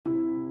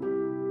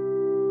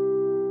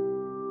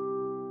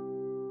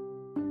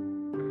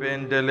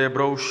Bendele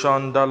bro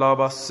shandala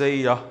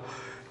baseya.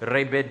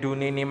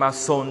 Rebedunini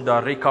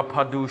masonda. Rika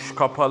padush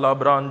kapala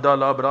branda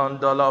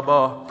la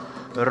ba.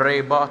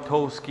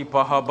 Rebatoski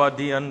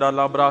pahabadi and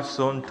la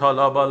brason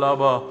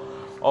talabalaba.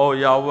 Oh,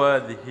 you are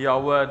worthy,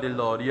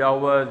 Lord, you are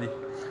worthy.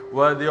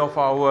 Worthy of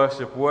our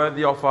worship,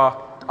 worthy of our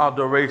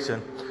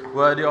adoration,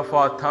 worthy of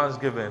our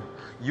thanksgiving.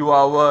 You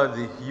are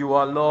worthy, you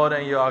are Lord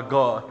and you are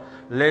God.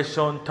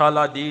 Leshon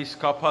taladis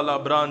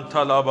kapalabran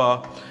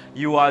talaba.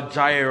 You are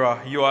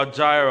Jireh,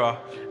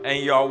 and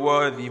you are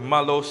worthy.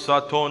 Malo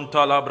saton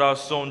talabra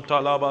son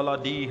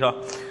talabaladiha.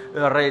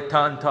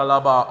 Retan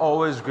talaba,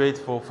 always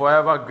grateful,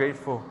 forever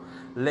grateful.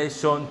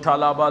 Leshon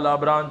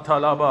talabalabran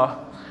talaba.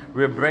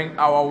 We bring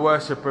our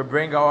worship, we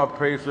bring our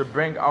praise, we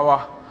bring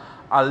our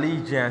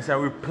allegiance,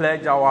 and we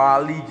pledge our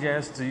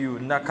allegiance to you.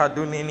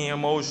 Nakadunini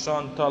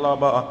emotion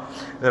talaba.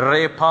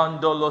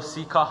 Repandolo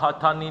sika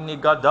hatanini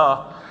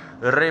gada.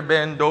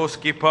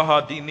 Rebendoski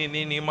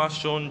pahadini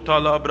mason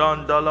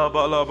talabranda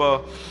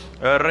labalaba.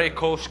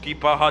 Rekoski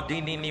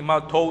pahadini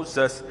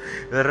matoses.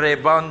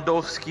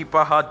 Rebandoski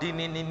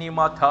pahadini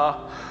mata.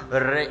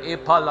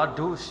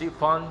 Reepaladusi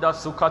fanda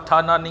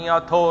sukatana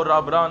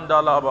niatora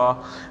branda laba.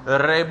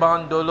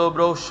 Rebandolo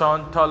bro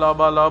shantala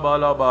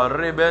balaba.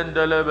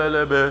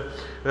 Rebendelebelebe.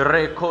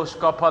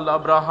 Rekoska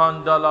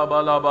palabrahanda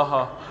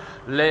labalabaha.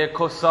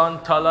 Leko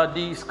santala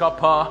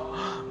diskapa.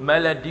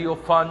 Meledio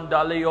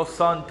fandaleo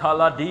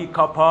santala di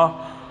kapa.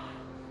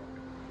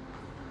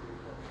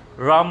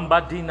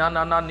 Rambadina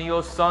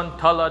nananio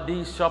santala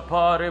di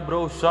shapare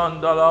bro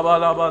shandala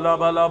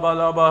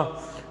balaba.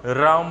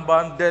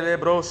 Rambandele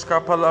broska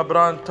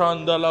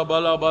palabrantanda la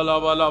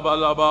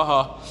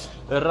balaba.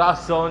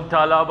 Rason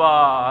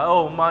talaba.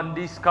 Oh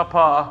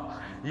mandiskapa.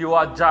 You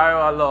are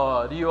Jireh,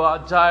 Lord. You are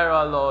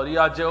Jireh, Lord. You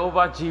are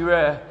Jehovah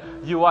Jireh.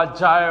 You are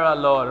Jireh,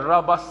 Lord.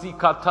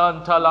 Rabasika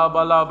tanta la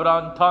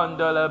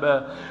balabrantanda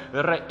lebe.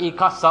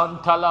 Reika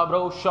santa la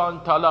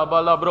broshanta la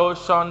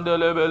balabroshanda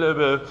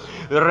lebe.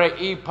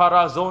 Rei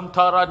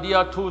parazonta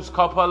radiatus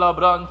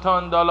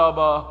kapalabrantanda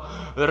laba.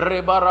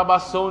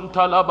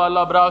 Rebarabasonta la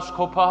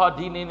balabrasco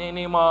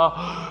pahadininima.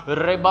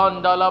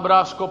 Rebanda la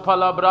brasco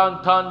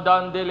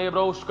palabrantandande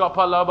lebroska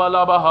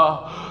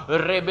palabalabaha.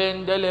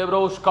 Rebende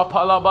lebroska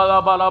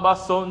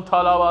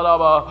palabalabasonta la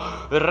balaba.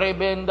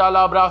 Rebenda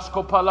la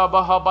brasco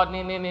palabaha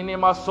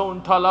baninima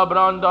sonta la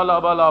branda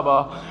la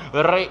balaba.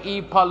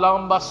 Rei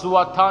palamba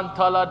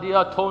suatanta la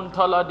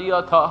diatonta la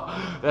diata.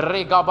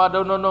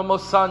 Regabadonomo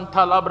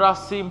santa la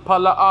brasim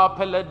pala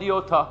apele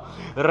diota.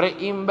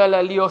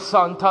 Reimbele lio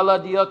santa la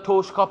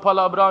diatoshka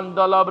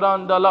palabranda la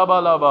branda la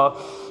balaba.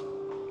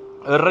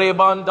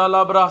 Rebanda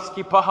la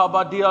braski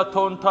pahabadia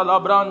tonta la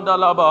branda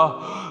laba.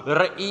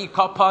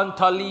 Reika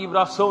panta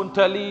libra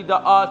sonta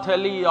lida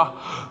atelia.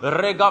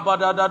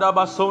 Regabada da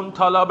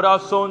basonta la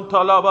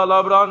brasonta la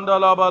balabranda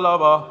la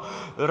balaba.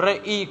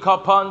 Reika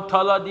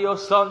panta la dio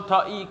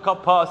santa ika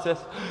pases.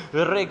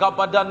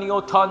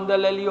 Regabadanio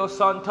tandelelio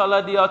santa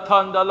la dia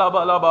tanda la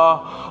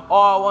balaba.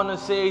 All I want to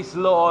say is,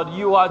 Lord,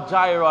 you are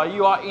Jireh,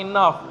 you are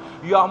enough.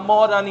 You are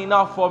more than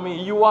enough for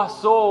me. You are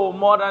so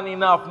more than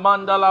enough.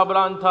 Mandala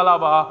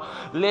brantalaba.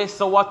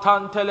 Lesa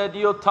watantele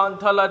dio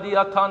tantala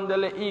dia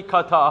tandele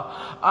ikata.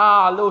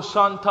 Ah, lo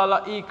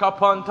shantala ika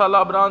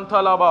pantala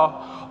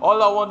brantalaba.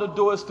 All I want to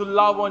do is to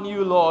love on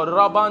you, Lord.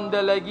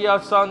 Rabandele gia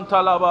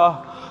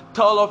santalaba.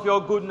 Tell of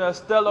your goodness,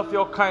 tell of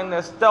your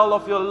kindness, tell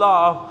of your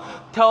love,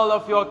 tell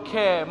of your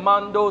care.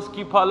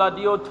 Mandoski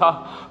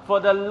paladiota. For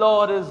the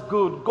Lord is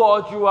good.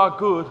 God, you are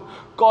good.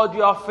 God,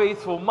 you are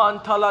faithful.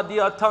 Mantala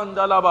dia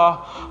tandalaba.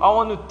 I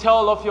want to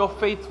tell of your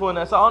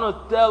faithfulness. I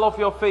want to tell of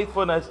your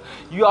faithfulness.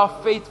 You are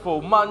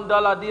faithful.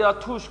 Mandala dia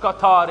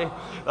tushkatare.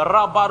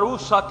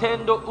 Rabarusha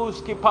tendo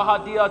uski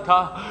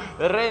pahadiata.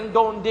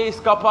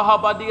 Rendondeska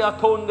pahabadia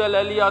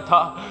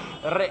tondeleliata.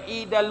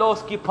 Reide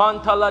loski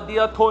pantala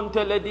dia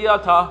tontele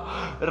diata.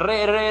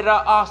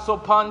 Rerera aso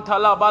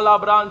pantala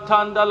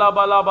balabrantanda la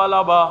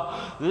balabalaba.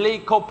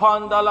 Liko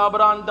panda la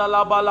branda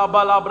la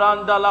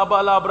balabalabranda la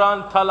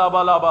balabranta la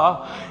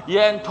balaba.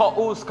 Yento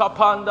uska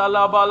panda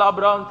la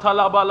balabranta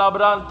la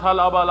balabranta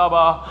la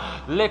balaba.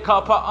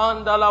 Lekapa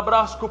anda la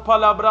brasku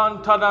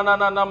palabranta na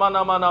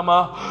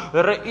manama.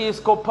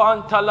 Reisko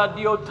panta la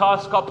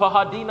diotaska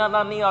pahadina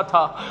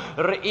naniata.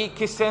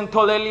 Reiki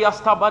sentolelia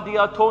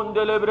stabadia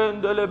tondele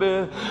brendelebe.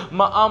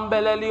 Ma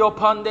ambelelio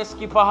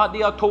pandeski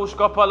pahadia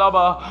toshka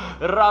palaba.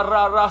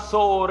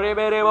 Raso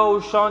reberebo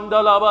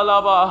shandala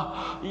balaba.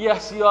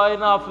 Yes, you are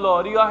enough,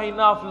 Lord. You are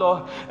enough,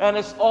 Lord. And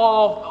it's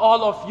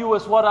all of you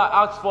is what I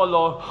ask for,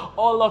 Lord.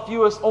 All of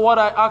you is what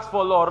I ask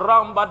for, Lord.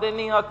 Ramba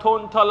denia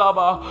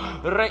tontalaba.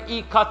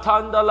 Rei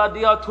katanda la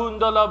dia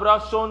tundala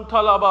brashon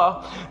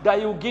talaba.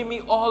 That you give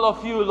me all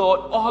of you,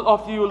 Lord. All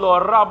of you,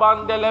 Lord.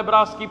 Rabandele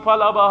braski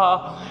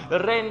palaba.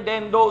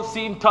 Rendendo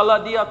sin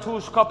taladia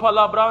tushka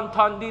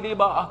palabrantandi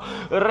diriba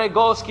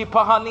regoski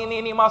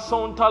pahanini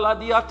masonta la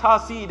dia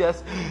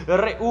tasides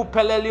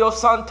reupelelio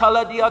santa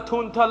la dia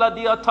tunta la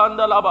dia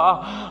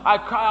tandalaba. I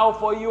cry out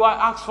for you, I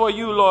ask for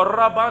you, Lord.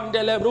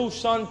 Rabandele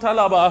brusanta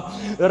laba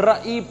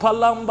rai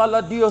palamba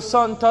la dio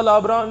santa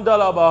la branda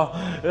laba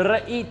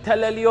rei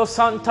telelio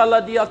santa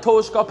la dia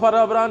toska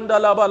parabranda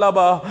laba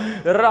laba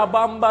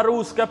rabamba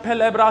ruska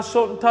pelebra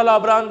sonta la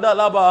branda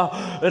laba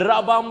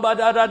rabamba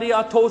da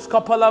dia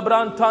toska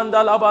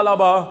palabrantanda laba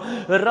laba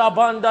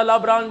rabanda la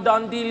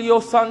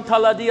brandandilio santa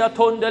la dia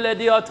tondele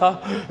diata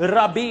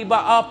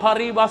rabiba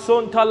apariba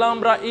sonta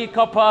lambra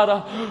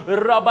ikapara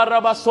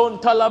rabaraba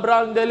sonta la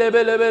brandele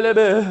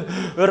belebelebe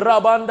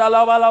rabanda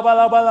laba laba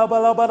laba laba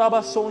laba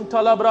laba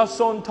sonta la bra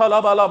sonta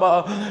laba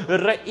laba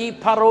rei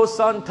paro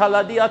santa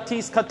la dia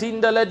tis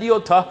katindele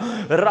diota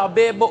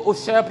rabebo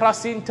ushe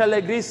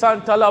prasintele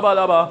grisanta laba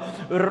laba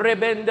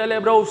rebendele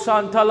bro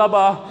santa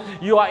laba.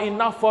 You are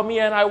enough for me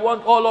and I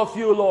want all of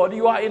you, Lord.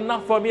 You are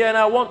enough for me and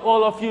I want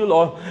all of you,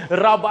 Lord.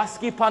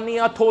 Rabaski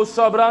pania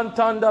tosa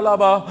brantanda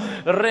laba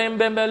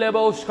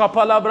rembembelebo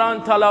skapala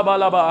branta laba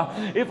laba.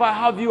 If I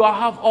have you, I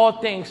have all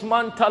things.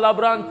 Mantala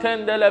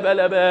brantende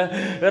lebelebe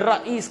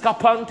rais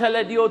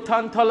kapantele dio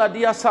tantala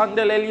dia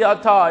sandele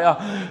liataya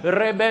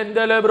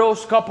rebendele bro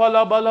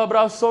skapala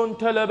balabra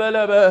sontele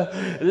belebe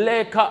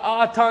leka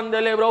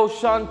atandele bro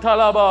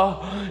shantalaba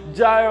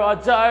Jaira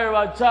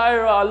Jaira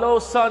Jaira lo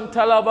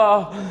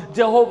santalaba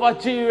Jehovah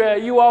Jireh,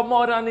 you are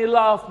more than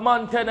enough.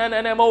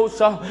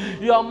 Mantenenemosa,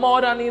 you are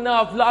more than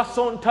enough.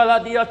 Lason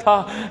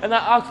taladiata, and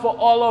I ask for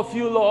all of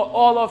you, Lord,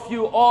 all of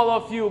you, all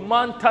of you.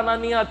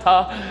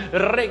 Mantananiata,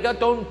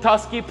 regaton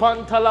taski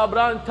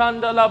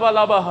pantalabrantanda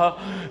labalabaha,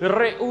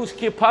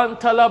 reuski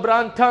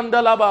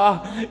pantalabrantanda laba.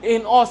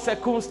 In all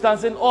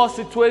circumstances, in all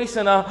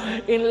situations,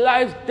 in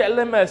life's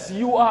dilemmas,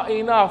 you are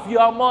enough. You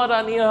are more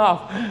than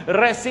enough.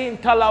 Resin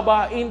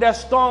talaba, in the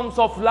storms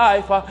of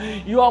life,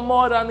 you are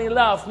more than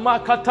enough.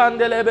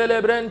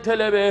 Makatandelebele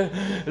brentelebe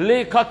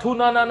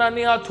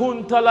likatunanania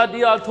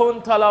tuntaladia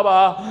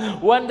tuntalaba.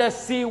 When the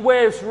sea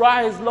waves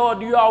rise,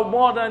 Lord, you are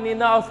more than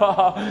enough.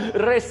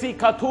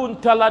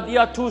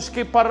 Resikatuntaladia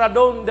tuski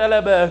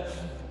paradondelebe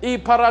I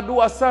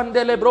paradua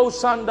sandelebro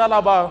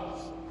sandalaba.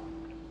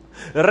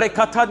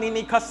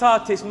 Rekatanini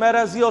kasatis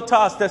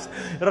meraziotastes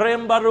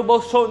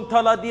rembaruboson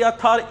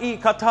taladiatar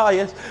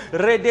ikatayes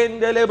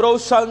redendelebro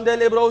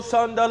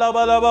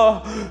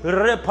sandalabalaba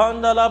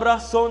repandalabra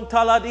son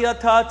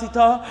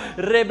taladiatatita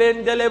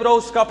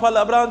rebendelebros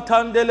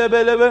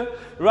kapalabrantandelebelebe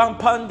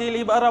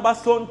rampandili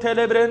barabason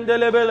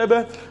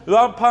telebrendelebelebe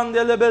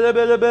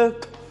rampandelebelebelebe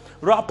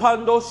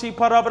Rapando si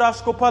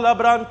parabrasco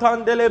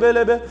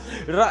palabrantandelebelebe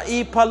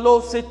rai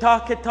palose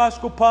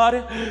taketasko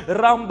pare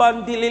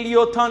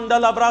rambandilio tanda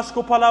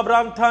labrasco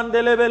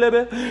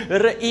palabrantandelebelebe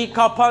rei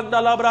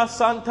kapanda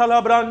labrasanta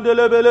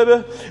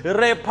labrandelebelebe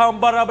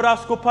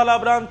repambarabrasco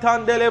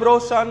palabrantandelebro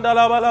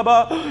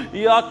sandalabalaba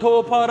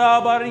yato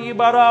parabari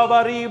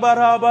barabari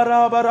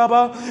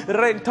barabarabaraba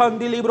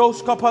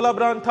rentandilibroska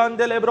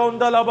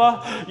palabrantandelebrondelaba.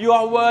 You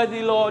are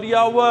worthy, Lord. You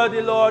are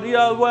worthy, Lord. You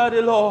are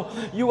worthy, Lord.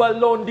 You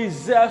alone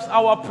deserve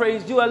our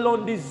praise. You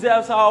alone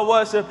deserves our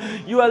worship.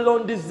 You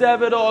alone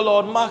deserve it all,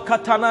 Lord.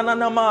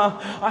 Makatananama.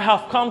 I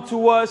have come to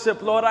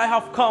worship, Lord. I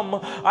have come.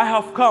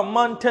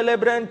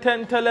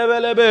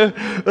 Mantelebrententelebelebe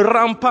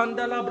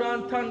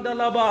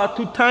rampandalabrantandalaba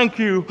to thank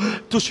you,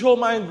 to show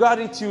my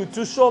gratitude,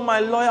 to show my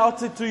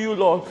loyalty to you,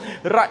 Lord.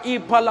 Rai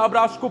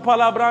palabrasku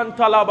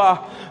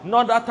palabrantalaba.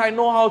 Not that I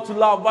know how to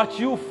love, but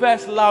you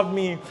first loved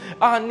me.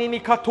 Anini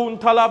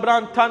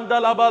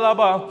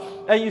katuntalabrantandalabalaba.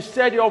 And you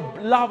said your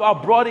love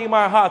abroad in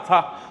my heart.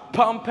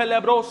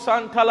 Pampelebro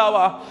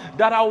santalaba,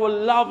 that I will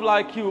love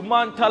like you.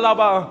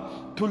 Mantalaba,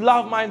 to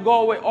love my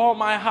God with all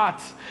my heart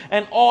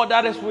and all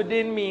that is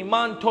within me.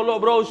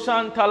 Mantolobro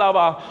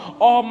santalaba,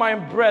 all my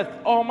breath,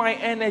 all my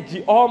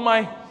energy, all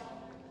my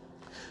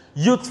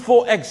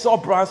youthful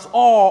exuberance,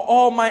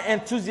 all my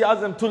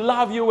enthusiasm to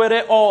love you with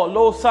it all.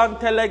 Lo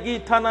santelegi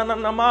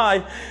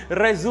tananamai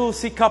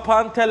rezusi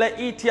kapantele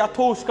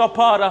itiatus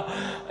kapara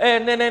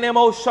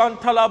enenemo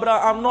shantalabra.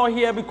 I'm not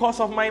here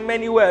because of my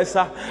many words,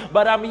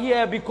 but I'm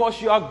here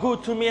because you are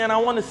good to me, and I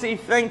want to say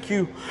thank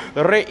you.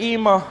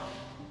 Reima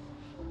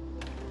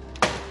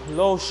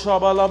lo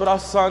shabalabra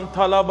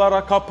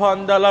santalabara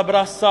kapanda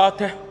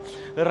labrasate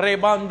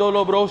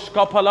Rebandolo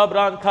broska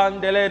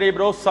palabrantandele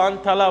rebro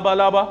santa la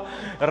balaba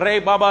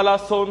rebabala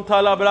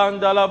sonta la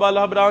branda la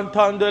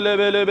balabrantandele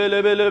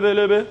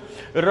belebelebelebelebe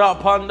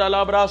rapanda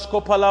la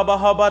brasco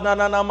palabaha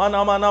banana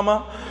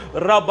manama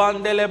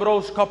rabandele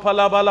broska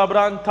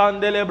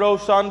palabalabrantandele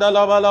brosanda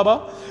la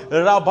balaba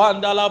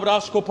rabanda la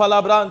brasco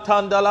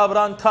palabrantanda la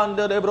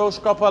brantandele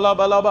broska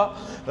palabalaba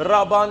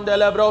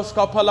rabandele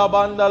broska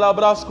palabanda la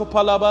brasco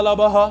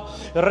palabalabaha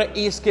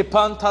reiske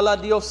pantala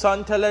dio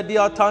santele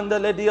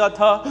diatandele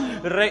diata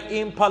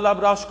reim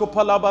palabrasco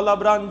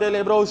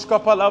palabalabrandele broska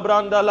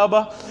palabranda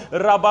laba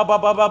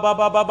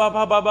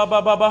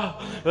rababababababababababa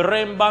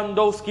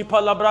Rembandoski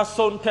palabra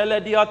son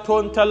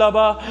telediaton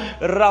telaba.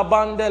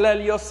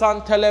 Rabandelelio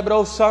san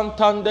telebro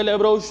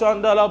santandelebro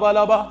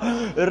shandalabalaba.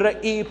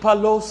 Rei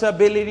palosa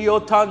belio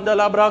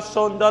tandalabra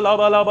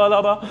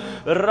sondalabalabalaba.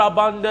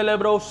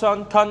 Rabandelebro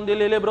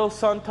santandelebro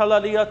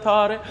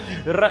santaladiatare.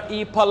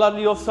 Rei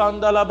palalio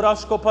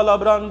sandalabrasco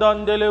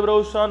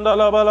palabrandandelebro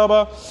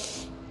sandalabalaba.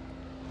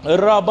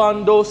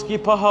 Rabandoski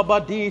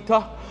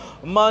pahabadita.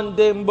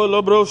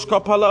 Mandembolo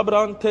broska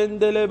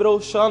palabrantendele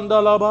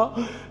broshandalaba.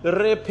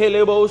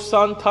 Repelebo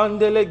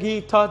santandele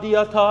gita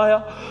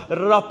diataya.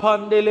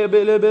 Rapandele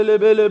bele bele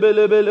bele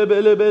bele bele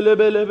bele bele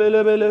bele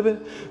bele bele bele.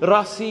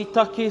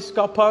 Rasita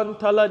kiska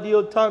pantala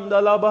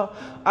diotandalaba.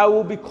 I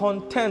will be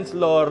content,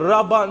 Lord.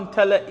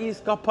 Rabantele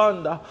iska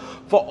panda.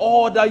 For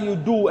all that you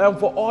do and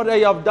for all that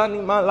you have done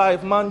in my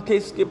life.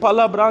 Manteski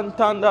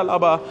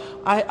palabrantandalaba.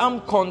 I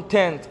am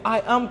content.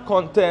 I am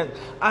content.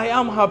 I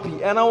am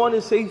happy. And I want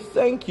to say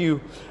thank you.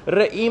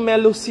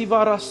 Reimelu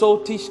sivara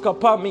sotish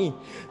kapami.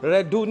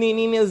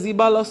 Redunini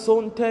zibala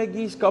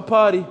sontegis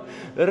kapari.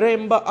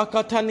 Remba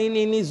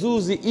akatanini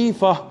nizuzi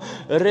ifa.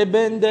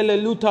 Rebendele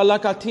luta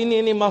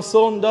lakatini ni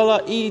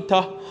masondala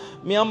ita.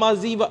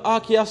 Miamaziva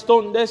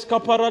akiastondes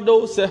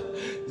kaparadose.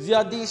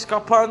 Ziadis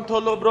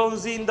kapantolo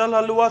bronzinda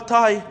la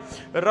luatai.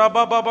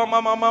 Rabababa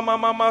mama mama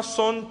mama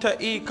sonte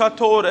I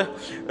katore.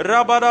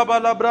 Rabaraba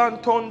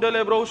labranton de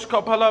lebrosh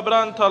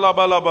kapalabranta la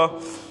balaba.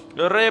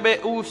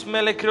 Rebe us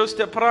mele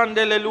cruste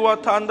prande le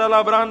luatanda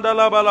la branda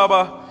la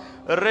balaba.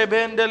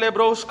 Rebende le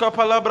brosca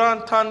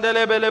palabrantande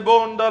le bele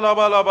bonda la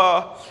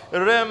balaba.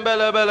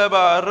 Rembele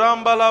beleba.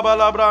 Ramba la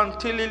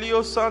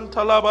balabrantilio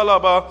santa la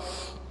balaba.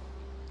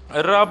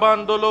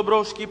 Rabandolo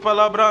broski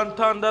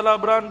palabrantanda la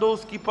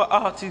brandoski pa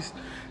atis.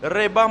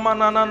 Reba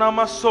manana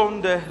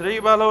masonde.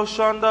 Ribalo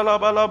shanda la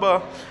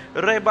balaba.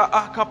 Reba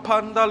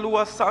akapanda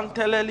lua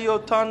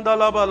santelelio tanda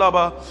la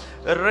balaba.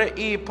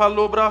 Rei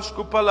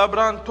palobrasku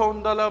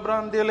palabrantonda la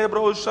brandele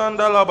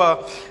broshanda laba.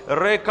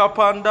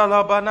 Rekapanda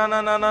la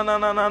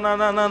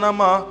banana na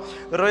ma.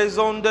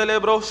 Rezonde le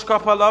broska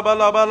palaba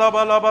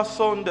laba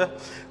sonde.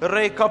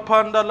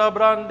 Rekapanda la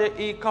brande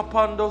I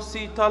kapando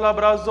sita la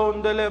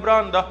brazonde le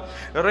branda.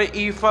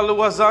 Rei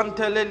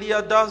faluazante le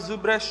liada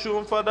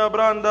zubreshun fada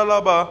branda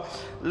laba.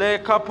 Le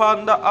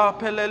kapanda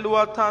apele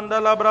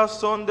luatanda la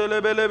brasonde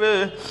le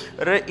belebe.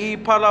 Rei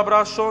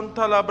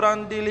palabrashonta la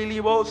brandi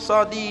lilibo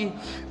sadi.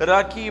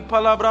 Raki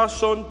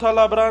palabrashonta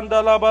la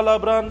branda la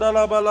balabranda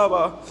la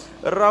balaba.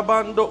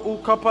 Rabando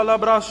uka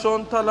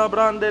palabrashonta la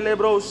brande le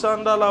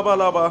broshanda la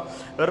balaba.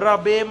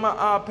 Rabema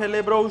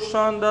apele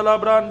broshanda la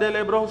brande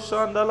le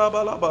broshanda la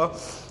balaba.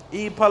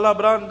 I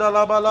palabranda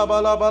la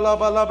balaba la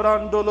balaba la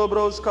brando lo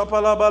broska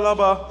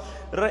palabalaba.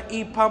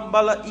 Rei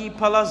pambala I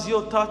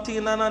palazio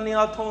tatina nani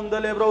atonde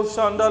le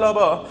broshanda la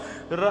ba.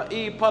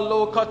 Rai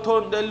palo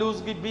katonde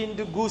luzgi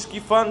bindu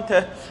guski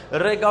fante.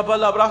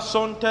 Regabala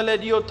brasonte le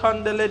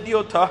diotande le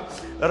diota.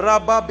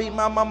 Rababi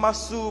mama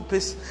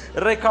masupis.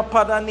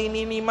 Rekapada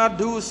nini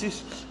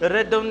madusis.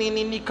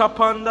 Redonini ni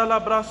kapanda la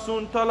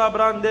brasunta la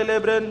brande le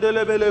brende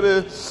le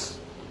belebe.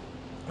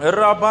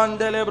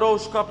 Rabande le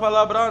broska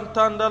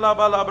palabrantanda la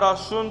balabra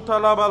sunta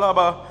la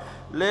balaba.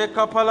 Le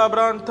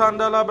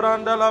kapalabrantanda la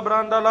branda la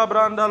branda la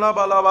branda la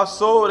balaba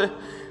sore.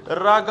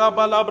 Raga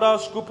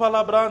balabrasku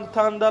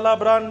palabrantanda la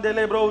brande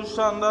le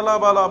broshanda la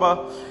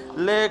balaba.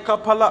 Le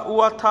kapala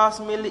uatas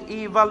mili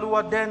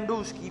ivalua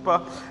dendus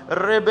kipa.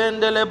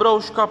 Rebende le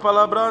broshka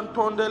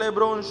palabrantonde le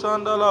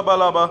bronshanda la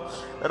balaba.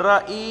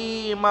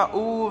 Rai ma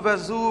uve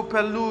zu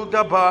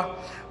pelugaba.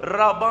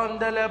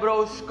 Rabande le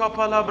broshka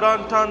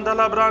palabrantanda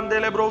la brande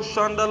le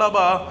broshanda la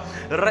ba.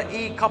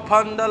 Rai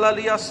kapanda la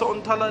lia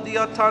sonta la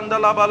diatanda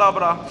la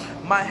balabra.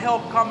 My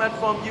help cometh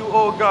from you,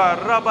 O God.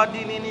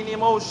 Rabadini nini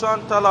mo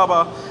shanta la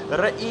ba.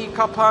 Rei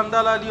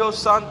kapanda la lio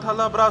santa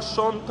la bra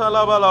sonta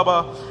la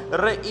balaba.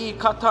 Rei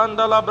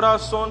katanda la bra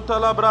sonta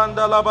la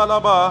branda la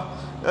balaba.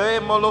 E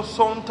molo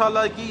sonta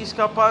la gis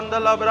kapanda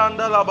la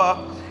branda la ba.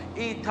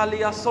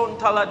 Italia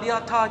sonta la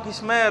diata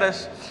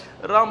meres.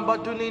 Ramba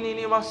tunini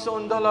ni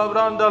masonda la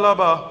branda la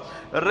ba.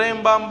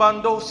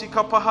 Rembambandosi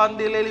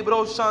kapahandi le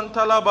libro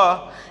santa la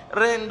ba.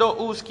 Rendo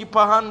uski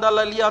pahanda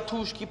la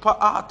liatuski pa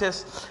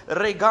ates.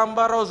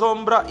 Regamba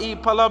rozombra I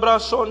palabra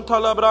sonta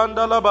la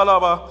branda la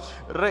balaba.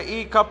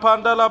 Rei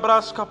kapanda la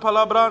braska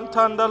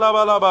palabrantanda la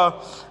balaba.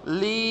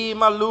 Li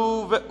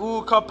maluve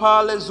u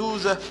kapale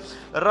zuze.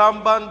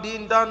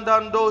 Rambandin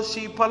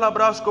dandandosi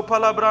palabrasco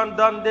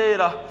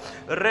palabrandandera.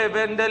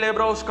 Revende le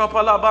brosca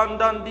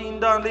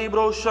palabandandinda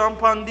libro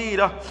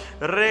champandira.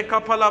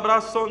 Reca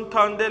palabrason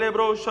tande le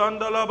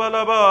broshanda la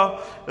balaba.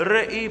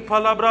 Rei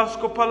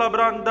palabrasco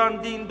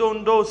palabrandandin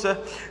dondose.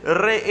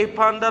 Rei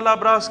panda la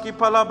braski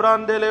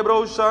palabrande le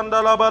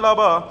broshanda la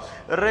balaba.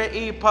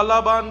 Rei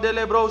palabande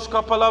le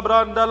brosca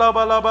palabranda la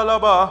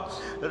balabalaba.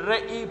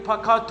 Rei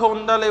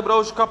pacatonda le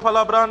brosca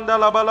palabranda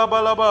la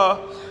balabalaba.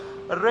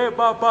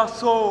 Reba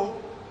baso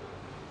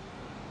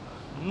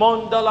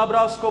Monda la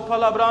brasco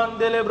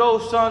palabrande le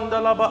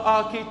brosanda la ba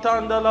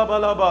akitanda la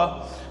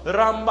balaba.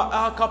 Ramba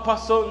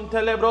akapason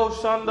telebro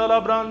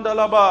sandala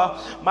brandalaba.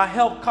 My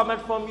help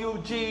cometh from you,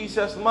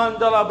 Jesus.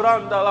 Mandala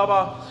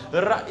brandalaba.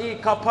 Rai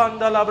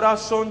kapandala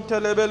brason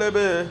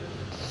telebelebe.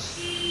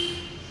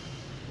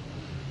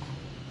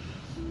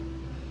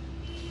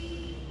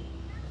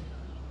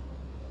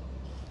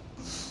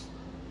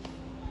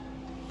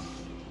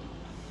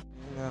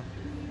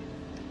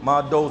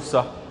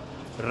 Madosa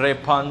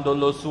repando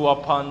lo sua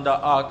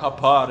panda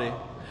acapare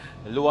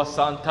lua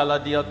santa la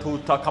dia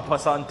tutta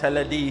capasante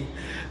le di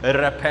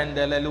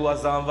repende le lua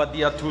zanva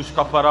dia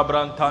tushka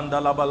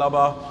parabrantanda la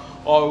balaba.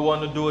 All we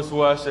want to do is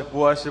worship,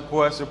 worship,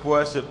 worship,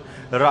 worship.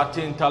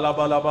 Ratin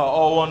talabalaba.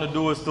 All we want to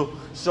do is to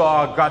show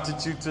our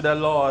gratitude to the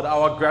Lord,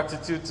 our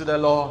gratitude to the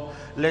Lord.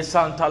 With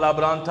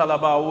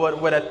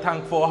a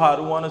thankful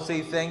heart, we want to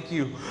say thank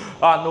you.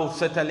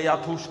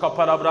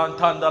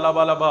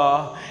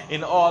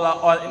 In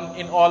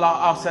all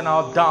our ups and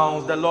our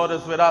downs, the Lord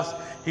is with us.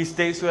 He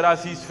stays with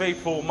us. He's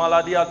faithful.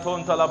 Maladia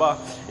tontalaba.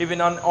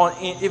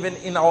 Even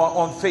in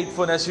our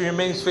unfaithfulness, He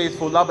remains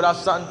faithful. Labra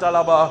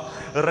santalaba.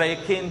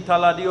 Rekin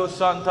taladio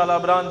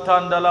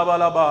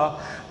santalabrantandalalaba.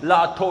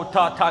 La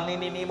tota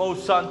taninimo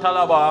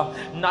santalaba.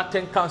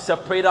 Nothing can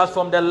separate us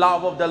from the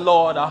love of the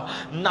Lord.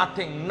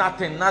 Nothing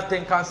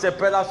can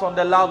separate us from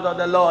the love of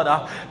the Lord.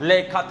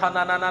 Le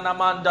katananana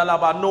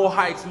mandalaba. No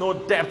heights, no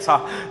depths,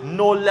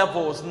 no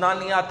levels,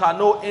 naniata,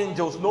 no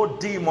angels, no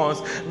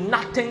demons.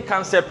 Nothing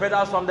can separate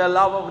us from the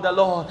love of the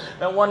Lord.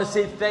 I want to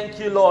say thank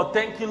you, Lord.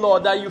 Thank you,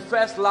 Lord, that you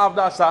first loved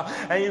us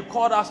and you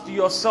called us to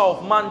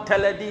yourself. Man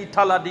teledi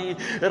taladi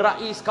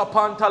rais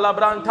kapan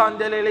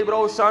talabrantandele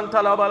libro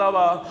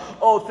santalabalaba.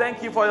 Oh,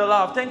 thank you for your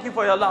love. Thank you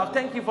for your love.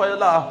 Thank you for your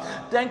love.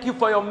 Thank you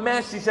for your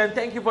mercies and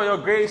thank you for your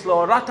grace,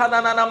 Lord.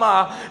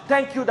 Ratananama.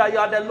 Thank you that you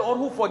are the Lord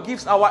who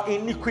forgives our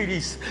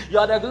iniquities. You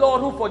are the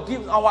Lord who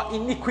forgives our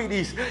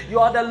iniquities. You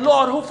are the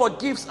Lord who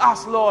forgives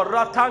us, Lord.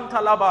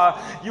 Ratantalaba.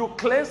 You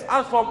cleanse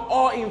us from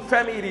all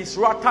infirmities.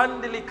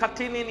 Ratandili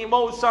katini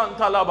nimo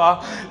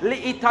santalaba.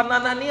 Li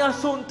itananania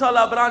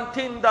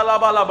suntalabrantinda.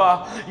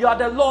 You are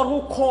the Lord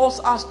who calls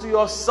us to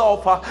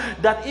yourself,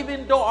 that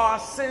even though our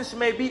sins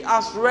may be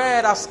as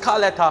red as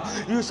scarlet,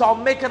 you shall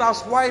make it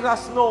as white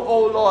as snow,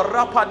 O Lord.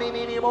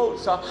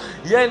 Rapaninimosa.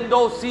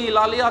 Yendo si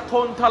lalia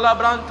tonta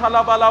labranta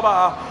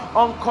labalaba.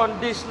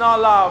 Unconditional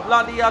love.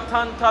 Ladia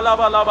tanta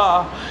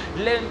labalaba.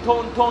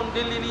 Lenton ton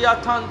dililia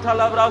tanta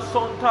labra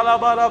sonta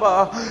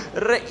labalaba.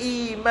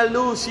 Rei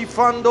melusi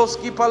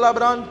fandoski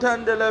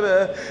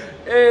palabrantendelebe.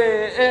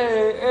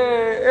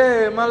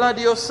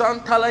 Maladio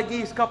Santa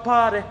Lagis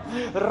capare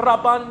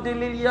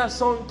Rabandililia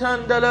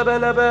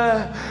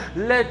Sontandelebelebe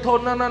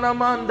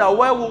Letonanamanda.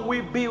 Where would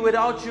we be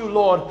without you,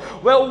 Lord?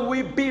 Where would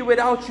we be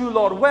without you,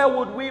 Lord? Where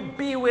would we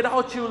be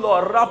without you,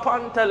 Lord?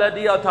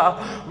 Rapantelediata.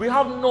 We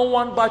have no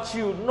one but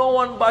you, no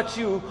one but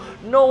you,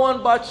 no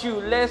one but you.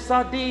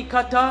 Lesadi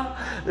kata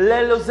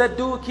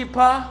Lelozedu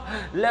kipa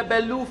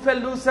Lebelu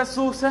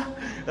felusesuse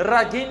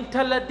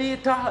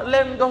Raginteledita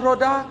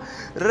Lendoroda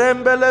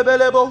Rembelebe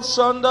Belebo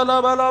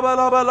sandala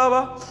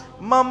balaba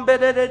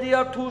mambede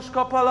dia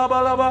tuska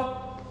palabalaba.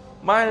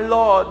 My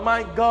Lord,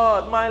 my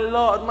God, my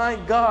Lord, my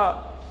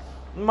God,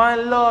 my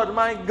Lord,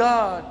 my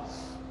God,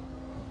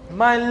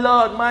 my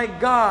Lord, my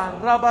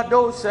God.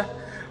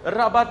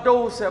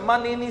 Rabadose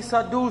manini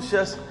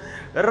saduces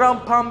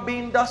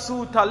rampambinda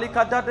suta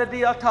likadade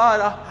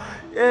diatara.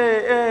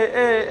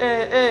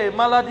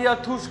 Maladia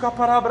tuska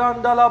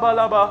parabranda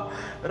labalaba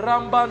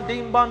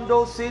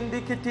rambandimbando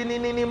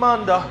sindikitini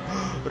manda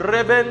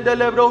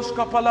rebendele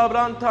broska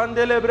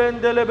palabrantandele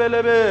brendele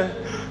belebe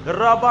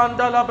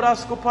rabanda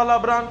labrasco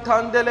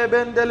palabrantandele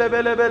bendele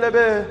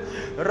belebelebe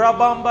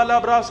rabamba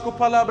labrasco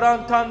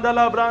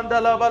palabrantandala branda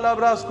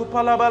labalabrasco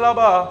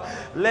palabalaba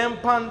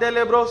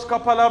lempandele broska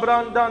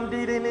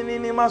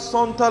palabrandandini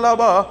masonta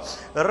laba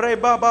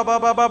reba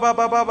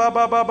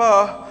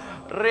baba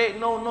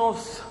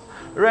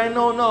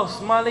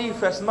Renonos,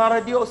 malifes,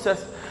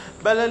 maradioses,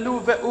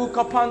 Beleluve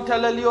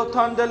ucapantele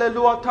liotandele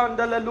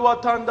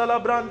luatandela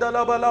branda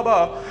la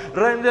balaba,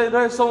 rende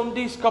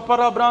resondisca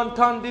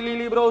parabrantandili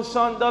libro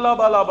sanda la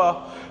balaba,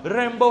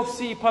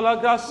 rembosi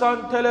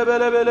palagrasantele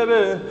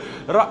belebelebe,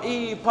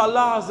 rai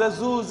pala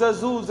zezu,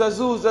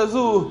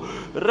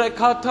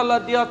 recata la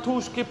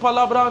diatushki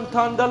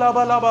palabrantanda la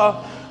balaba,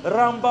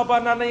 Ramba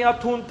bananea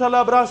tunta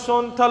la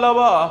brason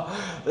talaba,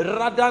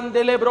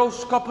 radandele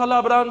broska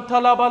palabranta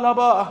la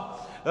balaba,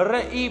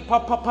 rei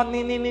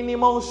papapanini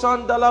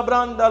mosanda la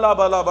branda la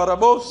balaba,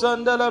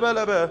 rabosanda la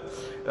belebe,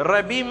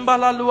 rebimba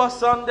la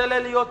luasandele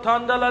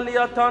liotanda la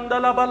liatanda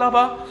la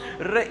balaba,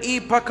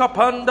 rei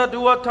pacapanda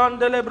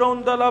duatandele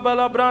bronda la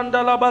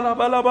balabranda la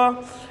balabalaba,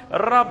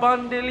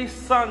 rabandeli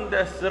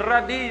sandes,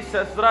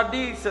 radices,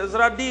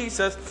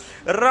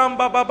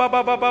 ramba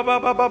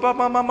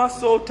baba mama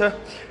sote,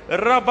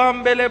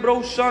 rabambele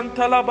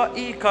broshanta laba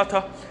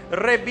ikata,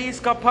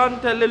 rebisca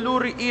pante le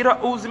luri ira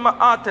uzma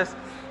ates,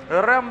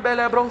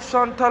 rambele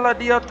broshanta la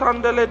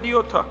diatandele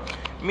diota,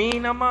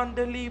 mina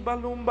mandeli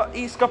balumba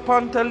iska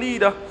pante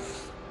lida,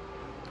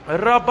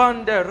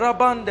 rabande,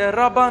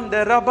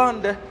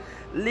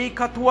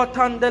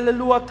 Likatuatandele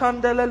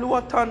luatandele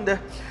luatande.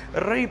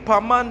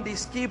 Ripa mandi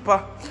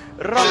skipa.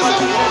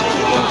 Rabadi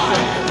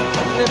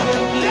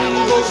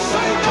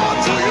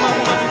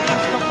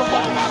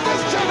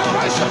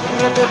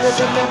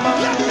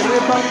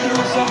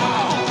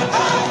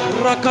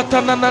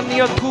Rakatana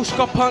nania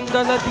tushka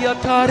panda la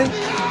diatare.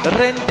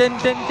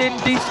 Rendendenden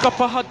diska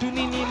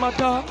pahadunini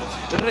mata.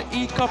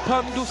 Reika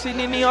pandu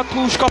sinini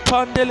atushka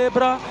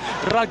pandelebra.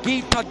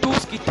 Ragita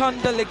duski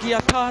tanda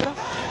legiatara.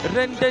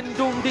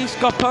 Rendendum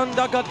diska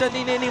panda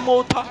gadanini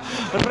mota.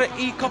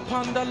 Reika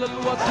panda la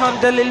lua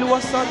tandele lua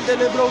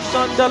sandelebro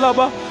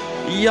sandalaba.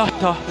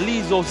 Yata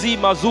lizo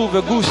zima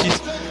zuve gushis.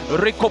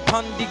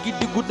 Rekopandi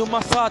gidi gudu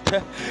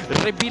masate.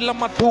 Rebila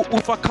matu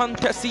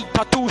ufakante si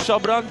tatusha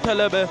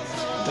brantelebe.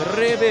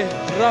 Rebe,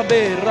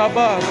 rabe,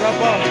 raba,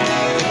 raba.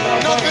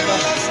 Nothing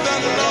less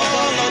than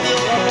all of you.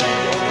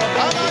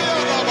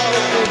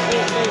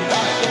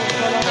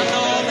 And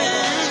all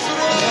these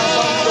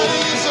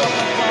rise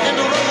in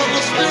the realm of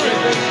the spirit.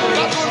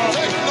 That will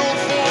take no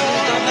for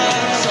an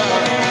answer.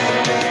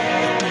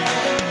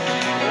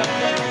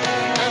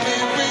 And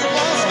if we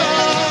must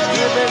have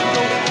you,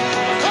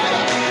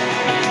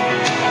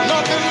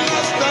 nothing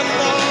less than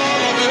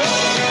all of you.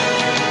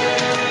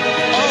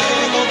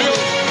 All of you.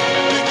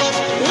 Because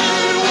we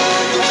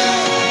won't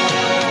wait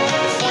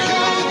for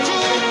you to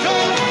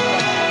come.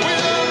 We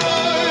are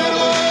right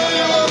where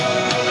you are.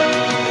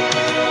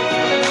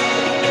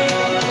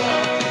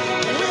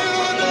 We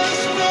are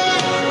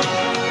desperate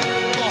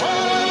for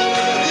all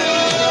of you.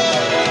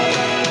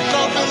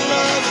 Nothing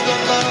less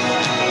than that.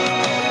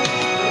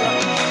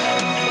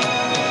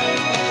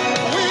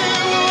 We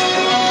won't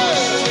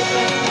wait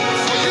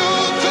for you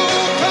to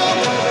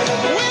come.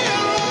 We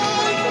are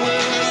right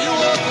where you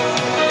are.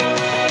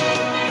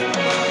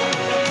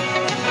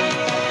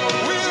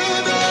 We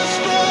are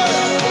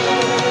desperate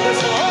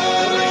for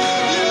all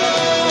of you.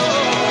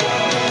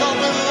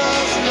 Nothing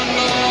less than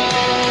that.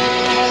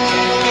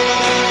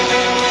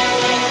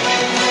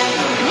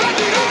 Let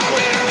the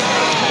army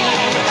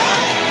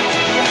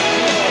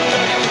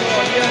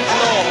Yes,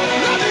 Lord.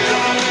 let the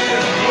army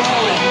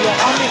Your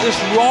army is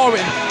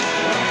roaring.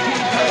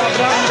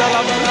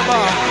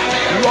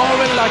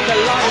 Roaring like a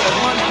lion.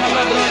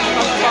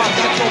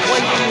 Let your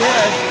voice be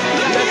heard.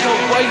 Let your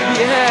voice be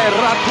heard.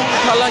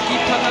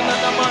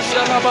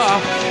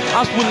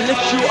 As we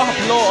lift you up,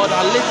 Lord.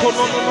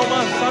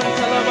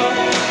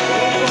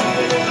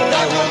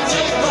 that will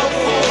take no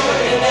for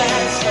an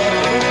answer.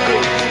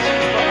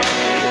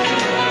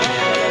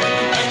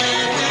 And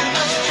if we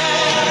must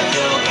have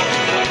you,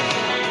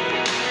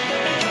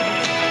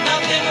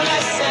 nothing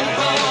less than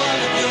all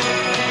of you.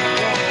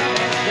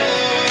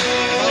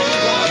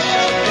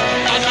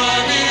 An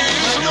army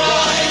is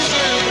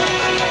rising.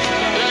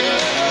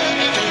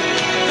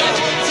 That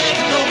will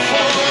take no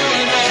for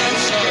an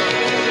answer.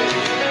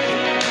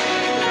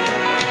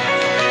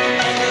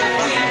 And if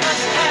we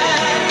must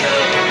have you,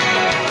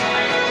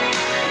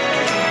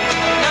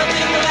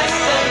 nothing less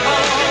than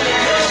all of you.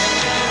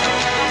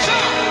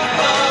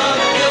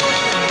 All of you.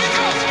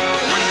 Because we will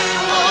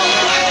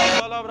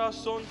Palabras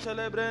son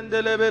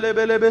celebrende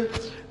lebelebelebe.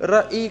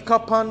 Raika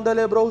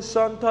pandele bro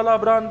santa la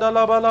branda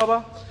la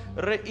balaba.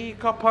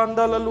 Reika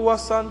panda la lua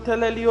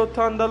santele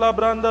liotanda la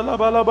branda la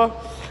balaba.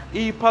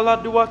 I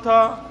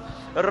paladuata.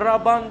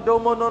 Rabando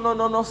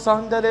mononono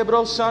sandele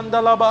bro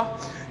sandalaba.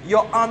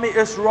 Your army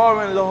is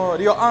roaring,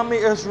 Lord. Your army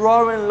is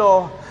roaring,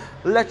 Lord.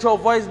 Let your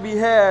voice be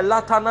heard.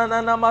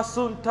 Latanana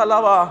masun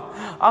talaba.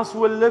 As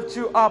we lift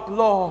you up,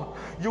 Lord,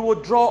 you will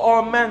draw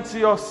all men to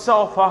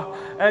yourself.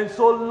 And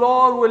so,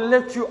 Lord, we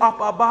lift you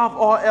up above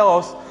all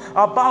else,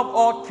 above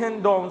all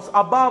kingdoms,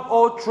 above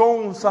all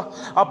thrones,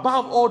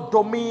 above all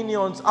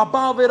dominions,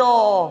 above it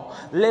all.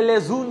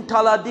 Lelezun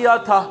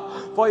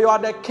taladiata. For you are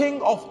the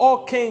King of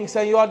all kings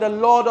and you are the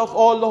Lord of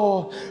all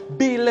lords.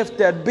 Be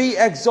lifted, be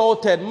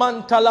exalted.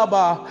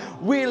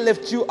 Mantalaba. We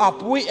lift you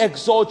up, we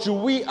exalt you,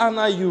 we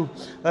honor you.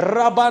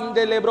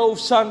 Rabandelebro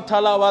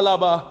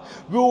santalabalaba.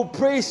 We will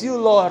praise you,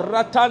 Lord.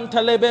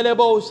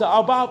 Ratantalebelebosa.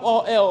 Above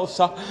all else.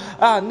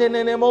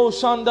 Nenenemo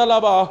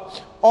sandalaba.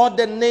 All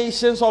the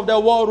nations of the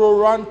world will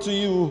run to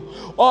you.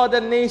 All the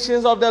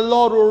nations of the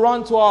Lord will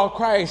run to our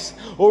Christ,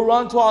 will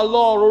run to our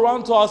Lord, will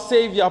run to our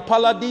Savior.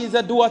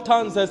 Paladiza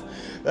duatanses.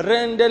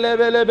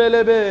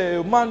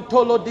 Rendelebelebelebe.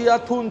 Mantolo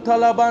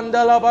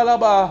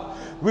diatuntalabandabalaba.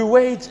 We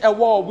wage a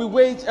war,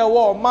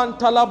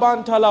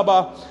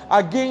 mantalabantalaba,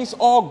 against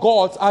all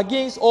gods,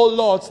 against all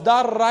lords,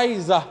 that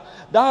rises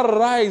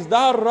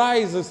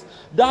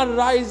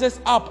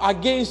up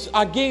against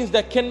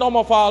the kingdom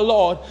of our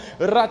Lord.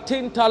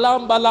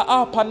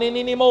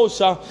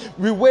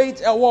 We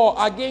wage a war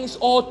against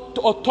all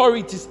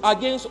authorities,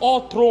 against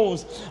all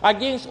thrones,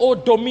 against all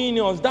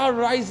dominions, that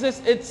rises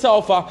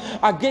itself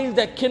against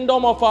the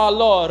kingdom of our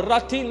Lord.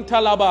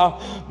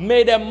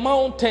 May the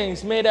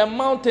mountains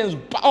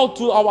bow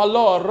to our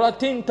Lord.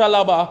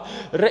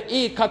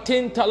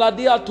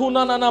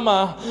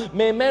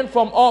 May men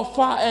from all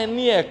far and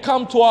near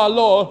come to our Lord.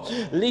 Lord.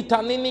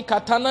 Litanini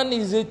katana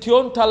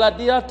nizition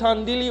taladia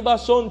tandili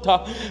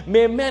basonta.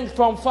 May men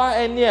from far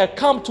and near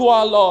come to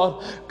our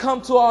Lord,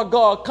 come to our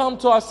God, come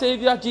to our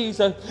Savior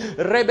Jesus.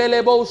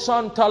 Rebelebo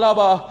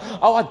santalaba.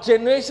 Our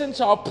generation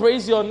shall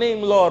praise your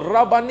name, Lord.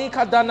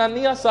 Rabanika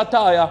danania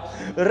sataya.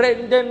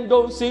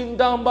 Rendendo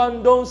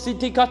sindambando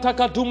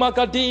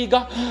sitikatakatumaka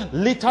diga.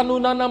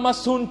 Litanunana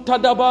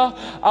masuntadaba.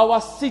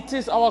 Our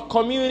cities, our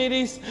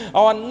communities,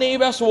 our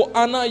neighbors will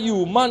honor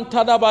you.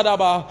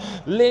 Mantadabadaba.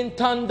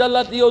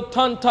 Lentandala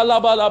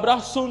diotantalaba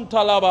labra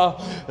suntalaba.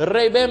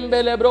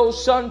 Rebembelebro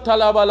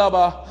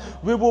santalabalaba.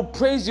 We will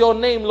praise your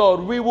name,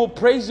 Lord. We will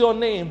praise your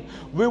name.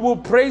 We will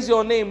praise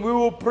your name. We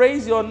will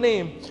praise your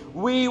name.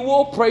 We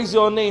will praise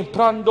your name.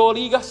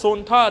 Prandoriga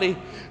sontari.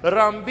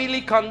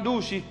 Rambili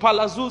kandushi.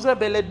 Palazuze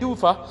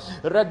beledufa.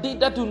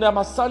 Radida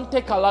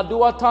tunamasante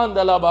kaladua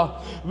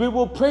tandalaba. We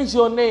will praise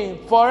your name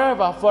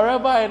forever,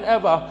 forever and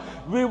ever.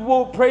 We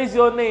will praise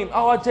your name.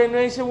 Our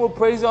generation will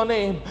praise your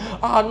name.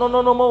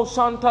 No,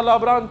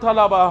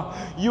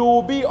 Shantalabrantalaba. You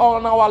will be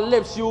on our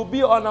lips. You will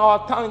be on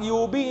our tongue. You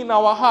will be in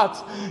our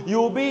hearts.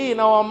 You will be in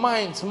our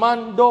minds.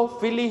 Mando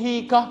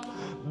filihika.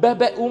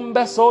 Bebe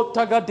umbeso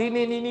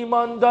tagadini nini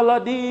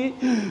mandaladi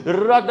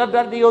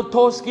radadadio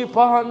toski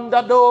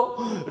pandado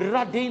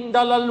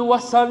radindala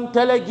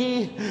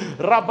luasantelegi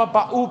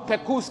rababa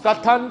upekuska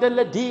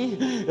tandeledi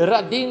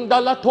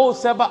radindala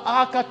toseba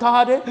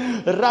akatade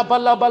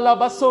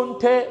rabalabalaba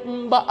sonte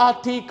mba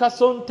atika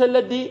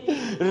sonteledi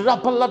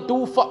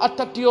rabaladufa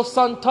atatio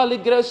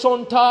santaligre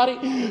sontari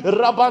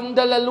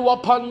rabandele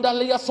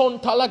luapandalia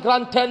sontala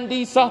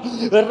grantendisa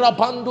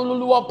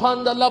rabandulu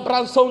pandala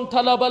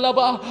bransontala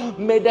balaba.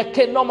 May the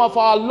kingdom of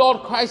our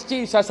Lord Christ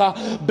Jesus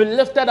be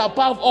lifted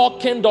above all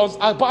kingdoms,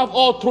 above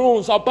all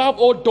thrones, above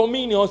all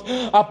dominions,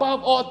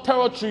 above all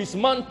territories.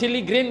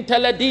 Mantili green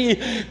teledi.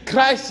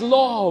 Christ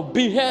Lord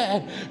be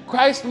heard.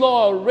 Christ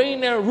Lord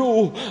reign and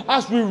rule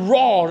as we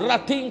roar.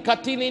 Ratin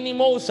katini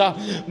nimosa.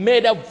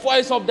 May the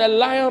voice of the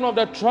Lion of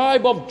the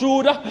tribe of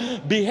Judah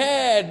be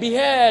heard, be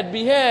heard,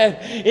 be heard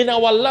in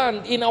our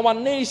land, in our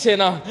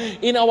nation,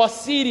 in our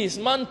cities.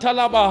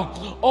 Mantalaba,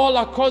 all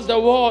across the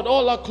world,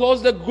 all across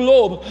the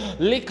globe.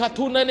 All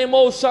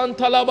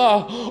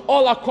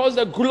across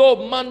the globe,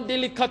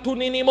 Mandili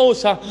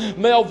Katuninimosa.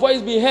 May your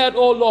voice be heard,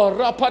 O Lord.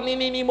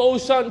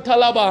 Rapaninimosan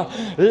Talaba.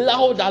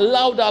 Louder,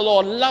 louder,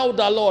 Lord,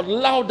 louder, Lord,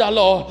 louder,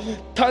 Lord.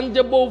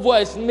 Tangible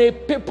voice. May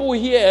people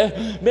hear,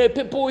 may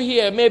people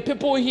hear, may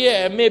people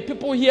hear, may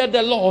people hear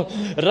the Lord.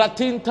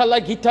 Ratin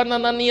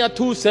Talagitanania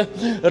Tuse,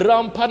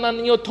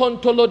 Rampananio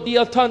Tontolo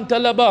dia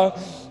Tantalaba.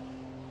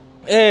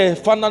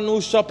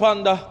 Fananusha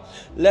Panda.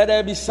 Let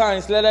there be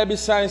signs, let there be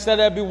signs, let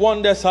there be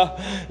wonders.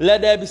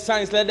 Let there be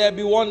signs, let there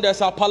be wonders.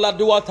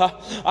 Paladuata,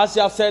 as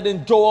you have said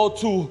in Joel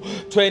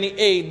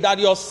 2:28, that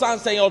your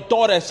sons and your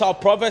daughters shall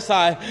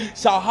prophesy,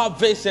 shall have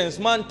visions.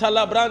 Our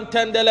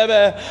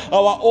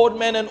old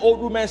men and old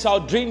women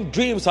shall dream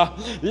dreams.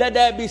 Let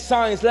there be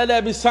signs, let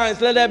there be signs,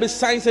 let there be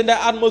signs in the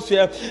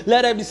atmosphere.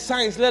 Let there be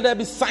signs, let there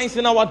be signs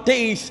in our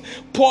days.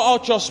 Pour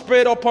out your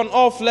spirit upon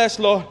all flesh,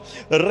 Lord.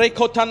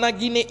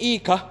 Rekotanagine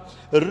ika,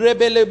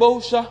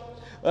 rebelebosha.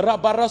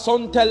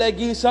 Rabarason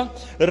telegisa,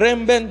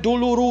 Remben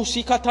duluru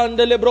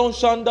sikatandele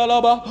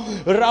bronsandalaba,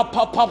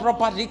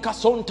 Rapapapapadika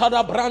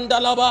sontada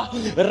brandalaba,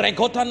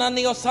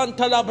 Regotananio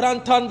santa la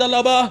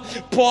brantandalaba.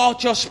 Pour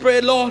out your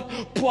spirit, Lord,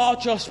 pour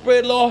out your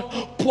spirit, Lord,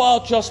 pour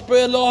out your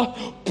spirit, Lord,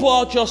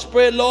 pour out your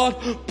spirit, Lord,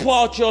 pour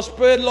out your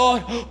spirit,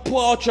 Lord,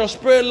 pour out your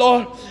spirit,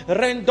 Lord.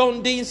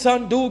 Rendondin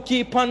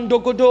sanduki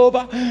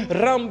pandogodoba,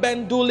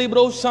 Rambenduli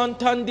bro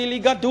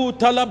santandiligadut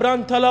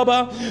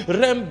talabrantalaba,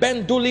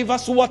 Rembenduli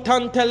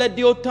vaswatantele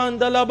dio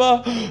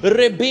tandalaba,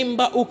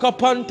 rebimba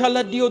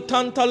ukapantala dio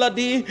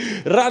tantaladi,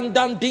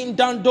 randan din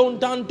dan don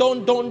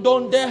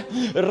de,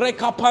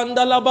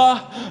 rekapandalaba,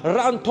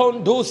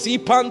 ranton dosi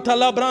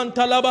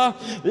pantalabrantalaba.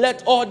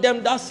 Let all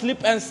them that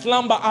sleep and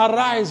slumber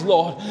arise,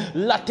 Lord.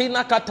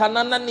 Latina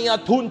katanana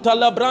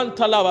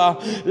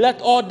niatuntalabrantala.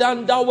 Let all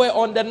them that were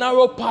on the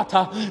narrow path,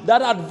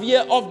 that had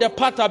veered off the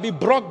path, be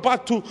brought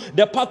back to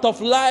the path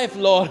of life,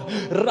 Lord.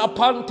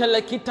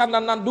 Rapantele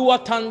kitananandua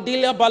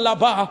tandilia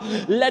balaba.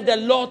 Let the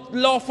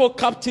lawful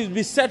captives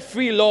be set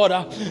free, Lord.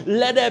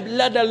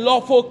 Let the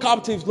lawful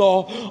captives,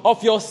 Lord,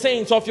 of your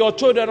saints, of your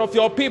children, of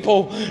your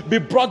people be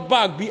brought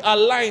back, be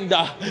aligned.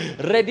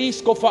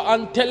 Redisco for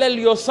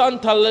antelelio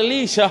santa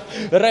lelisha,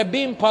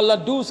 rebim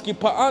paladuski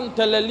pa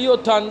antelelio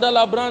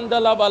tandala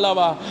brandala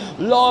balaba.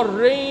 Lord,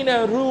 reign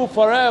and rule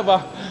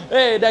forever.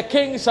 Hey, the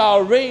king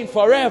shall reign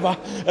forever.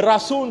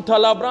 Rasun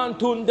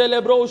talabrantun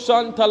delebro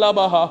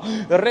santalabaha.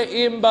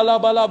 Reim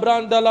balabala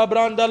brandala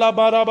brandala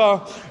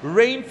baraba.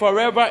 Reign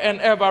forever and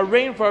ever.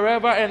 Reign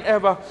forever and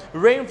ever.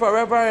 Reign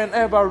forever and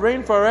ever.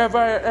 Reign forever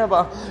and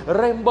ever.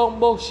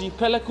 Rembomboshi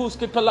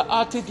pelekuski pela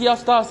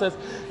atitiastases.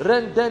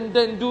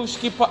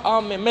 Rendendenduski pa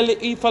ame mele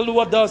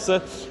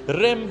ifaluadase.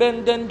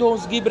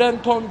 Rembendendos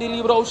gibrenton di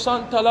libro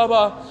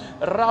santalaba.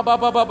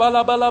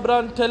 Rabababala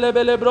balabran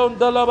telebelebron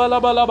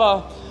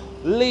dalabalabalaba.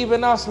 Live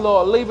in us,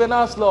 Lord. Live in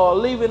us, Lord.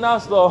 Live in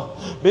us, Lord.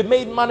 Be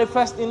made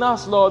manifest in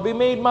us, Lord. Be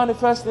made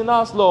manifest in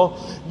us, Lord.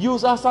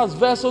 Use us as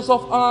vessels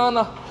of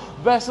honor.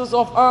 Vessels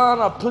of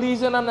honor,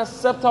 pleasing and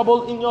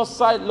acceptable in your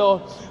sight,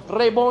 Lord.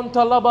 Rebon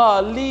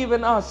Talaba, live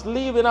in us,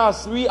 live in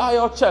us. We are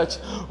your church.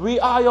 We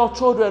are your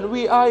children.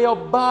 We are your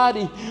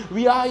body.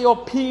 We are your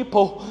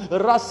people.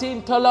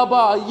 Rasin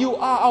Talaba, you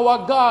are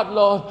our God,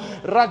 Lord.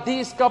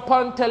 Radiska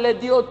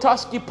Panteledio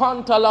Taski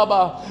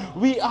Pantalaba.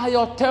 We are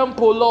your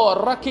temple, Lord.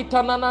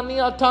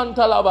 Rakitananania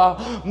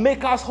Tantalaba.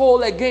 Make us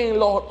whole again,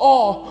 Lord.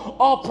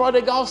 All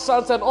prodigal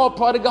sons and all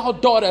prodigal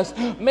daughters.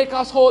 Make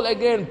us whole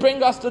again.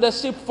 Bring us to the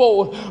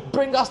sheepfold.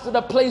 Bring us to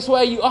the place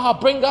where you are.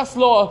 Bring us,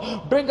 Lord.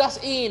 Bring us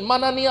in.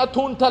 Manania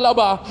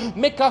Tuntalaba.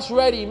 Make us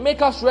ready.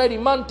 Make us ready.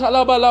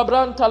 Mantalaba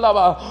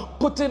Labrantalaba.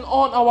 Putting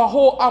on our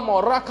whole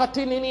armor.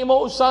 Rakatinini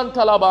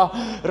Mosantalaba.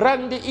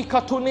 Randi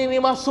Ikatunini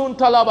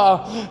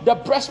Masuntalaba. The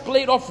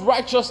breastplate of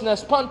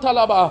righteousness.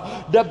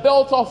 Pantalaba. The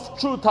belt of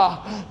truth.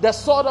 The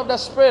sword of the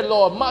Spirit,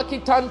 Lord.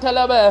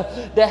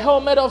 Makitantalaba. The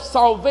helmet of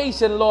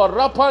salvation, Lord.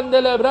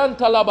 Rapandele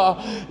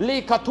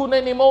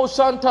Likatunini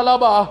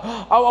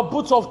Mosantalaba. Our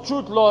boots of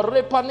truth, Lord.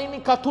 Repanini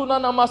Katuna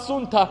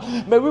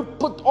Namasunta. May we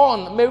put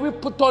on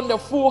the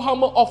full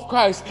armor of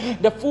Christ.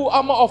 The full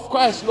armor of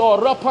Christ,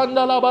 Lord.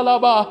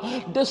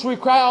 Rapandalabalaba. This we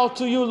cry out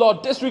to you,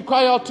 Lord. This we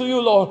cry out to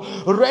you, Lord.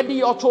 Ready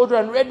your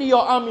children, ready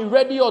your army,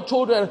 ready your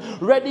children,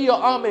 ready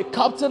your army.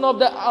 Captain of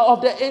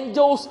the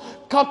angels,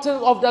 captain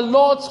of the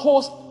Lord's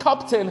host,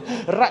 captain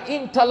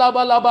Ra'in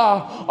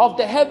Talabalaba of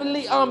the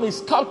heavenly armies,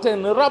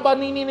 captain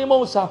Rabanini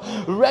Nimosa.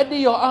 Ready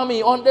your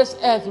army on this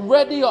earth,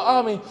 ready your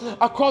army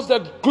across the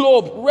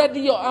globe,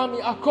 ready your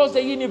army across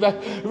the universe,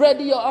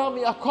 ready your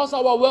army across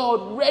our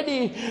world,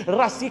 ready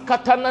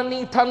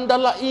Rasikatanani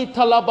Tandala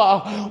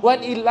Italaba.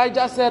 When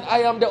Elijah said, I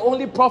am the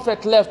only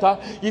prophet left,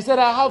 he said,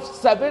 I have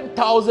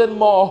 7,000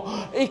 more.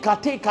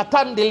 Ikati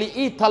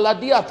Katandili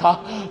Italadiata.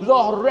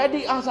 Lord,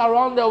 ready us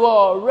around the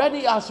world,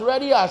 ready us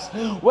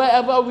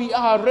wherever we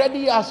are.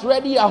 Ready us.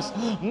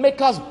 Make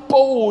us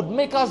bold.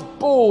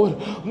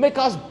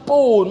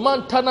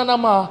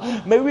 Mantananama.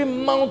 May we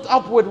mount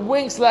up with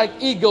wings like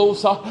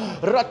eagles.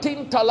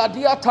 Ratin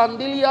taladia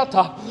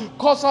tandiliata.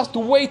 Cause us to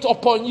wait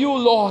upon you,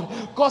 Lord.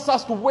 And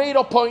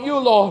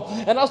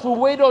as we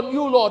wait on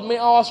you, Lord, may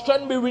our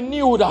strength be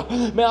renewed.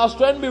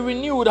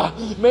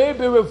 May we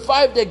be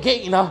revived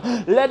again.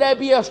 Let there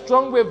be a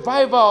strong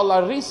revival.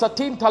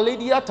 Risatin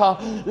talidiata.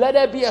 Let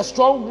there be a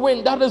strong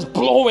wind that is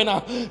blowing.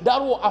 That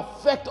will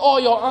affect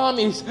all your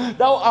armies, that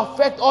will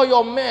affect all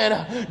your men,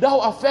 that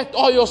will affect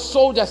all your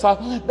soldiers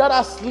that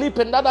are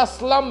sleeping, that are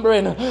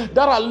slumbering, that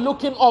are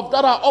looking off,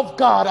 that are off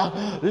guard.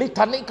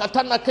 Litani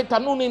katana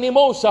ketanuni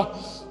nimosa.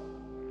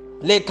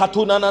 Le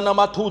katuna na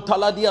matu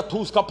taladia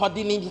tuska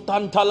padini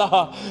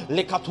tantala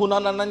le katuna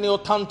na neo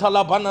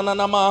tantala banana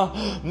nama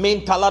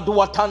mentala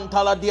dua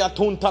tantala dia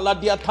tuntala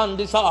dia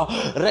tandisa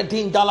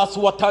redin dalas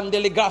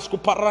watandele gasku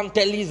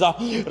paranteliza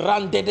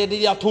rande de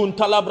dia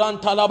tuntala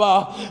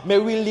brantalaba. May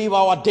we live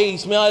our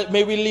days,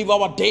 may we live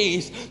our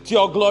days to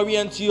your glory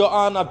and to your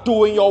honor,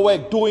 doing your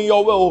work, doing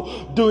your will,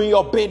 doing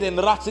your bidding.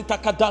 Rasita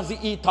kadazi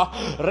ita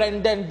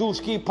renden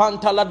duski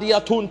pantala dia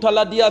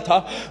tuntala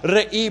diata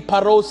rei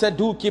parose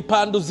duki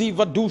panduzi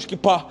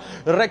Vadushkipa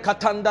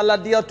Rekatanda la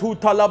dia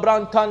tuta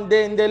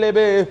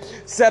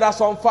labrantandendelebe. Set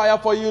us on fire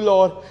for you,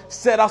 Lord.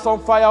 Set us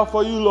on fire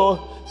for you, Lord.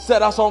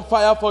 Set us on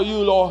fire for you,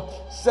 Lord.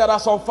 Set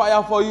us on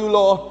fire for you,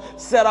 Lord.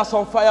 Set us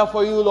on fire for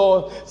you,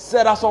 Lord.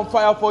 Set us on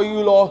fire for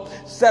you, Lord.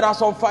 Set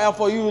us on fire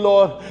for you,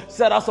 Lord.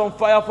 Set us on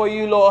fire for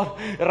you, Lord.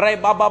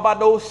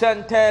 Rebababado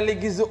senteli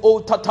gizu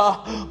otata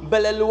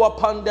belelua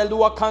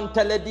pandelua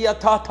kantele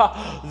diatata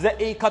ze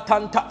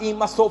ikatanta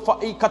imasofa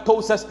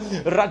ikatoses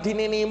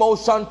radinini mo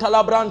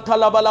santalabranta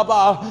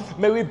labalaba.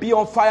 May we be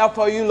on fire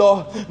for you,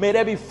 Lord. May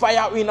there be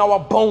fire in our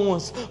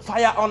bones,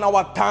 fire on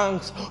our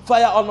tongues,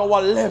 fire on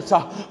our lips,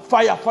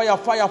 fire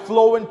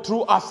flowing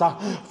through us.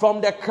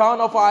 From the crown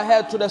of our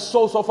head to the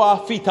soles of our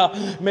feet.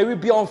 May we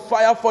be on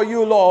fire for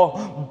you, Lord.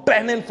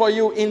 Burning for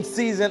you in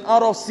season,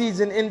 out of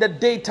season, in the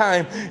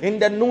daytime, in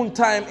the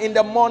noontime, in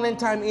the morning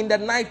time, in the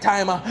night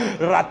time.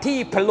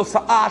 Rati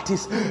pelosa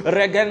artis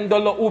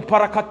regendolo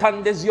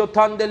uparakatandes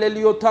yotandele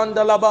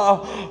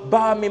liotandalaba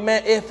ba mi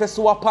me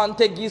efesua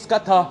pante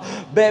giskata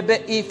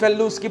bebe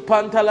ifeluski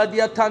pantala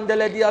dia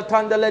tandele dia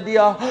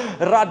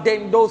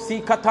radendo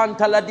si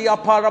katantala dia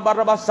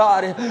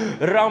parabarabasare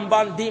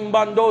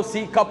rambandimbando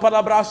si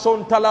kapala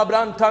brason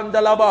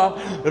talabrantandalaba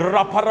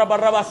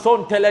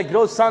raparabarabasson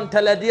telegrosan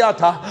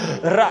telediata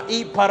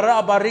rai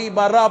parabari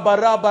baraba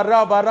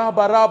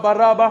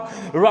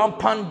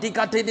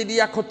rampandikate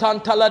dia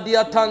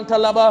kotantaladia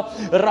tantalaba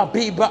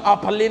rabiba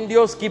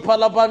apalindios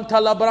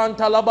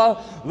kipalabantalabrantalaba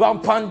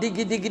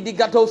rampandigi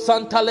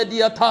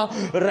santalediata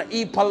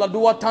rai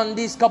paladua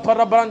tandis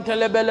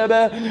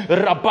kaparabrantelebelebe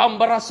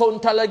rabambara son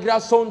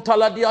telegrason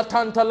taladia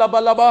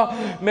tantalabalaba.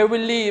 May we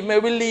live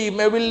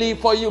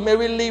for you. May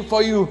we live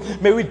for you.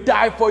 May we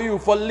die for you.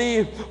 For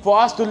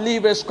us to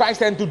live as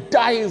Christ and to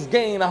die is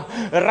gain.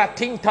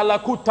 Ratin Rasinta la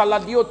kuta la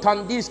dio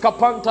tandis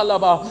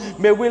kapantalaba.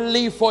 May we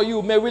live for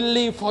you. May we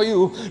live for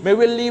you. May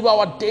we live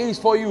our days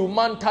for you.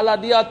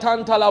 Mantaladia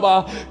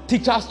tantalaba.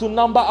 Teach us to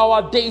number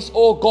our days,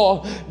 O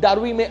God, that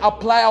we may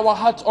apply our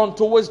hearts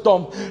unto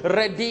wisdom.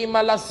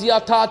 Redima la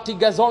siata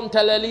tigazon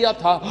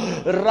teleliata.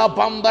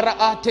 Rabambara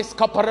atis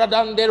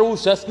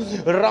kaparadanderusas.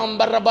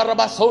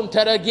 Rambarabason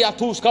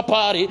teregiatus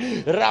kapari.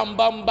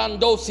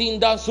 Rambambando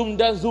sinda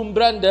sumda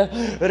zumbrande.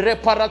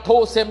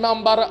 Reparatose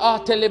mambara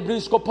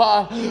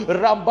atelebriscopa.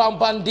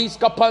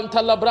 Rambambandiska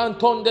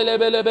pantalabranton de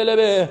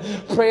lebelebelebe.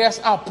 Prayers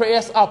up,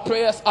 prayers up,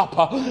 prayers up.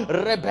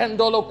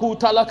 Rebendolo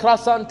kuta la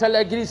krasante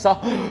legrisa.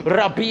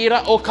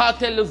 Rabira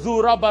okatel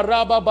zura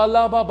baraba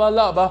balaba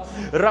balaba.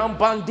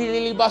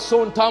 Rambandili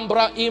bason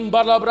tambra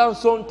imbalabran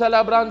son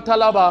talabran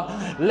talaba.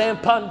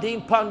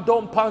 Lempandim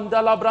pandom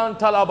pandalabran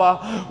talaba.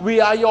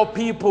 We are your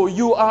people.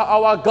 You are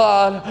our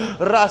God.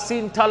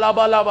 Rasin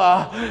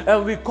talabalaba.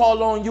 And we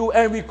call on you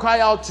and we cry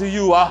out to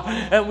you.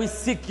 And we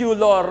seek you,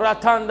 Lord.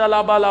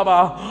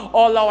 Ratandalabalaba.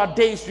 All our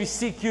days we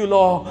seek you,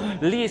 Lord.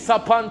 Lisa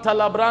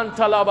pantalabran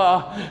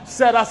talaba.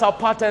 Set us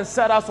apart and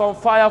set us on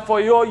fire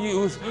for your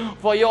use.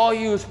 For your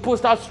use.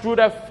 Put us through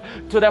the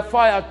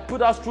fire.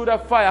 Put us through the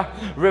fire.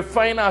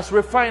 Refine us,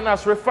 refine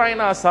us, refine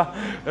us.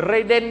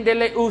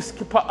 Redendele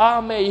uskipa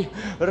ame.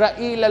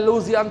 Raila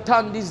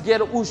luziantandis ger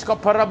uska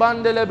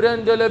parabandele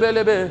brendele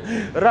belebe.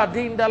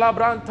 Radinda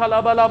labranta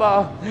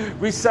labalaba.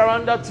 We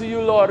surrender to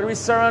you, Lord. We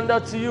surrender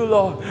to you,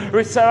 Lord.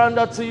 We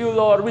surrender to you,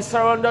 Lord. We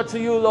surrender to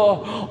you,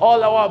 Lord.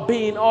 All our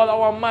being, all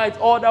our might,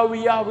 all that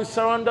we are, we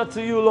surrender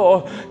to you,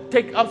 Lord.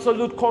 Take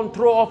absolute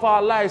control of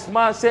our lives.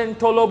 Masen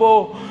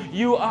Tolobo.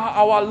 You are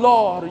our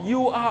Lord.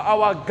 You are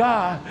our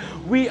God.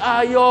 We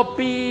are your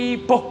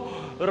people.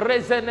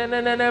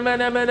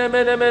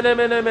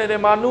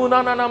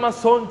 Manuna nana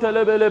mason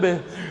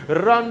telebelebe.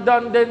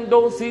 Randan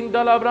dendo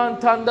sindala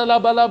brantandala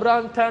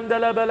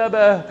balabrantandala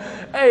belebe.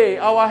 Hey,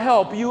 our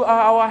help. You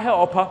are our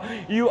help.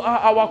 You are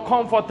our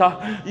comforter.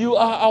 You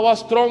are our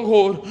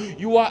stronghold.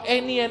 You are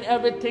any and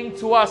everything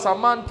to us.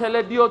 Aman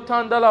teledio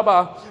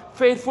tandalaba.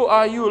 Faithful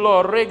are you,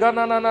 Lord.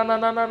 Regana na na na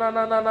na na na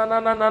na na na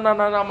na na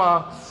na na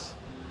ma.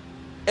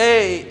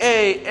 Hey,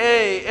 hey,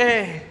 hey,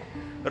 hey.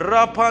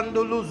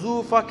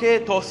 Rapanduluzu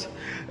faketos.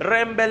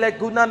 Rembele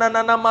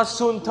gunanana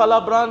masun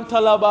talabran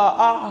talaba.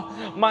 Ah,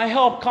 my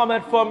help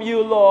cometh from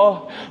you,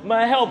 Lord.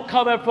 My help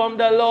cometh from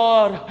the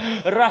Lord.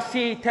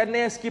 Rasi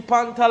teneski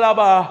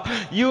pantalaba.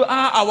 You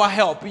are our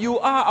help. You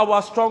are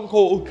our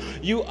stronghold.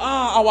 You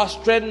are our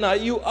strengthener.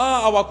 You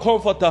are our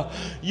comforter.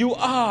 You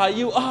are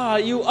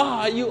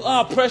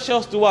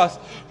precious to us.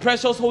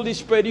 Precious Holy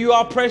Spirit, you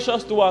are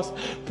precious to us.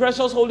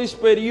 Precious Holy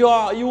Spirit, you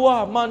are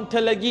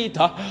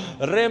mantelegita.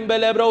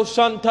 Rembelebro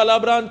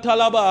shantalabran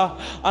talaba.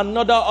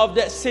 Another of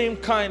that same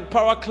kind,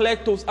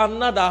 Paracletos,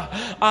 another.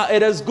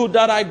 It is good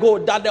that I go,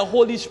 that the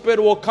Holy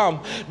Spirit will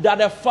come, that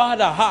the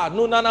Father,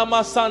 Nunana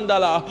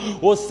Masandala,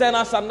 will send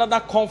us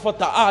another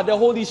comforter. The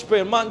Holy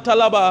Spirit,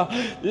 Mantalaba,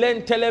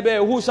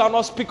 Lentelebe, who shall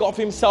not speak of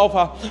himself,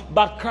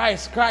 but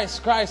Christ be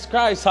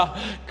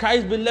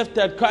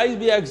lifted, Christ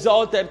be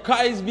exalted,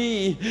 Christ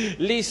be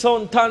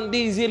Lison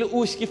Tandizil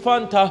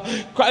Uskifanta,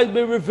 Christ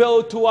be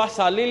revealed to us,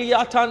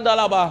 Lilia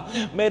Tandalaba.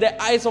 May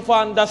the eyes of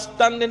our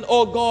understanding,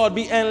 oh God,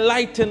 be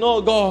enlightened,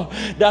 oh God,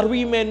 that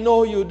we may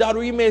know you, that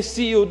we may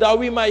see you, that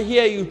we might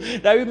hear you,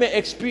 that we may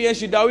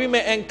experience you, that we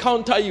may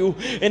encounter you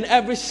in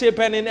every shape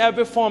and in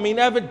every form, in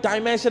every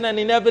dimension and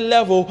in every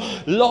level.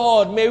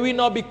 Lord, may we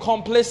not be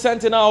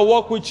complacent in our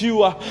walk with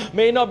you.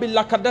 May we not be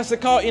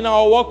lackadaisical in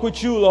our walk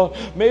with you, Lord.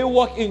 May we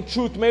walk in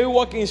truth. May we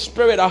walk in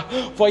spirit.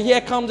 For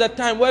here comes a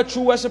time where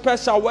true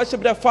worshippers shall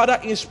worship the Father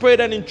in spirit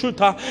and in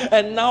truth.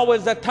 And now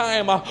is the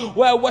time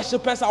where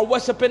worshippers are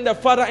worshiping the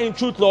Father in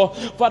truth, Lord.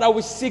 Father,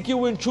 we seek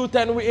you in truth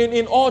and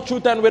in all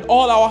truth and with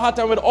all our heart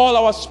and with all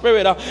our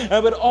spirit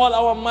and with all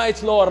our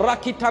might, Lord.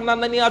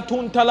 Rakitanania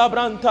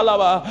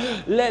tuntalabrantalaba.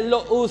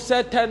 Lelo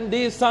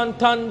usetendi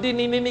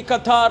santandini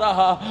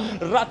nikatara.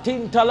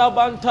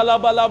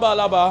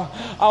 Ratintalabantalabalabalaba.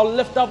 I'll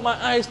lift up my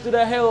eyes to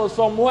the hills,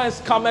 from whence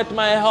cometh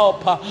my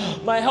help.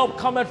 My help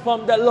cometh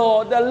from the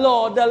Lord. The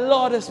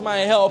Lord is my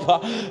help.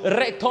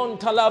 Reton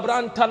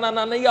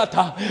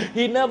talabrantanananiata.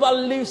 He never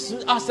leaves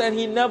us and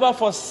he never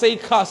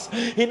forsakes us.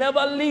 He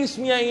never leaves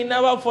me and he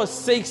never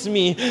forsakes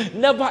me.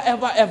 Never,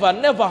 ever, ever,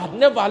 never.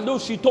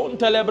 Lushiton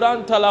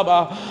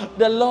telebrantalaba.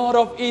 The Lord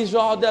of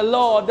Israel, the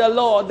Lord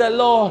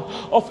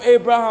of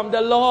Abraham,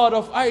 the Lord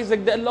of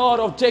Isaac, the Lord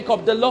of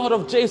Jacob, the Lord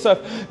of Joseph,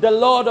 the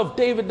Lord of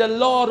David, the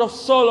Lord of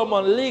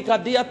Solomon, Lika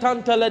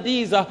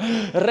diatantaladiza,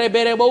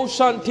 Reberebo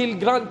shantil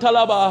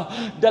grantalaba,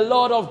 the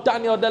Lord of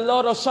Daniel, the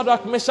Lord of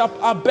Shadrach, Meshach,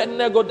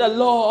 Abednego, the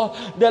Lord,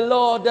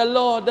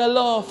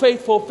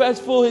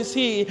 faithful is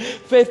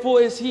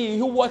he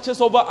who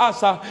watches over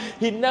us.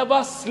 He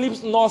never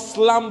sleeps nor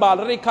slumber.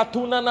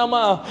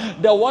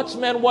 The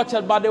watchmen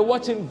watcheth, but they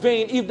watch in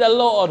vain. If the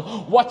Lord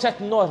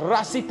watcheth not,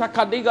 Rasita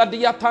Kadiga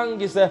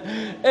Diatangis,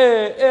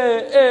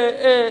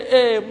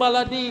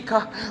 maladika,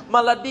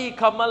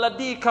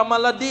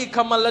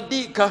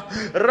 ika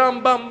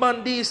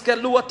rambambandiska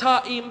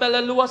luata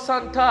imbele lua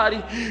santari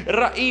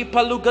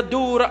raipa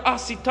lugadura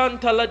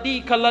asitanta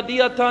ladika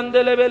ladia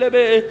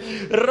tandelebelebe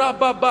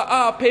rababa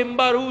a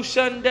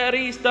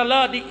pembarushanderista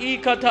ladi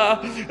ikata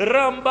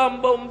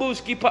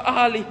rambambombuski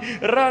paali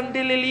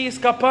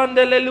randililiska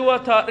pandele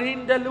luata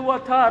rinde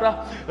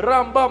luatara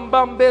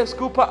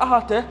rambambambesku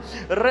paate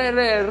re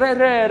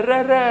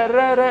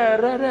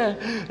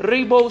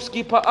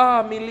riboski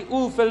paamili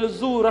ufel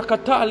zura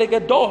katalega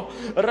do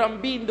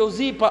rambindo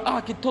zipa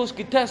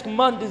akitoski tesk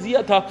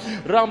mandiziata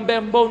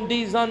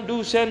rambembondi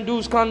zandus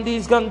endus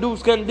kandis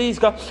gandus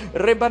kandiska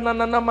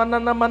rebanana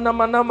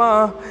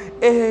nama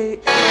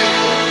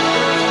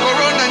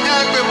Corona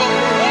nyagbe bo.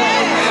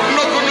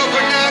 Noko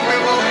nyagbe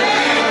bo.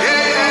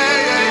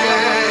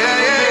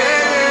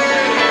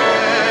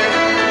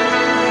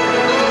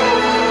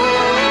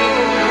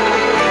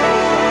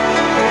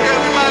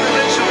 Everybody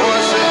let your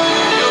voice say,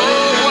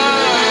 you're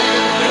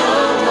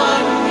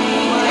one me.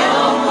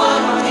 You're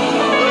one me.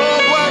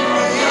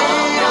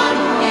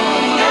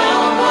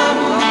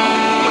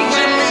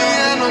 Jimmy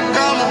and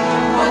Okamo.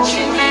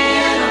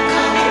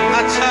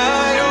 I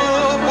tell you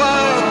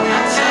one me.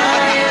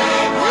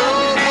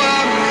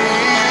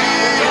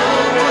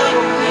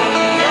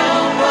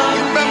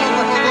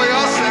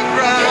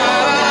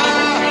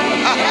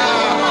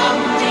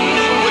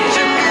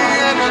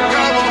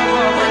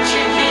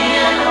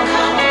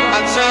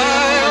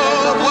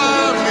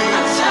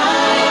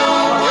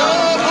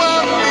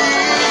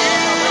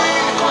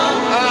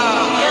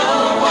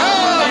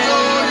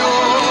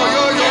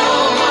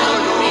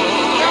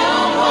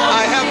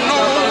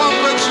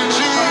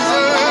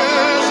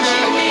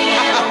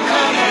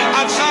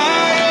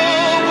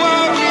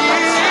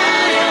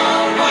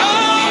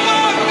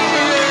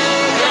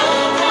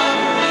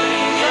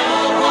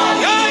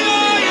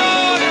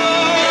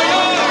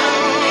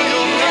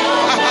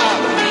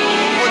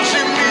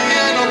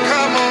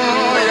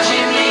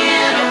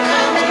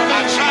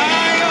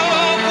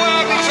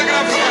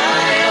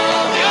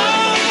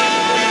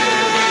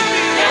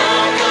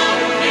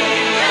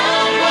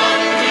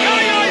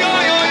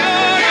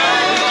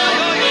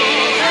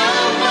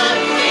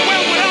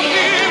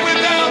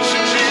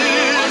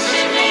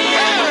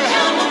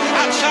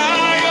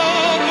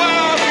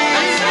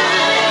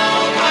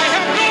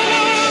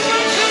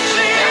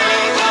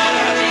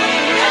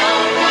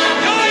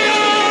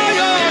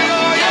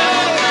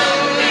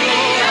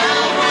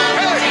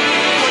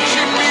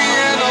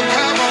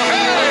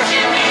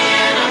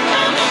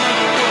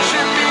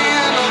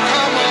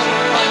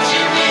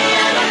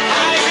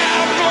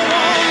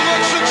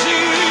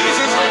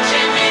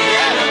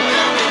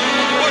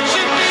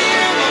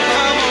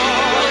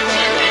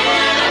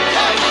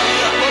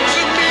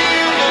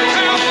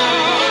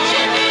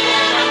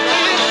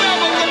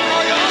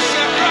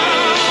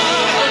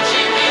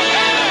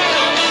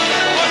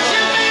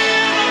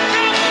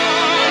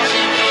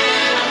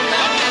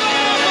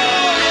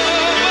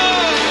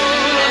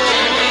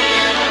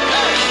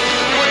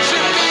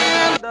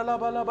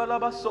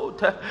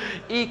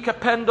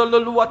 Ikapendolo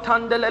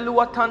luatandele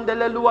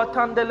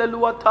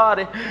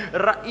luatare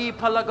rai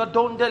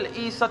palagadondel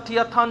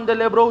isatia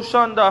tandele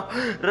broshanda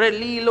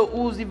relilo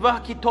uzi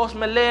vaki tos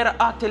melera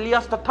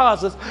ateliasta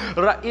tazas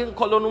ra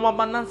inkolonuma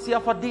manansia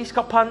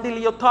fadishka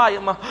pandilio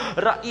taima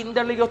ra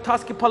indelio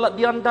taski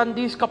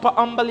paladiandandishka pa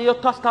ambalio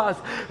tastas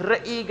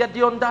reiga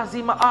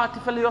diondazima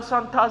atifelio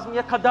santas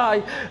mia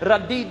kadai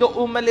radido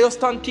umelio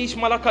stantish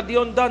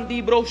malakadion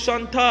dandi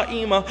broshanta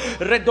ima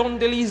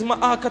redondelisma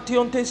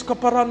akationteska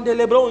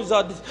parandele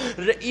bronzad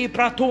rei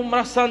pratum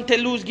rasante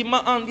luzgi ma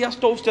andias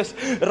tostes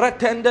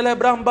retendele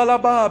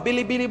brambalaba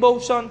bilibili bo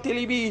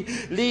santilibi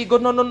ligo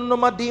no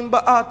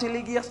madimba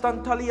atiligi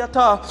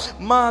astantaliata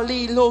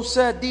mali lo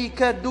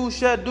sedike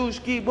dushe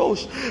duski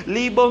bosh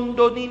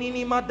libondo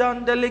nini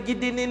madandele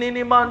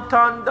gidini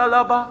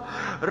mantandalaba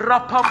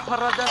rapam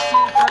paradasi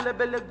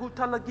talebele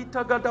gutala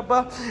gita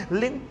gadaba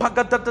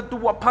limpagadata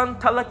tua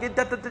pantala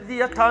gidata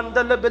dia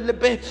tandele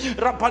belebe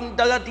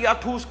rapandala dia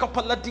tuska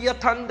paladia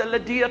tandele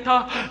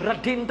diata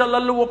radindala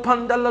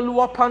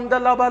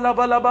luapandala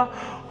balabalaba.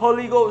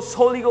 Holy Ghost,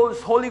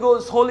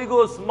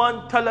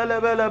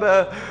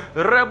 mantalalebelebe,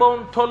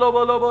 rebon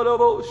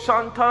tolobolobo,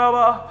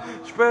 shantaraba.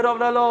 Spirit of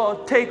the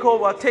Lord, take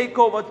over.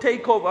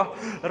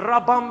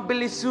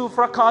 Rabambilisu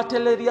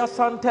frakateleria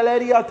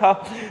santeleriata.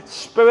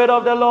 Spirit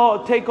of the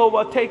Lord, take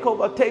over.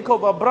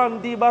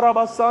 Brandi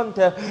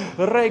barabasante,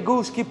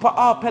 reguski pa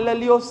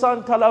apelelio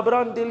santa la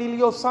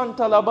brandilio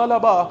santa la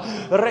balaba,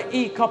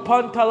 reika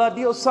pantala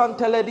dio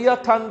santeleria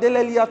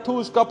tandelelia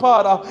tuska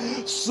para.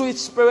 Sweet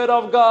Spirit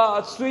of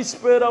God,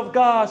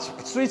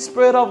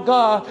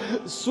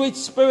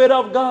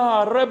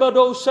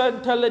 Rebado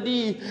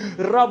Santaladi,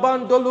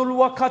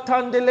 Rabandolulua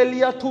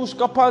Katandelelia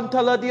Tuska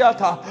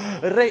Pantaladiata,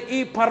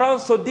 Rei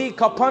Paranso di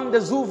Capande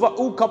Zuva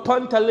Uka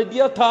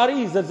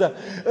Pantaladiatarizas,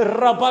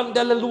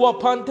 Rabandelua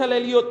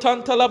Pantalelio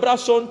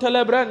Tantalabrason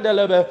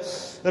Telebrandelebe.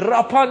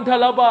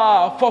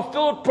 Rapantalaba,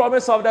 fulfilled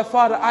promise of the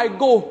Father. I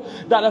go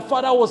that the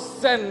Father will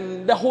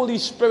send the Holy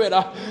Spirit,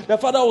 the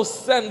Father will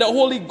send the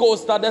Holy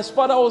Ghost, that the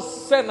Father will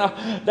send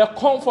the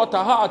Comforter.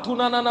 I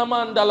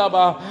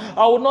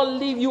will not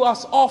leave you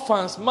as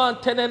orphans, man.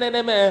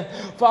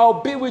 For I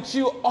will be with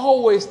you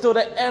always till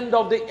the end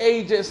of the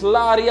ages.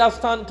 Laria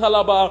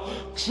Santalaba,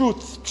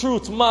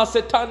 truth,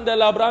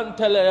 Masetandela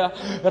Brantele,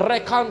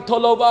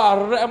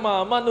 Recantolova,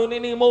 Rema,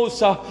 Manunini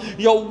Mosa,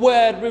 your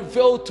word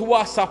revealed to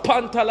us,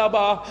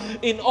 Pantalaba,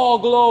 in all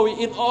glory,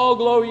 in all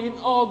glory, in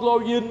all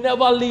glory. You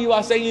never leave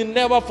us and you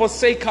never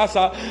forsake us,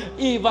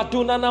 Eva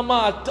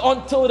Dunanama,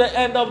 until the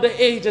end of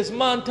the ages.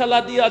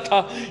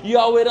 Mantaladiata, you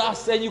are with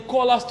us and you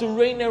call us to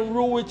reign and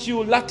rule with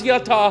you.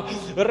 Latiata,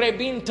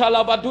 Rebin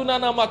Talaba,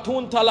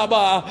 Dunanamatun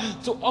Talaba,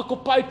 to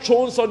occupy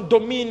thrones and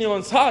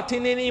dominions.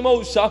 Hatinini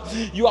Mosa,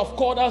 you have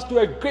called us to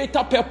a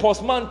greater purpose,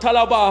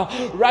 Mantalaba,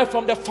 right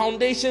from the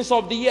foundations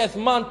of the earth,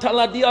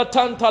 Mantaladia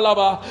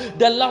Tantalaba,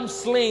 the lamb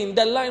slain,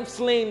 the lamb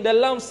slain, the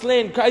lamb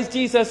slain, Christ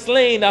Jesus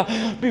slain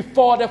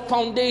before the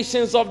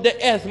foundations of the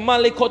earth,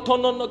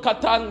 Malikotono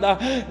Katanda,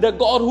 the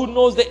God who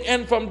knows the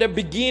end from the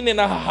beginning,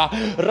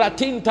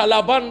 Ratin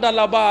Talabanda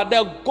Laba,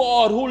 the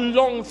God who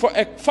longed for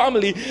a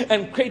family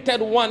and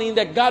created one in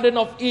the Garden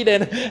of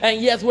Eden.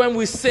 And yes, when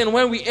we sin,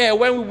 when we err,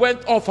 when we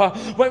went off,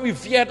 when we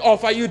veered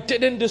off, you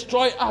didn't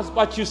destroy us,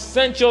 but you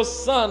sent your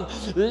son,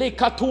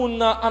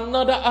 Likatuna,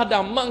 another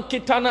Adam,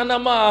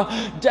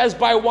 Mankitananama, just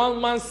by one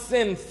man's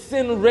sin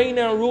reigned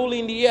and ruled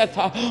in the earth.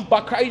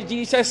 But Christ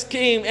Jesus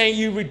came and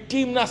you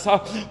redeemed us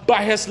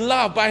by his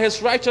love, by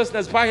his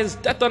righteousness, by his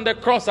death on the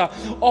cross.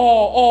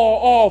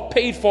 All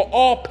paid for,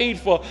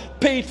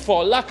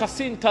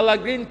 Lakasinta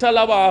Lagrinta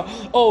Lava.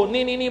 Oh,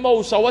 Nini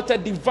Mosa, what a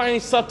divine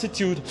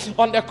substitute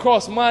on the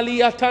cross.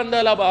 Malia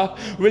Tandalaba.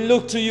 We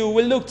look to you,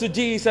 we look to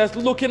Jesus,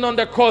 looking on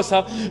the cross,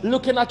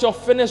 looking at your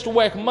finished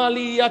work.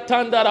 Malia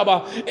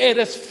Tandalaba. It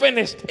is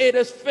finished, it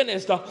is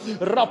finished.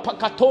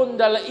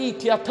 Rapakatonda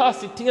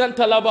Itiatasi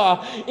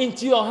Tiantalaba.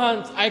 Into your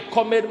hands I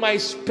commit my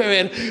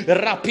spirit.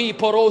 Rapi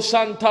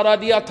Poroshan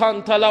Taradia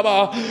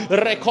Tantalaba.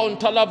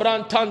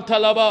 Rekontalabran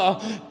Tantalaba.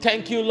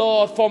 Thank you,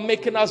 Lord, for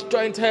making us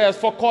joint heirs,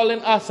 for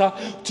calling us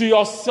to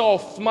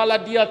yourself.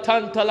 Maladia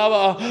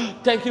Tantalaba.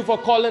 Thank you for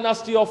calling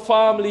us to your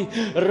family.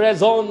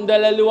 Rezon de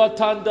Lelua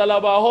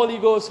Tantalaba. Holy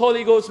Ghost,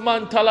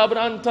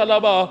 Mantalabran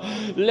Talaba.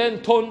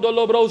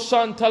 Lentondolobro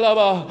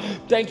Shantalaba.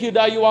 Thank you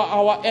that you are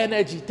our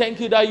energy. Thank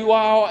you that you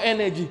are our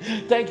energy.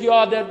 Thank you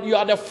that you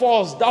are the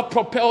force that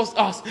propels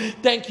us.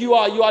 Thank you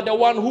are the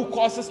one who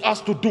causes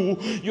us to do.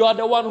 You are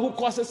the one who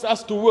causes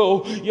us to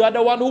will. You are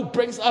the one who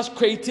brings us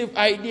creative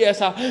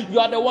ideas. You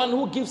are the one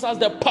who gives us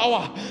the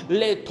power.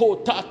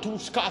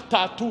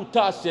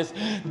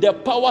 The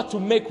power to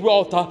make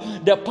wealth,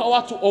 the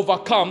power to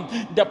overcome,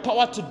 the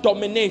power to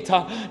dominate,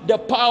 the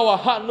power.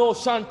 No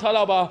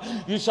Shantalaba.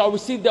 You shall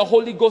receive the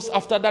Holy Ghost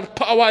after that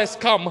power has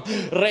come.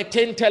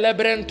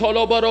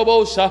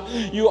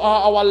 You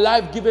are our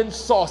life-giving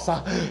source.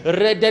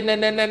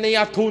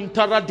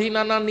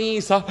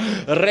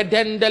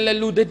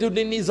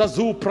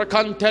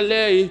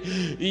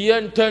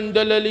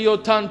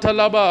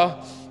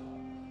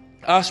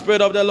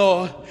 Spirit of the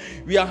Lord,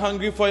 we are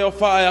hungry for your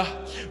fire.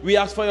 We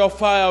ask for your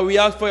fire. We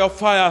ask for your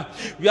fire.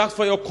 We ask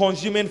for your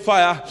consuming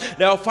fire. That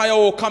your fire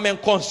will come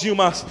and consume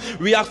us.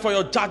 We ask for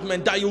your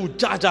judgment, that you will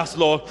judge us,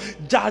 Lord.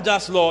 Judge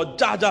us, Lord.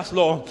 Judge us,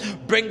 Lord.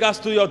 Bring us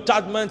to your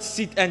judgment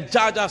seat and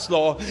judge us,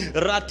 Lord.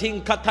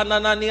 Ratin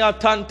katananania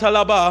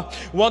tantalaba.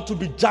 Want to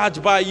be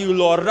judged by you,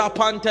 Lord.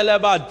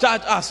 Rapanteleba.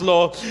 Judge us,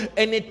 Lord.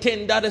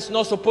 Anything that is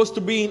not supposed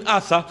to be in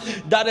us,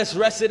 that is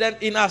resident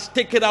in us,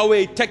 take it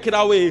away. Take it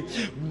away.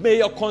 May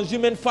your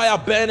consuming fire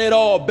burn it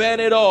all. Burn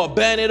it all.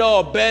 Burn it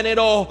all. Burn it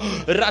all.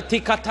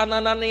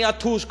 Ratikatananania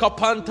tushka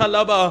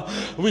pantalaba.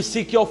 We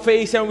seek your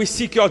face and we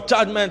seek your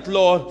judgment,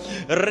 Lord.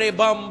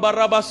 Rebamba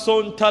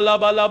rabason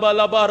talaba laba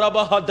laba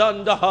raba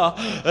hadanda.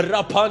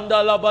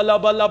 Rapanda laba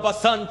laba laba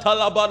santa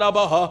laba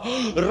laba.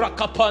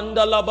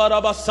 Rakapanda laba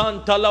raba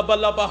santa laba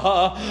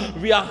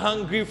laba. We are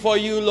hungry for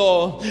you,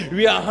 Lord.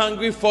 We are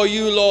hungry for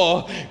you,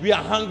 Lord. We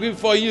are hungry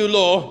for you,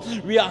 Lord.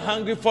 We are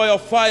hungry for your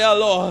fire,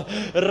 Lord.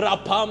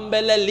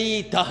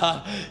 Rapambelelita.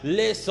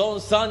 Leson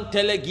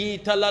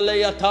santelegita la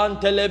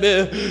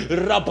leatantelebe.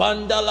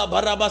 Rabanda la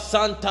baraba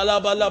santa la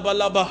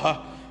balaba.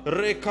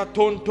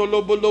 Rekatonto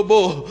lobo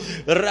lobo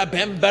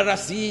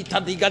rabemberasita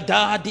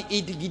digada di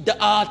idigida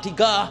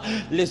atiga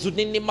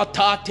lezunini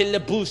matate le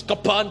busca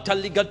panta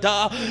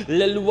ligada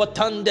le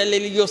luatande le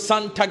lio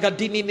santa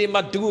gadini ni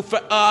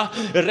madufa a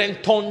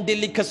rentonde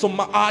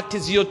likasoma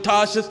artis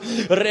yotashes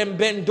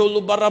rembendo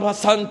lubaraba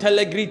santa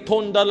le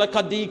gritonda la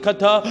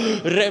kadikata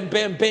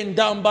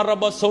rembembendam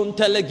baraba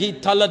sonta le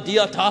gita la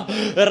diata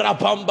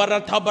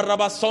rabambara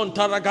tabaraba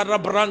sonta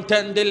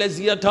ragarabrantende le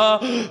ziata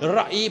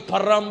rai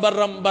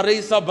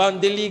parambarambarisa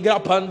bandeligra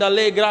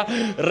pandalegra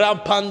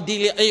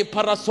rampandilia e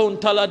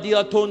parasonta la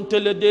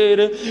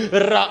diatonteledere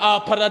ra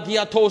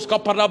paradiatoska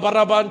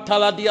parabarabanta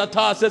la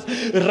diatases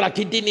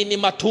rakidini ni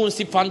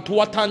matunsi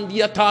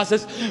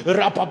fantuatandiatases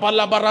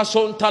rapabala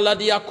barasonta la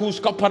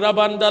diakuska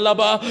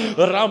parabandalaba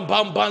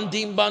rambam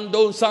bandim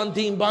bandon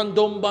sandim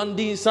bandom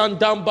bandi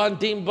sandam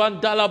bandim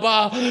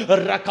bandalaba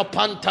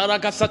rakapanta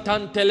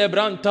ragasatante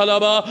lebranta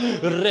laba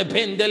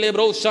rebende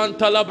lebro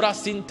santa labra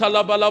sinta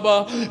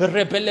labalaba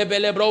rebele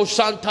belebro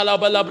santa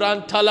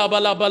labalabranta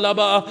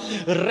labalabalaba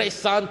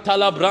resanta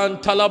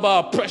labranta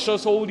laba.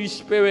 Precious Holy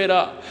Spirit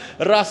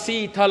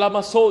rasita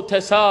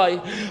lamasote sai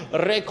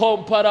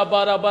recompara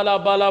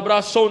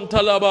balabalabra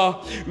sonta laba.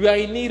 We are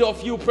in need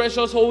of you,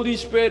 precious Holy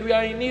Spirit. We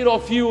are in need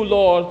of you,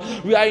 Lord.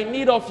 We are in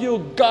need of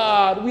you,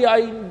 God. We are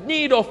in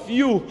need of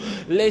you.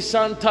 Le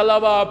Santa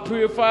Laba,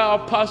 purify our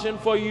passion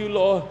for you,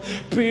 Lord.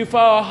 Purify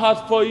our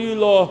heart for you,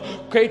 Lord.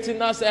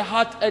 Creating us a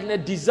heart and a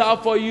desire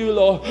for you,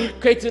 Lord.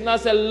 Creating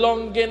us a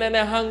longing and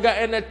a hunger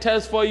and a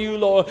thirst for you,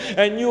 Lord.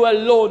 And you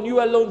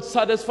alone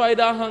satisfy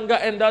that hunger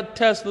and that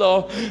thirst,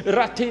 Lord.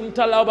 Ratin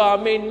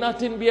Talaba, may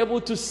nothing be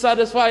able to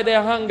satisfy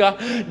the hunger,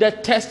 the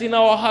thirst in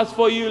our hearts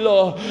for you,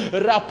 Lord.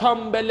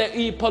 Rapambele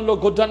ipalo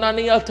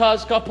godanani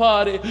atash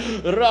kapare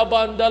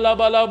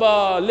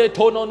rabandalabalaba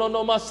letono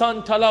no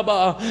masanta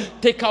laba.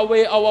 Take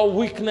away our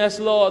weakness,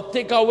 Lord.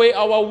 Take away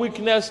our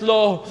weakness,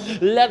 Lord.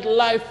 Let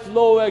life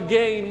flow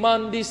again.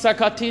 Mandi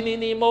sakatini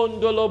ni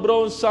mondolo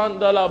bron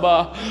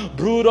sandalaba.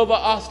 Brood over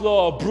us,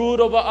 Lord. Brood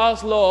over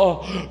us,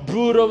 Lord.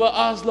 Brood over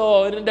us,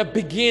 Lord. In the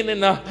beginning,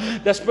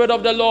 the Spirit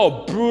of the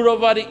Lord brood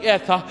over the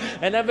earth,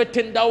 and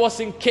everything that was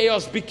in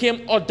chaos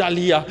became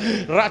orderly.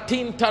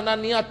 Ratin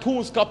tanania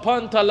tuska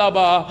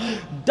pantalaba.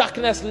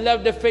 Darkness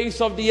left the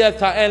face of the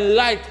earth, and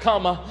light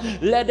come.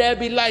 Let there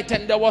be light,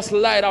 and there was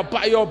light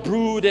by your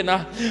brooding,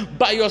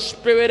 by your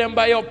spirit and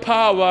by your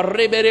power.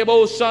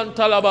 Reberebo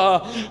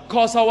santalaba.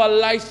 Cause our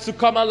lives to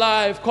come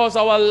alive. Cause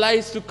our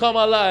lives to come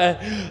alive.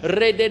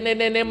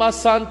 Redenene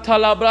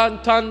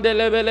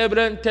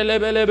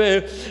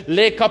masantalabrantandelebelebrentelebelebe.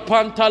 Leka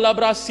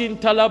pantalabra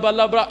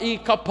sintalabalabra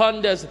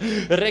ikapandes.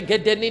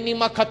 Regedenini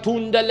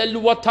makatunda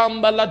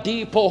leluatamba la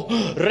dipo.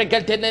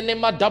 Regedenene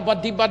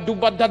madabadiba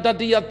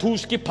dubadadadia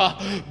tuskipa.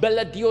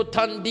 Beladio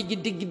tandigi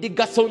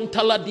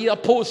digasontala dia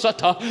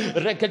posata.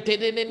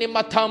 Regedenene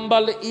matamba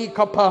le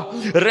ikapa.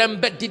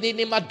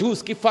 Rembedini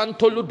maduski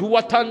fantolu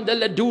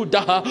duatandele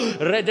duda.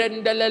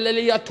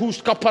 Redendele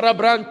tuska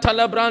parabranta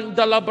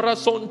labranda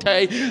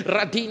labrasonte.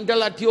 Radinda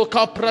la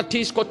dioka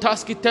pratisco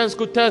taski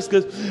tensko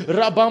teskes.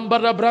 Rabamba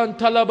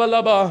labranta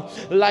labalaba.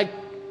 Like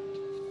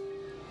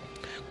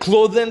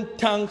clothing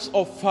tanks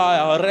of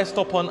fire, rest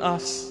upon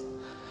us.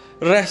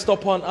 Rest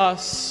upon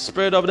us,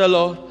 Spirit of the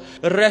Lord.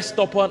 Rest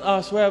upon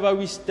us wherever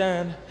we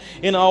stand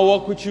in our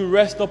walk with you.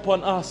 Rest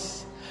upon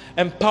us.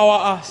 Empower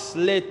us.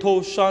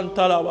 Leto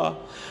shantalaba.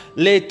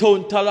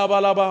 Leton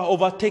talabalaba.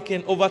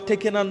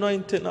 Overtaken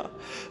anointing.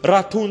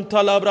 Ratun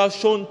talabra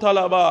shon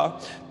talaba.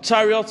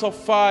 Chariots of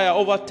fire,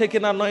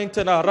 overtaking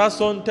anointing,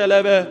 rason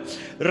telebe,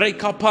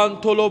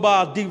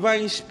 rekapantoloba,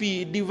 divine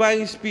speed,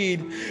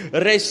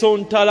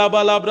 reson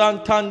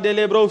talabalabran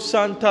tandelebro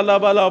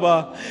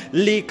santalabalaba,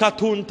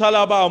 likatun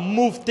talaba,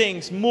 move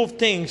things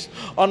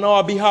on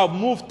our behalf,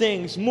 move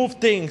things,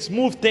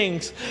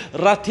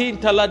 ratin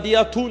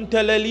taladia tun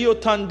telelio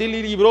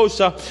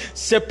tandilibrosa,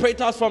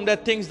 separate us from the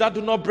things that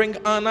do not bring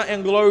honor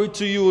and glory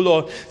to you,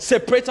 Lord.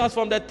 Separate us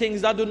from the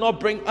things that do not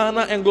bring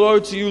honor and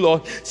glory to you,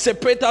 Lord.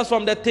 Separate us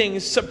from the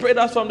things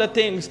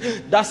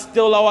that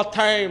steal our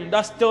time,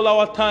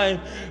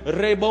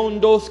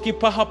 rebondoski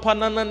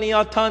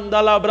pahapanania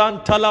tandala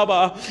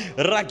brantalaba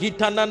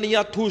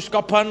ragitanania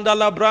tuska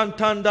pandala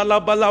brantandala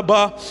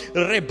balaba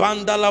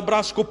rebanda la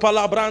brasku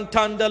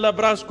palabrantandala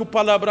brasku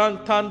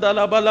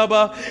palabrantandala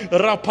balaba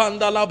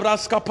rapanda la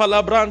braska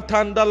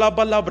palabrantandala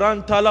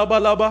balabrantala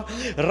balaba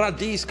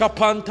radiska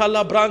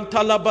pantala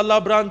brantala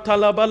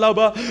balabrantala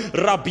balaba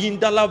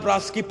rabinda la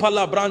braski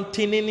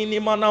palabrantini ni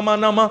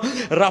manama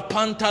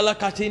rapanta la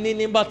katini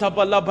ni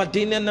batabala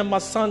badine ne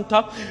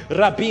masanta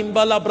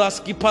rabimba la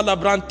braski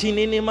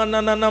palabrantini ni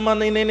manana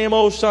manene ne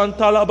mo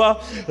santa laba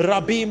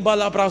rabimba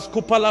la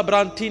brasku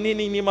palabrantini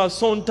ni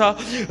masonta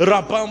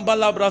rabamba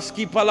la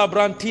braski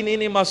palabrantini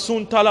ni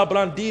masunta la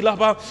brandila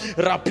ba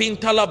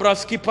rapinta la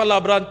braski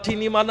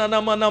palabrantini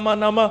manana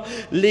manama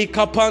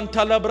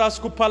likapanta la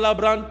brasku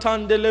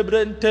palabrantandele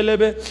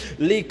brentelebe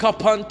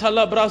likapanta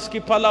la braski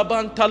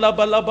palabanta la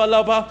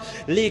balabalaba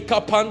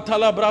likapanta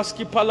la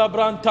braski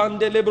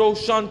palabrantandele bro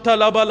shanta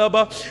la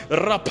balaba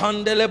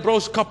rapandele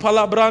broska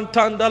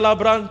palabrantanda la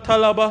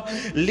brantalaba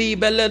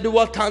libele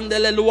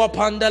duatandele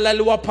luapandele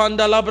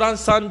luapanda la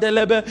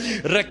bransandelebe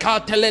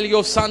rekatele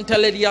yo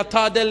santele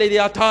liatadele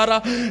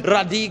liatara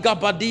radiga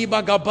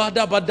badiba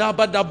gabada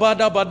badaba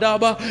dabada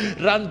badaba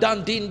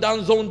randandin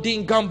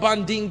danzondin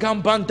gambandin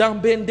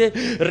gambandambende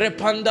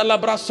repanda la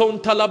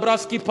brasonta la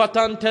braski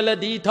patantele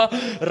dita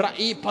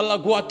rai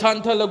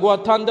palaguatantele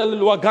guatandele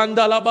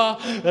luaganda laba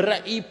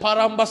rai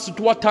paramba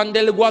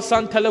situatandele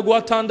guasantele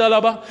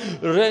Paluatandalaba,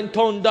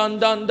 Renton dan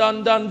dan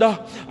dan dan da.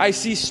 I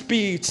see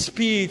speed,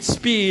 speed,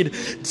 speed,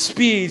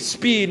 speed,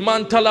 speed.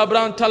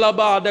 Mantalabran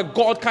talaba, the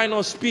God kind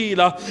of speed.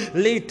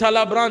 Le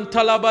talabran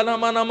talabana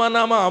mana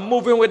manama,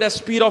 moving with the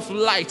speed of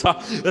light.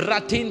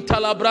 Ratin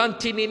talabran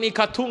tinini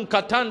katun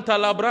katan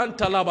talabran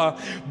talaba,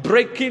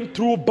 breaking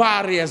through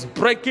barriers,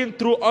 breaking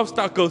through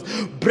obstacles,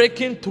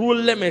 breaking through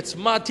limits.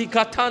 Mati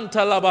katan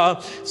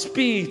talaba,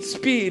 speed,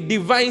 speed,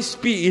 divine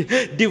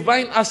speed,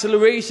 divine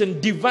acceleration,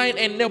 divine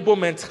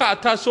enablement.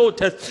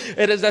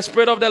 It is the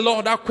Spirit of the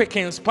Lord that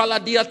quickens.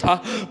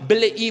 Paladiata,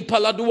 Belei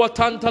Paladua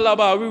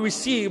Tantalaba. We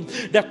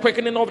receive the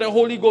quickening of the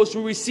Holy Ghost.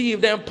 We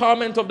receive the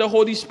empowerment of the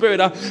Holy Spirit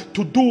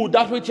to do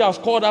that which He has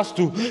called us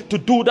to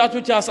do that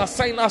which He has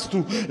assigned us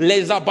to.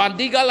 Leza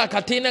bandiga la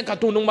katene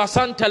katunuma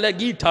santa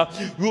legita.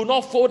 We will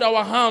not fold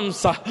our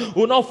arms, we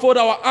will not fold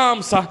our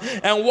arms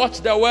and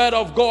watch the word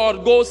of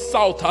God go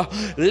south.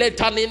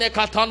 Letanine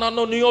katana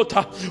no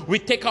niota. We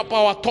take up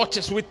our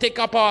torches, we take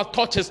up our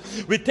torches,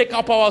 we take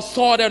up our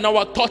sword and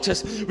our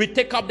torches, we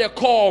take up the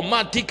call.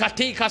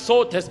 Matikatika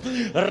sotes,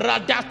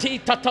 radati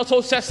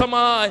tataso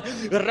sesamai,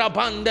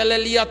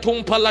 rabandelelia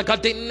tumpala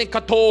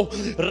gadinikato,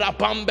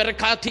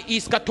 rabamberkati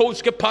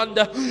iskatoske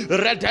panda,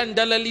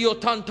 redendelelio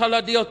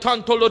tantala dio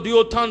tantolo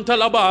dio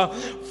tantalaba.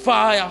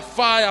 Fire,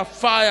 fire,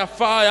 fire,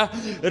 fire.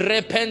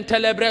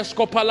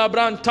 Repentelebresco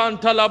palabran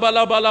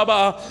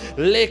tantalabalabalaba.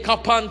 Leka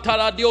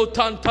pantala dio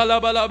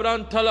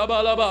tantalabalabran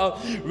talabalaba.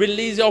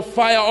 Release your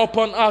fire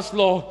upon us,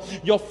 Lord.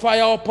 Your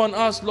fire upon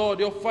us, Lord.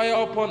 Your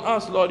fire upon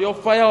us, Lord. Your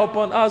fire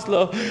upon us,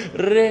 Lord.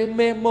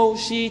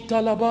 Rememoshi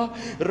talaba.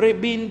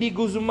 Rebindi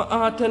guzuma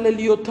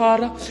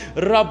ateleliotara.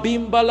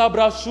 Rabimba la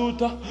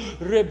brasuta.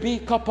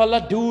 Rebika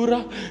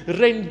paladura.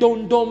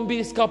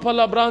 Rendondombis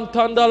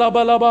kapalabrantanda la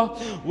balaba.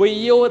 We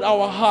yield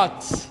our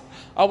hearts,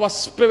 our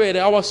spirit,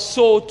 our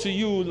soul to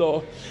you,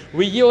 Lord.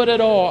 We yield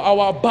it all.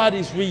 Our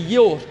bodies, we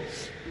yield.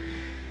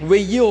 We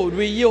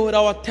yield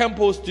our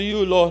temples to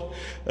you, Lord.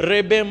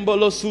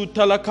 Rebembolo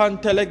sutala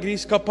cantele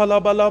griska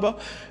palabalaba.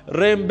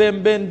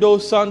 Rembembendo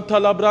santa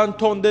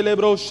labranton de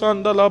lebro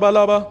shanda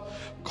labalaba.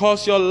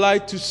 Cause your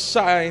light to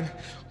shine.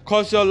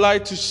 Cause your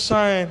light to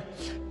shine.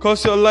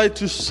 Cause your light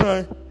to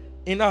shine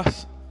in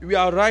us. We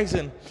are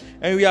rising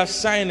and we are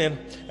shining,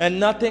 and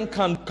nothing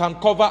can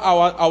cover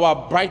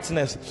our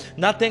brightness.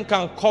 Nothing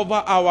can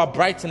cover our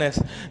brightness.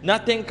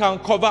 Nothing can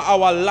cover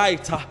our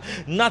light.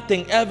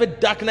 Nothing. Every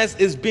darkness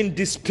is being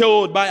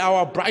dispelled by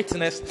our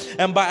brightness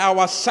and by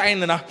our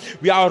shining.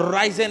 We are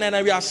rising and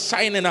we are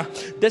shining.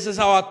 This is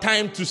our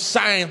time to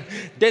shine.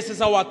 This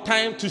is our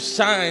time to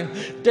shine.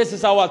 This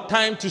is our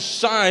time to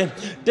shine.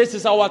 This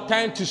is our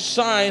time to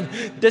shine.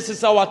 This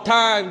is our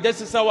time.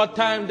 This is our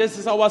time. This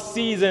is our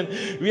season.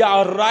 We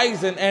are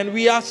rising and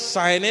we are shining.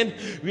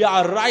 We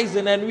are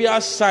rising and we are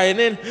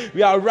shining.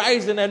 We are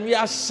rising and we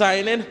are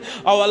shining.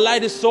 Our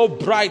light is so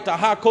bright. A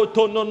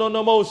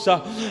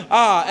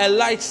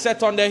light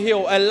set on the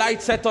hill. A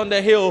light set on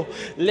the hill.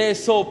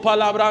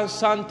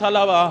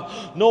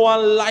 No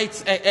one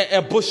lights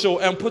a bushel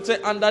and puts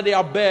it under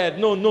their bed.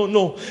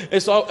 No.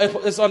 It's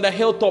on the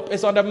hilltop.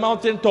 It's on the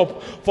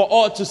mountaintop for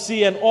all to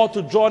see and all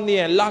to draw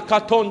near.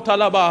 Lakaton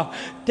talaba.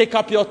 Take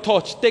up your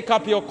torch. Take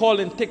up your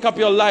calling. Take up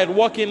your light.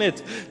 Walk in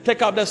it.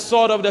 Take up the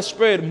sword of the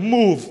Spirit.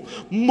 Move.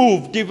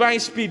 Divine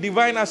speed,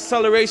 divine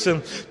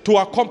acceleration to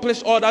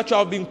accomplish all that you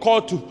have been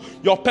called to.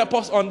 Your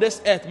purpose on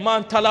this earth.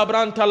 Man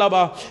talabran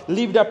talaba.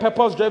 Live the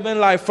purpose-driven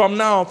life from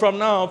now,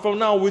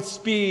 with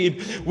speed,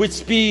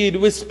 with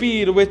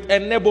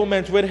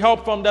enablement, with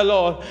help from the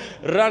Lord.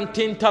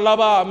 Rantin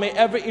talaba. May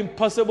every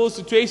impossible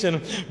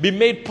situation be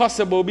made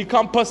possible,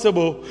 become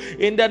possible.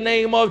 In the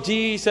name of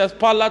Jesus.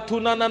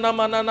 Palatuna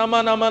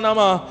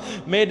manama.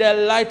 May the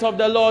light of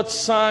the Lord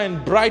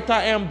shine brighter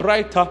and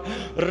brighter.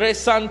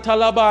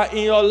 Resantalaba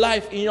in your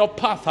life, in your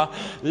path.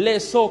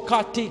 Leso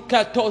kati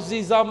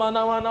katozi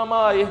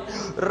zamanamanamai.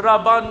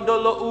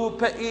 Rabandolo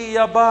upe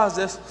iya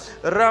bazes.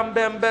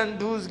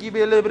 Rambembenduz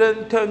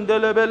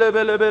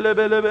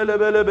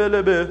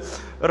gibelebrentendelebelebelebelebelebelebelebe.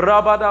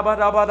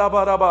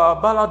 Rabadabadabadabadaba.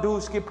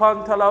 Baladuski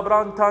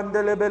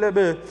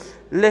pantalabrantandelebelebe.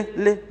 Le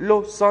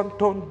lo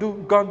santon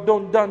du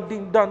gandon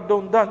dandin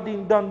dandon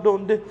dandin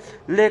dandon de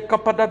le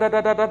kapada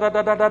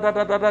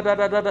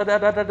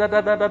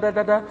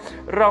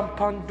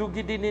rampandu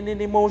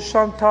gidini mo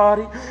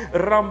shantari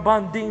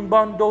rambandin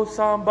bando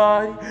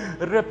sambari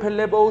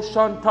repelebo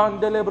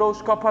shantandele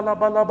bros kapala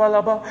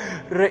balabalaba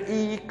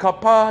rei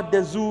kapa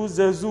de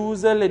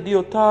zuze le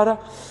diotara.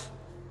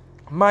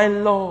 My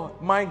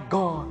Lord, my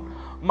God,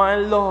 my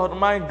Lord,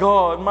 my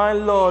God, my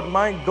Lord,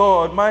 my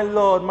God, my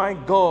Lord, my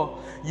God.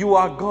 You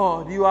are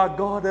God. You are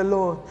God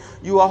alone.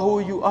 You are who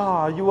you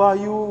are. You are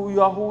you.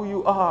 You are who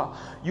you are.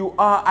 You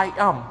are I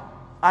am.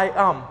 I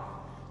am.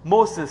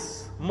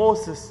 Moses.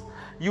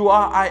 You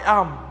are I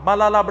am.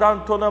 Malala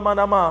brantona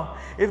manama.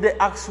 If they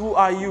ask who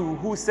are you,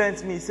 who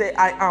sent me, say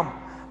I am.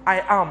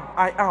 I am.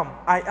 I am.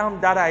 I am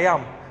that I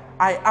am.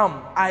 I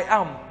am.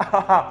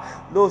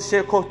 Lo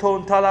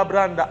shekoton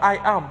talabranda. I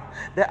am.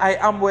 That I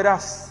am with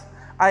us.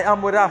 I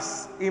am with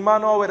us.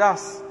 Emmanuel with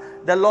us.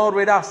 The Lord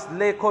with us.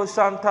 Leko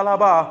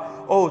shantalaba.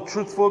 Oh,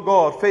 truthful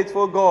God,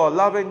 faithful God,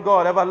 loving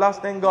God,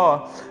 everlasting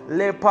God.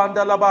 Le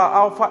pandalaba,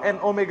 Alpha and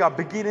Omega,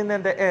 beginning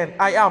and the end.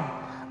 I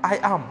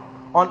am,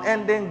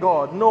 unending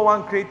God. No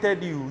one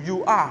created you.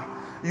 You are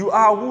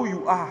who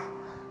you are.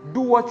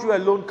 Do what you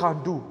alone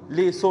can do.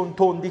 Le son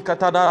ton di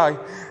katadai.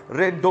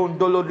 Rendon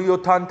dololio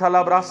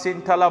tantalabra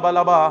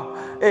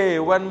sintalabalaba. Hey,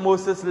 when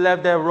Moses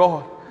left the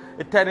rod,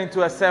 it turned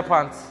into a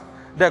serpent.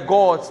 The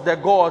gods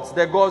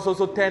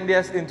also turned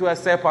theirs into a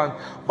serpent.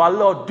 But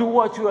Lord, do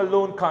what you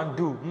alone can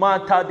do.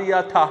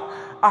 Matadiata.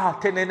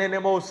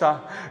 Tenenenemosa.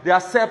 Their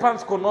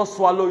serpents could not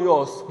swallow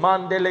yours.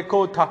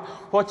 Mandelekota.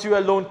 What you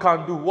alone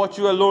can do. What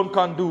you alone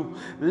can do.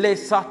 Le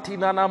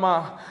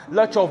satinanama.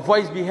 Let your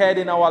voice be heard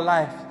in our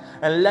life.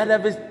 And let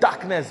every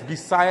darkness be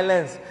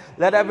silenced.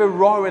 Let every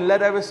roaring,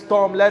 let every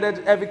storm, let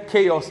every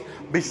chaos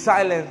be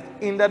silenced.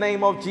 In the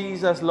name of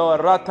Jesus,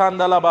 Lord.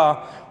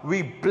 Ratandalaba.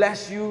 We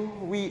bless you.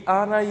 We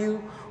honor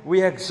you.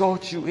 We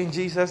exalt you in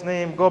Jesus'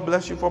 name. God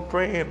bless you for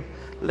praying.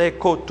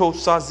 Lekoto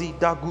sazi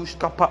dagush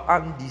kapa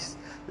andis.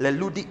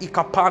 Leludi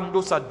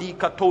ikapando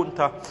sadika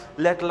tonta.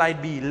 Let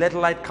light be. Let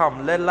light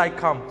come. Let light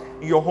come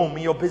in your home,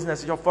 in your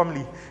business, in your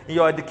family, in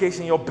your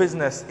education, in your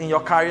business, in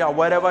your career,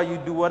 whatever you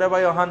do, whatever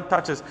your hand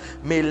touches.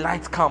 May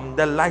light come.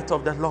 The light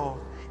of the Lord.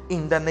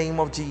 In the name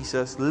of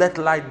Jesus. Let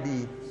light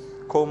be.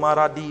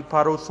 Komaradi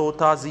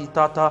parosota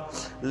zitata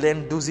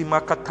lenduzi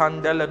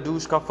makatandela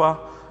dushkafa.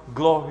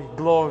 Glory,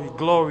 glory,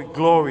 glory,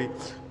 glory,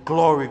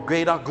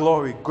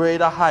 glory,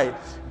 greater height,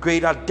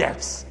 greater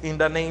depths. In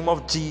the name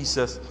of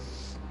Jesus.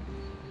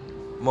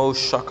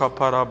 Moshaka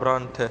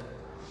parabrante.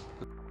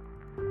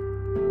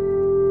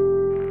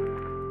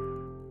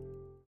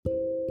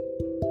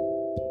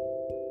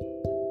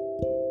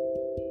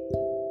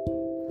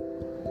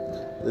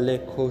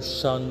 Leko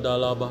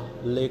shandalaba,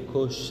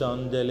 leko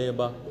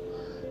shandeleba,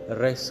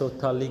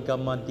 resotaliga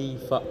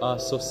madifa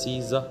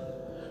asosiza,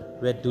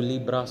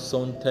 redulibra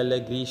son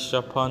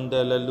telegrisha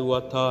pandele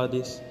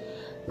luatadis,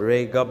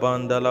 rega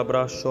bandala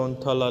brashon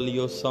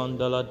talalio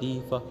sandala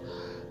difa,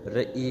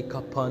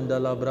 reika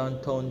pandala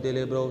branton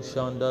delebro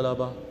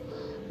shandalaba,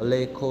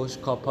 lekos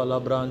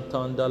kapala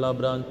brantandala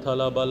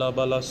brantala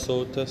bala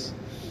sotes,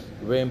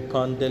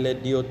 rempandele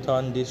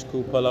diotandis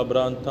kupala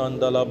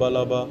brantandala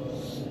balaba.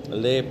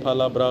 Le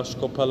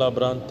palabrasco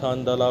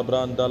palabrantanda la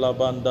branda la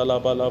banda la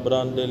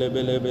balabrande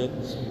lebelebe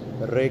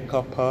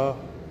recapa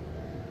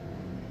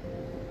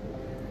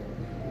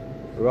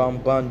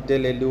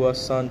rambantele lua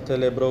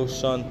santele bro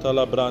santa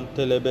la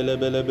brante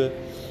lebelebelebe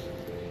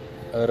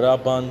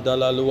rabanda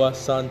la lua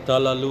santa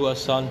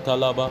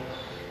la ba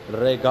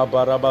rega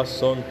baraba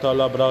sonta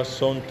la bra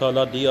sonta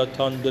la dia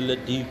tandele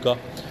dica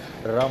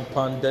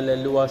rampandele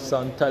lua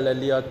santa la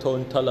lia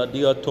tonta la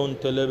dia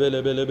tonte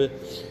lebelebelebe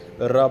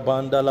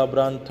Rabanda la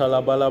branta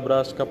la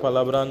balabraska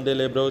palabrande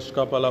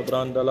lebroska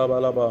palabranda la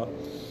balaba.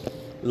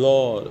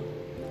 Lord,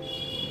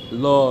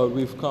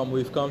 we've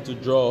come to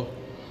draw.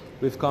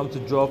 We've come to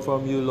draw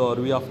from you, Lord.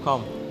 We have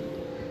come.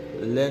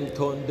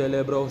 Lenton de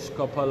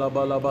lebroska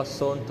palabalaba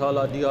sonta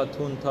la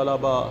diatun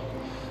talaba.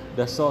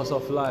 The source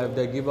of life,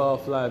 the giver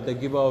of life, the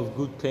giver of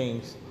good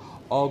things.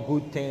 All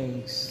good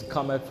things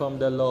cometh from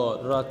the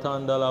Lord.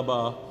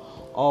 Ratandalaba.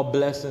 All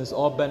blessings,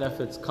 all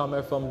benefits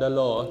cometh from the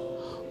Lord.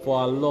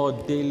 For our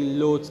Lord daily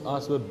loads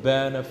us with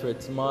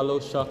benefits. Malo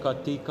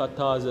shakati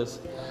katazes.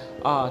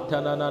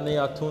 Tananani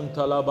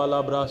atuntala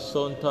balabra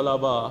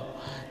sontalaba.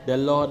 The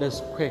Lord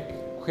is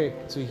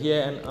quick to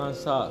hear and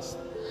answer us,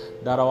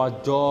 that our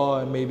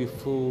joy may be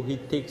full. He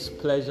takes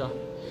pleasure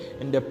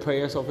in the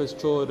prayers of his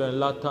children.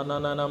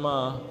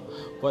 Latananama.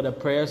 For the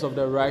prayers of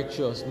the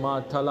righteous,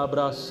 ma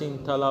talabra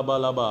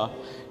sintalabalaba,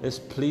 is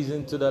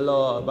pleasing to the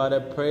Lord. But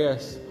the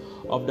prayers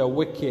of the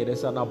wicked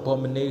is an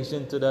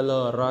abomination to the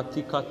Lord.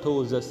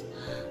 Ratikatoses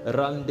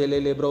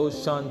randelelebro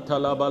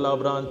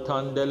shantalabalabrant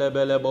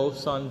tandelebelebo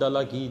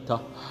sandalagita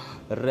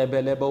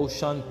rebelebo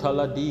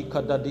shantaladi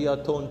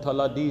kadadiaton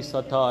taladi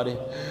satare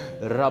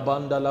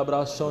rabanda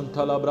labrason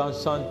talabran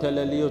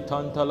santelelio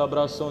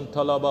tantalabrason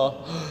talaba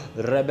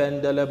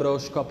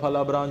rebendelebroshka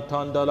palabran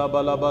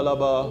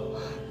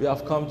tandalabalabalaba. We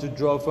have come to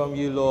draw from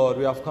you, Lord.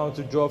 We have come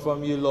to draw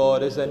from you,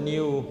 Lord. It's a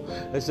new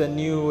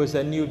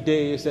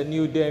day. It's a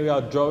new day. We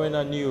are drawing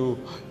anew.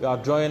 We are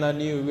drawing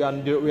anew. We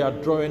are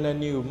drawing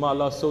anew.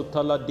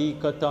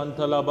 Malasotaladika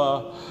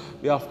tantalaba.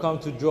 We have come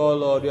to draw,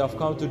 Lord. We have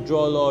come to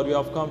draw, Lord. We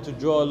have come to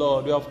draw,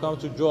 Lord. We have come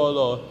to draw,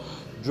 Lord.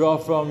 Draw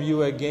from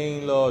you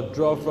again, Lord.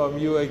 Draw from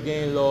you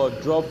again,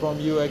 Lord. Draw from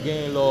you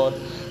again, Lord.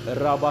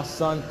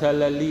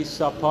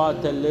 Rabasantelelisha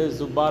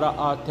patelezubara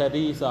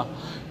aterisa.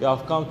 We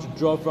have come to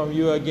draw from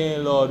you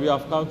again, Lord. We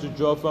have come to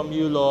draw from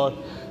you, Lord.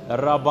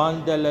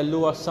 Rabanda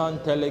lelua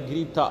santa le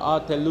grita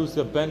ate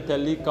luce bente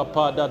lika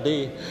pada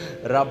de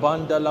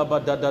rabanda la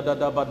bada da da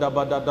da bada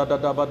bada da da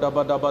da bada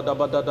bada bada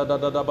bada da da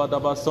da da bada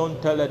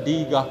basonte le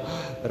diga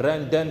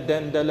renden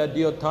den le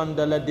dio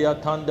tanda le dia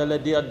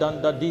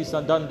danda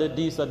disa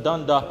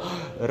danda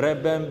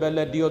rebembe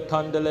le dio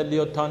tanda le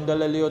lio tanda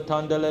le lio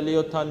tanda le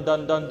lio tanda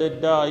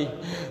dande dai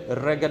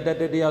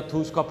Regadedia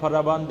tuska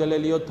parabandele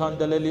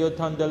liotandele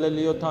liotandele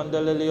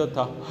liotandele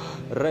liota.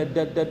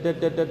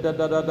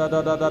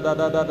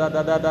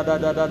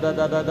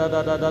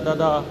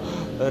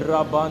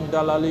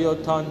 Rabandala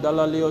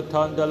liotandala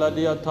liotandala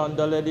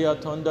liotandala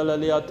liotandala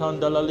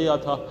liotandala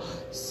liota.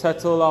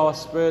 Settle our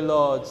spirit,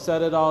 Lord.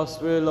 Settle our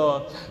spirit,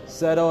 Lord.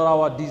 Settle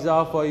our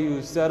desire for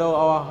you. Settle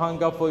our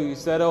hunger for you.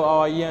 Settle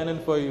our yearning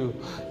for you.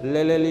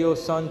 Lelelio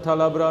Santa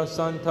Labra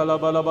Santa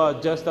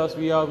Labalaba. Just as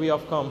we are, we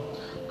have come.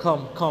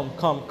 Come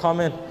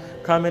in.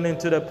 Coming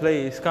into the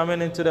place.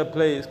 Coming into the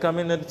place.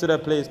 Coming into the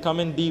place.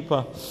 Coming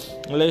deeper.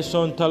 Le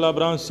Santa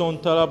Labra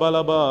Santa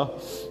Labalaba.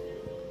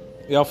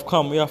 We have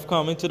come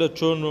into the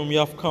throne room. We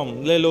have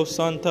come. Lelo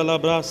Santa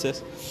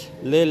Labrases.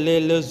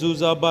 Lele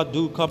Zuza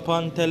Badu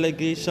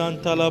Kapantelegi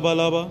Santa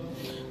Labalaba.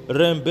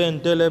 Remben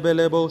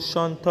Delebelebo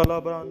Santa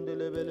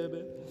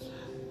Labrandelebelebe.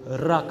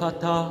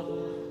 Rakata.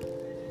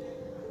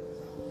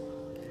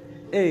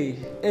 Hey.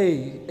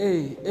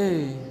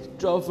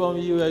 Draw from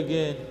you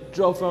again.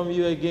 Draw from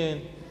you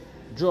again.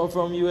 Draw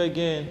from you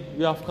again.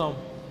 We have come.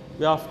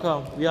 We have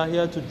come. We are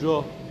here to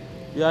draw.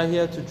 We are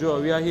here to draw.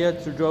 We are here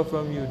to draw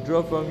from you.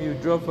 Draw from you.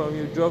 Draw from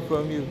you. Draw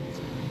from you.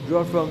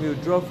 Draw from you.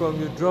 Draw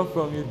from you. Draw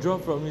from you. Draw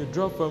from you.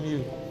 Draw from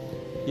you.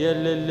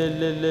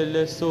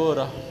 Yelelelelele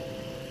sora.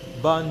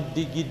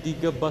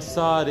 Bandigidiga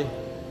basare.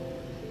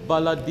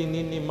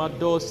 Baladinini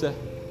madose.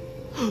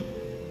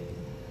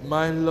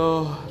 My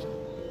Lord.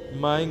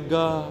 My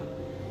God.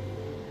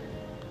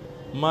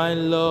 My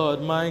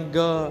Lord. My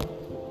God.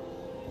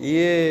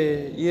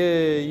 Yeah.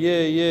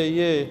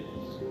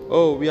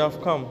 Oh, we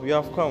have come. We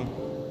have come.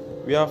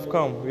 We have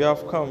come. We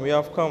have come. We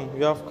have come.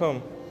 We have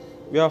come.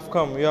 We have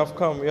come. We have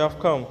come. We have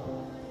come.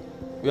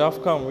 We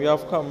have come. We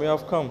have come. We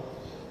have come.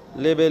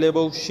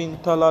 Lebelebo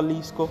shintala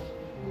lisko.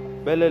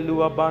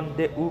 Belelua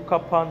bande uka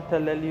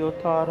pantele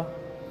liotara.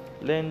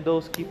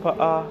 Lendos kipa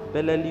a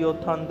belelio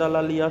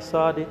tandala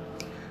liasade.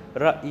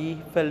 Rai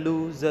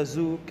felu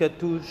zezu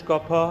ketush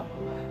kapa.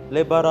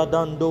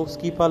 Lebaradandos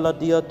kipa la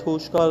dia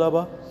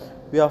toshkalaba.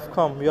 We have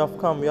come. We have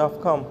come. We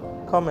have come.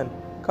 Coming.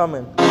 Draw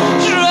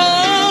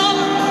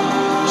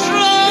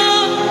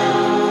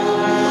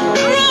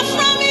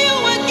from you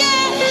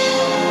again.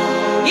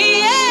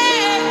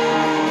 Yeah.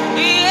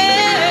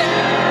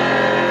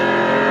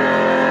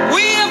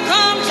 We have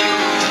come to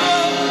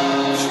draw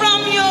from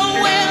your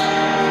well,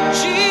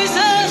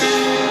 Jesus.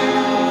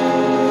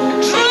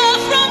 Draw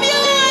from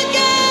you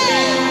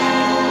again.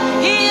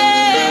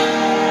 Yeah.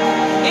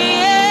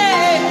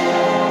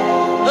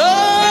 Oh,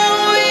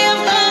 we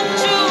have come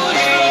to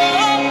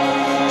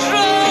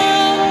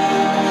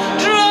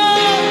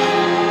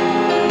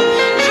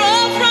draw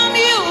from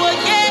you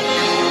again.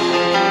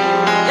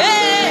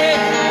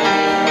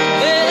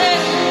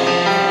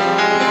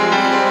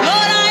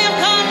 Lord, I have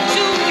come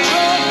to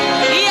draw.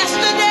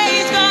 Yesterday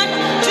is gone,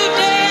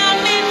 today I'm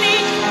in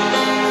need.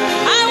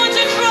 I want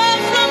to draw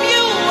from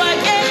you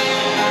again.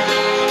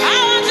 I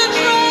want to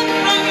draw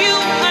from you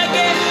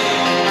again.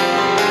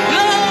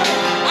 Lord,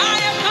 I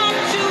have come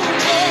to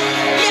draw.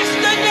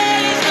 Yesterday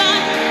is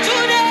gone,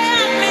 today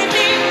I'm in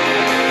need.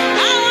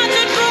 I want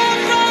to draw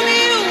from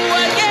you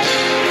again.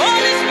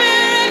 Holy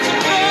Spirit,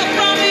 draw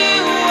from you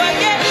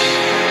again.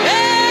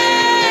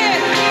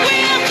 We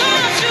have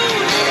come to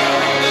draw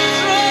from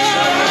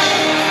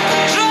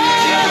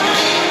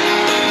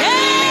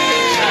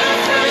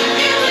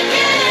you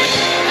again. We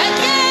have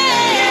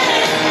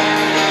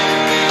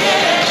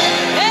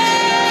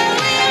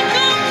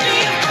come to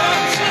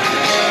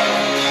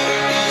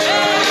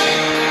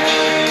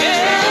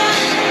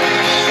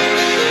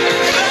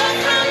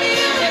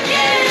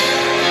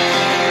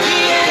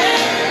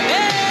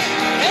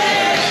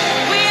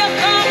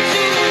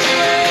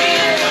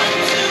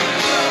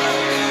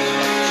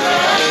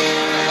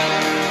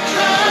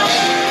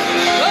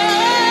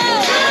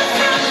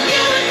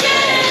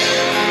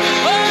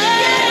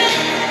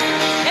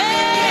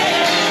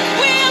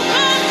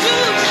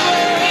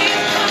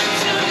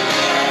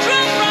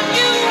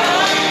you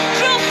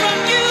draw from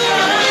you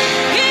again.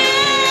 We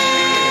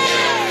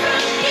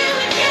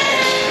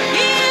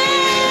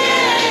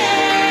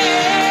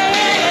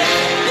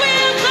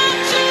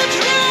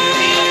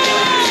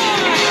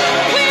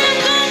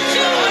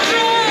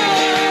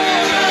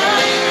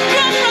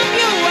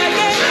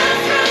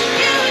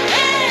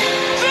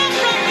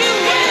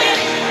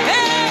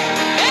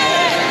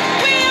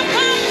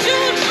have come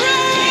to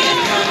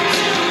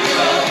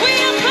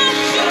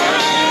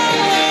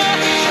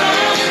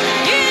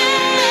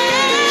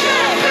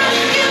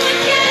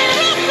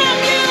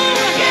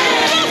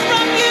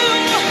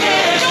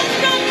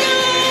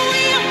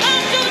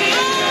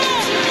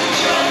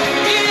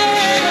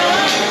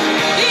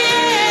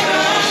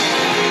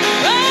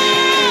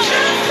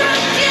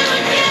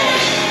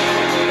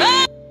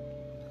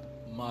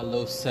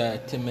Malo se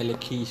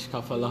timelekish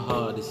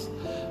kafalahadis.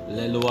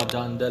 Lelua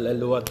dande le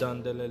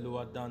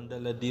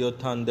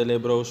diotande le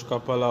brosh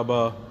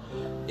kapalaba.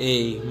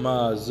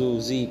 Ma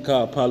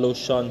zuzika palo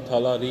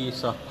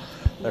shantalarisa.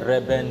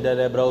 Rebende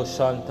le brosh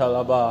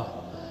shantalaba.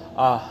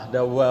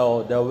 The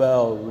well.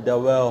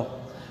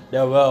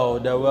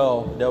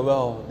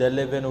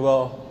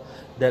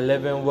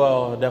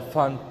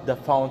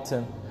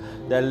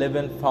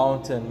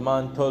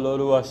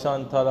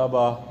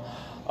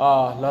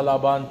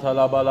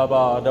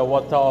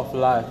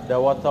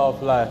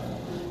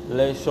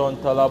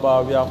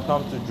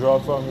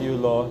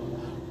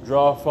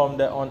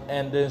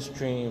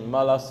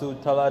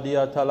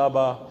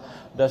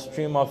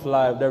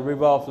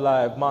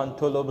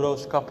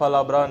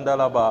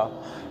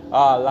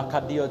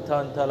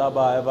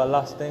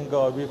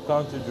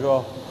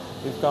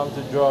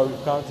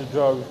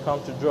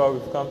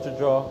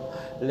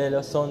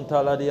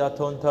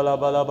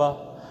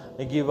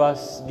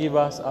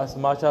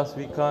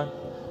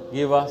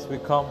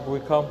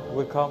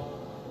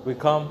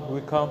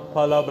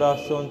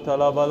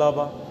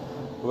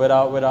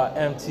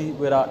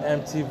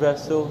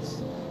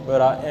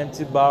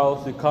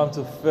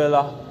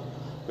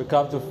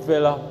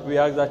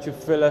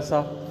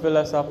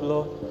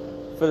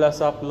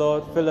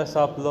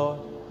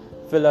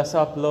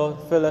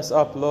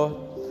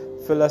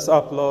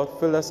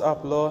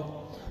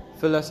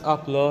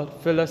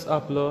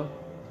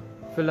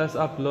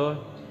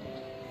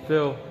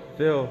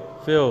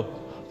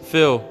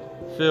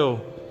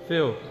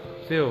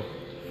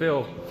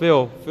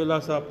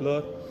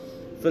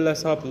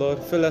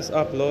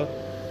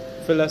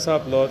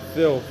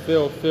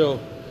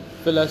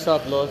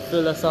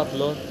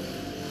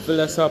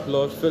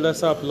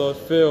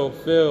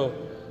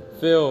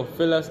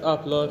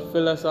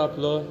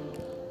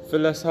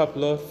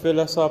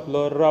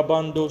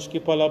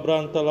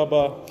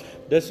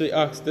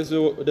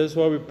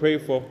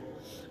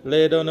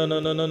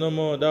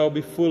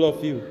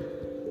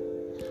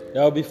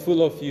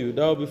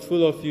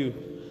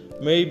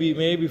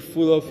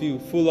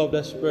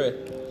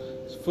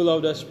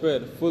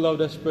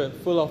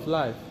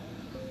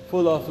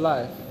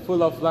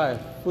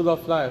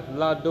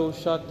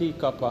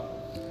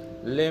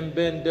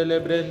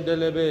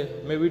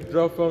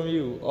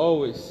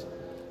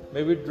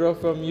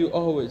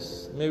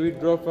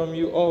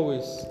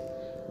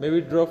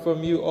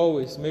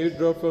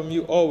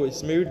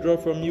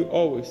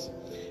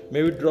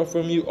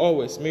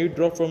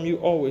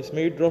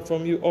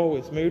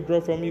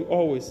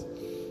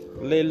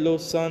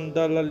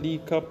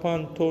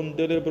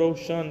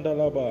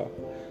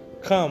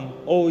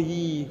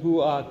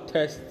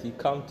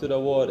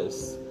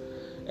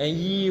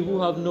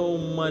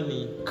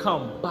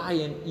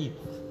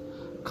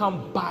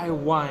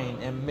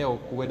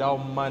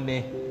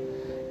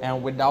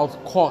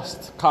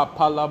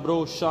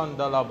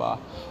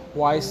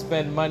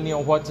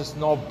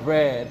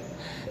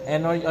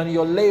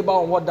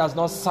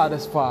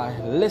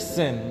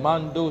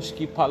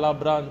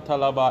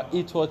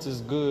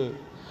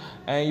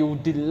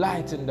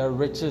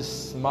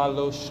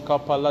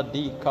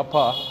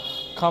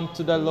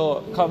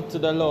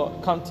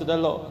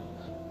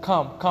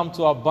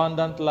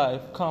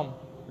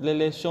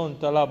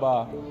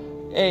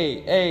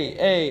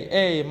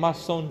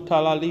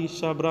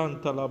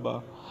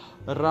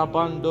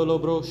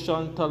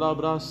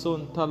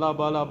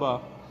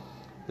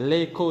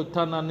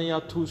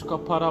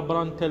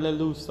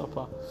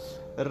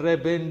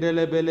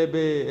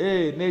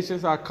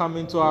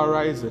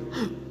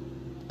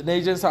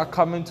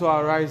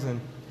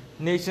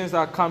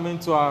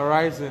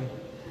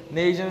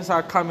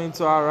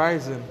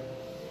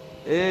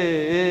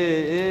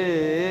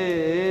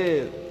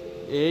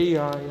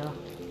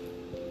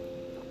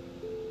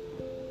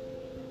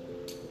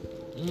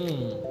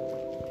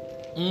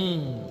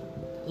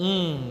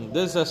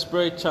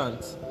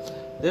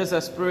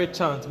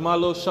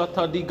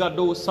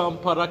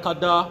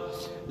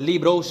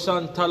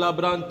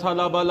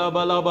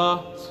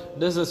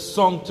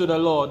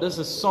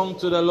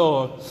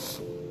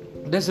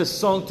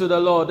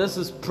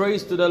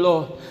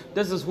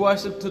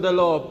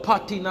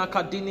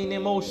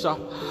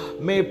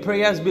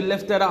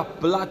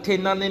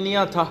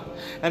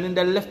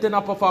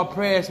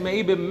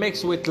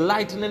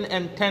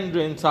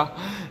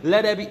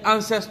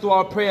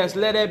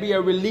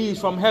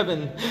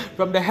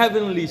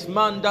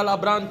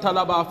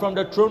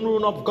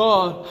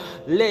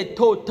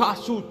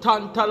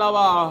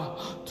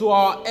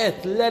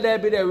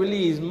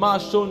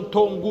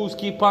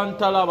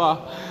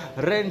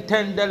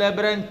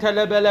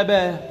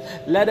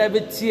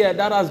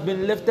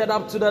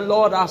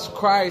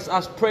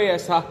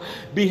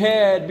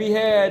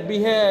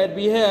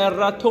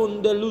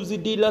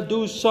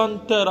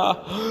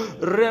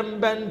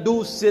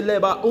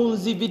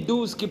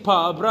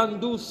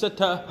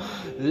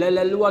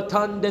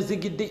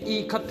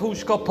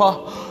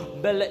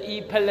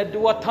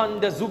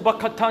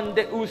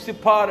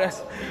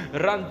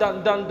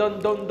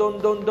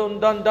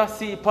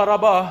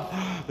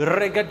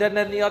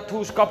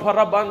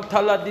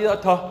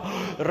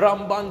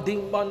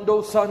 Rambanding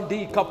bando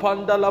sandi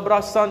kapanda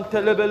labra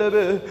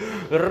santelebelebe.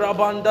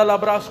 Rabanda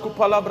labrasku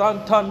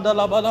palabrantanda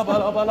la bala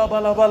bala bala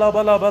bala bala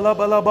bala bala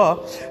bala ba.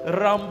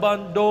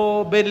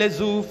 Rambando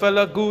belezu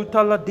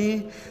felaguta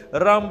ladi.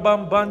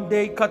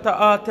 Rambambande kata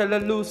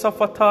atelelu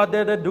safata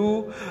de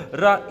du.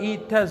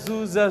 Raita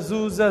zuza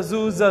zuza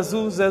zuza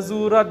zuza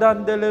zura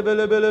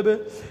dandelebelebelebe.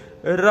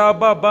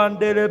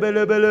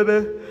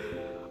 Rababandelebelebelebe.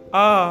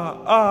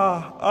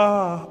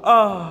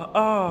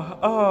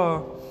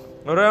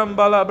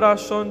 Rambala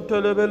brashon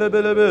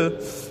telebelebelebe.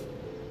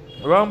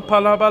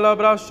 Rampala bala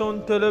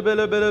brashon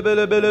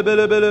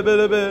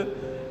telebelebelebelebelebelebelebe.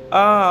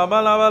 Bala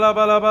bala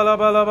bala bala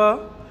bala ba.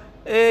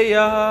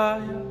 Eya,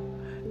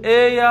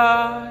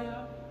 eya,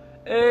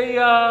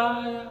 eya,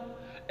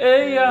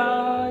 eya,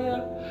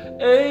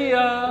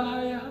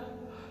 eya.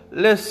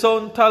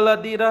 Leson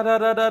taladi da da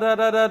da da da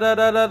da da da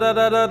da da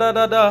da da da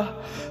da da.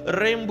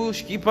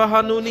 Rembushki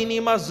pahanunini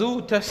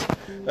mazutes.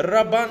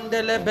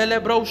 Rabandele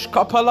belebrosh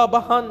kapala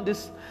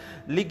bahandis.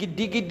 Ligi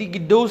digi digi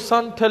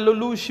dosan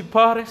telulushi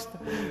parest.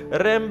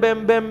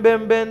 Rembem bem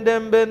bem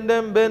bendem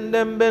bendem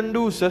bendem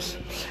bendusas.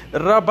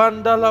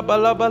 Rabandala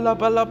bala bala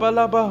bala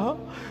bala baha.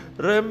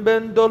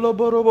 Rembendolo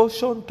borobo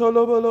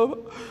shontolo bolobo.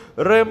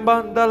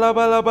 Rembandala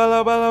bala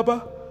bala bala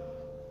ba.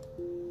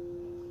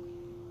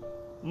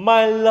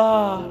 My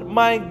Lord,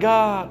 my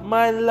God,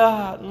 my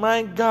Lord,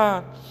 my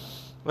God.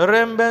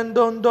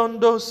 Rembendon don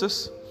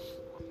doses.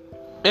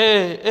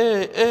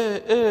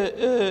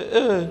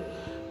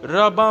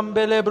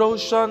 Rabambele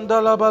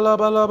broshanda la bala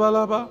bala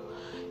bala ba.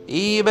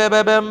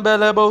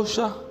 Ibebembele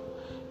bosha.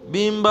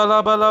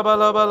 Bimbala bala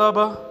bala bala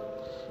ba.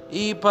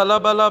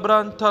 Ipalabala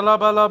branta la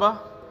bala ba.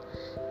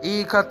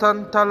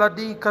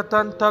 Ikatantaladi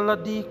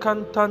katantaladi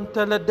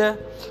kantantelede.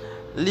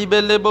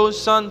 Libelebo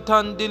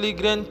santandili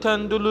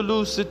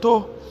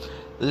grentandululusito.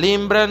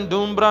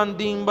 Limbrandum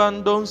brandim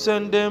bandon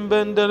sendem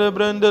bendele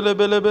brendele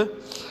belebe.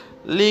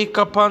 Li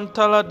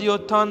kapantala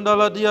diotanda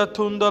la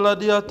diatunda la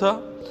diata.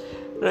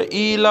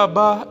 Reila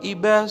ba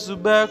ibe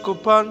zube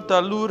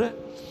kupanta lure.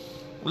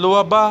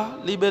 Loaba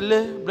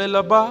libele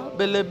brelaba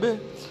belebe.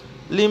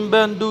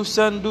 Limbendu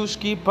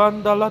senduski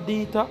panda la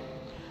dita.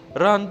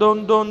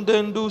 Randon don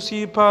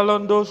dendusi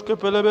palandos ke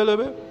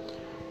pelebelebe.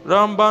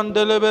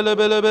 Rambandele bele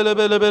bele bele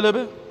bele bele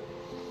be.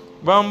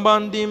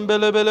 Rambandim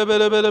bele bele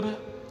bele bele be.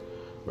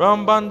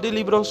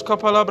 Rambandili bros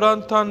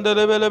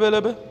kapalabrantandele bele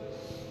bele be.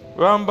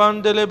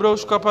 Rambandele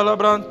bros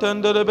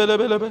kapalabrantandele bele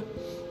bele be.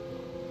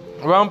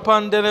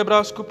 Rampandele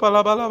bras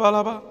kupalabala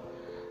balaba.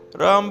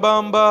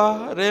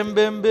 Rambamba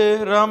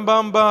rembembe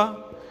rambamba.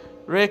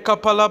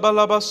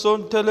 Rekapalabalaba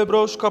son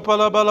telebros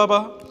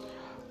kapalabalaba.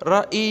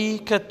 Rai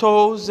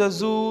keto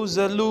zezu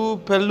zelu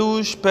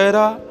pelush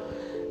pera.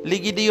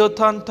 Ligidio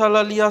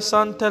tantala lia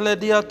santele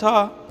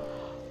diata.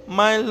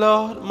 My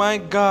Lord, my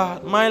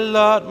God, my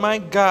Lord, my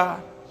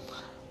God.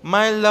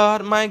 My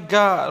Lord, my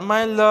God,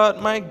 my Lord,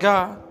 my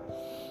God.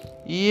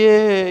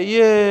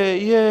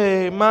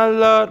 Yeah, my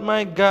Lord,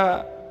 my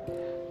God.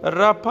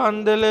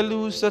 Rapandele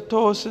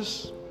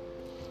lucetosis.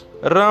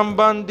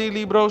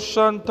 Rambandili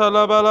broshanta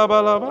la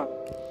balabalaba.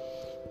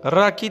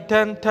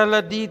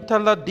 Rakitentala dita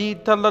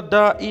la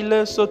da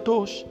ile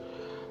sotosh.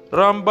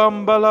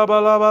 Rambambala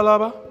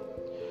balabalaba.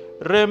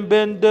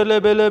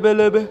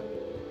 Rembendelebelebelebe.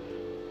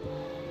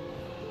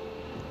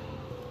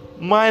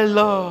 My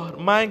Lord,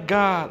 my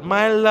God,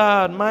 my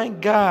Lord, my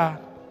God.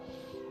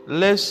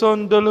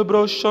 Leson de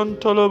lebroshon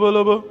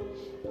tolobolobo.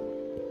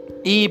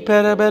 I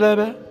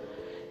perebelebe.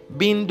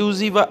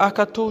 Binduziva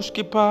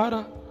akatoshki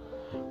para.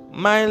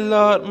 My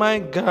Lord, my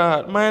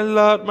God, my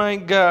Lord, my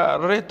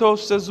God.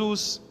 Retos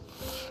Jesus.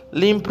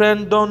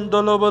 Limprendon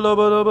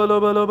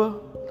dolobolobolobolobo.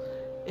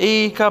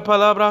 Ika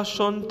palabra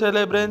son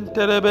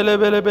telebrente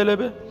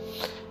lebelebelebelebe.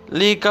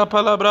 Lika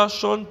palabra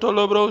son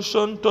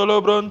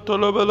tolobron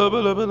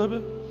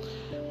tolobelebelebe.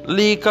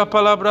 Lika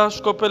palabra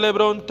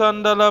scopelebron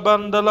tanda la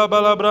banda la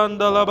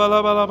balabranda la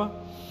balabalaba.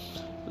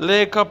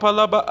 Leka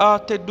palaba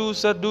ate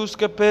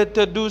duske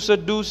pete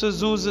duce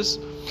zuzes.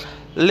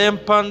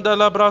 Lempanda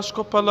la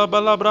brasco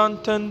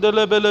palabalabrantende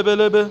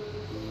lebelebelebe.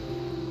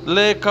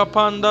 Leka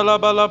panda la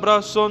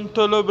balabra son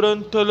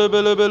tolobrente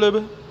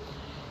lebelebelebe.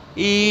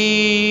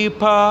 I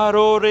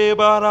parore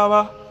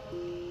baraba.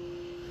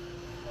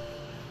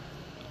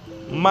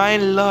 My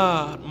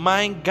Lord,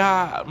 my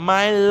God,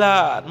 my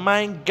Lord,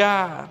 my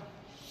God,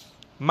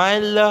 my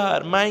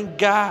Lord, my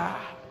God,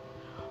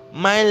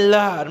 my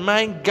Lord,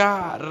 my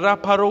God.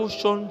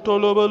 Raparoshon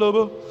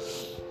tolobolobo.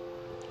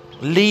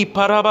 Li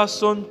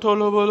parabason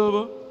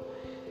tolobolobo.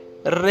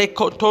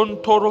 Rekoton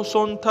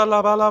toroson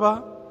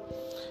talabalaba.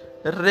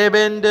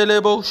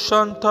 Rebendelebo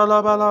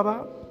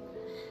shantalabalaba.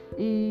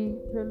 I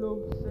pelo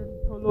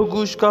sentolo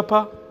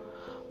gushkapa.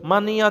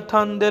 Mania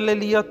tandele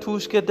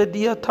liatushke de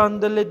dia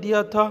tandele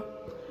diata.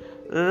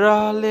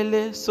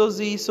 Ralele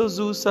sozi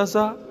sozu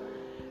sasa.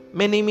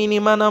 Many mini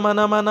mana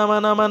mana mana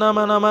mana mana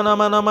mana mana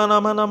mana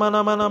mana mana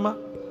mana mana mana.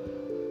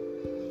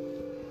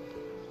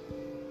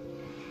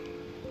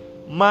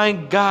 My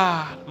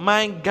God,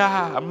 my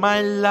God,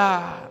 my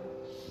Lord.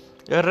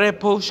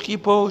 Reposhki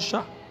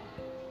posha.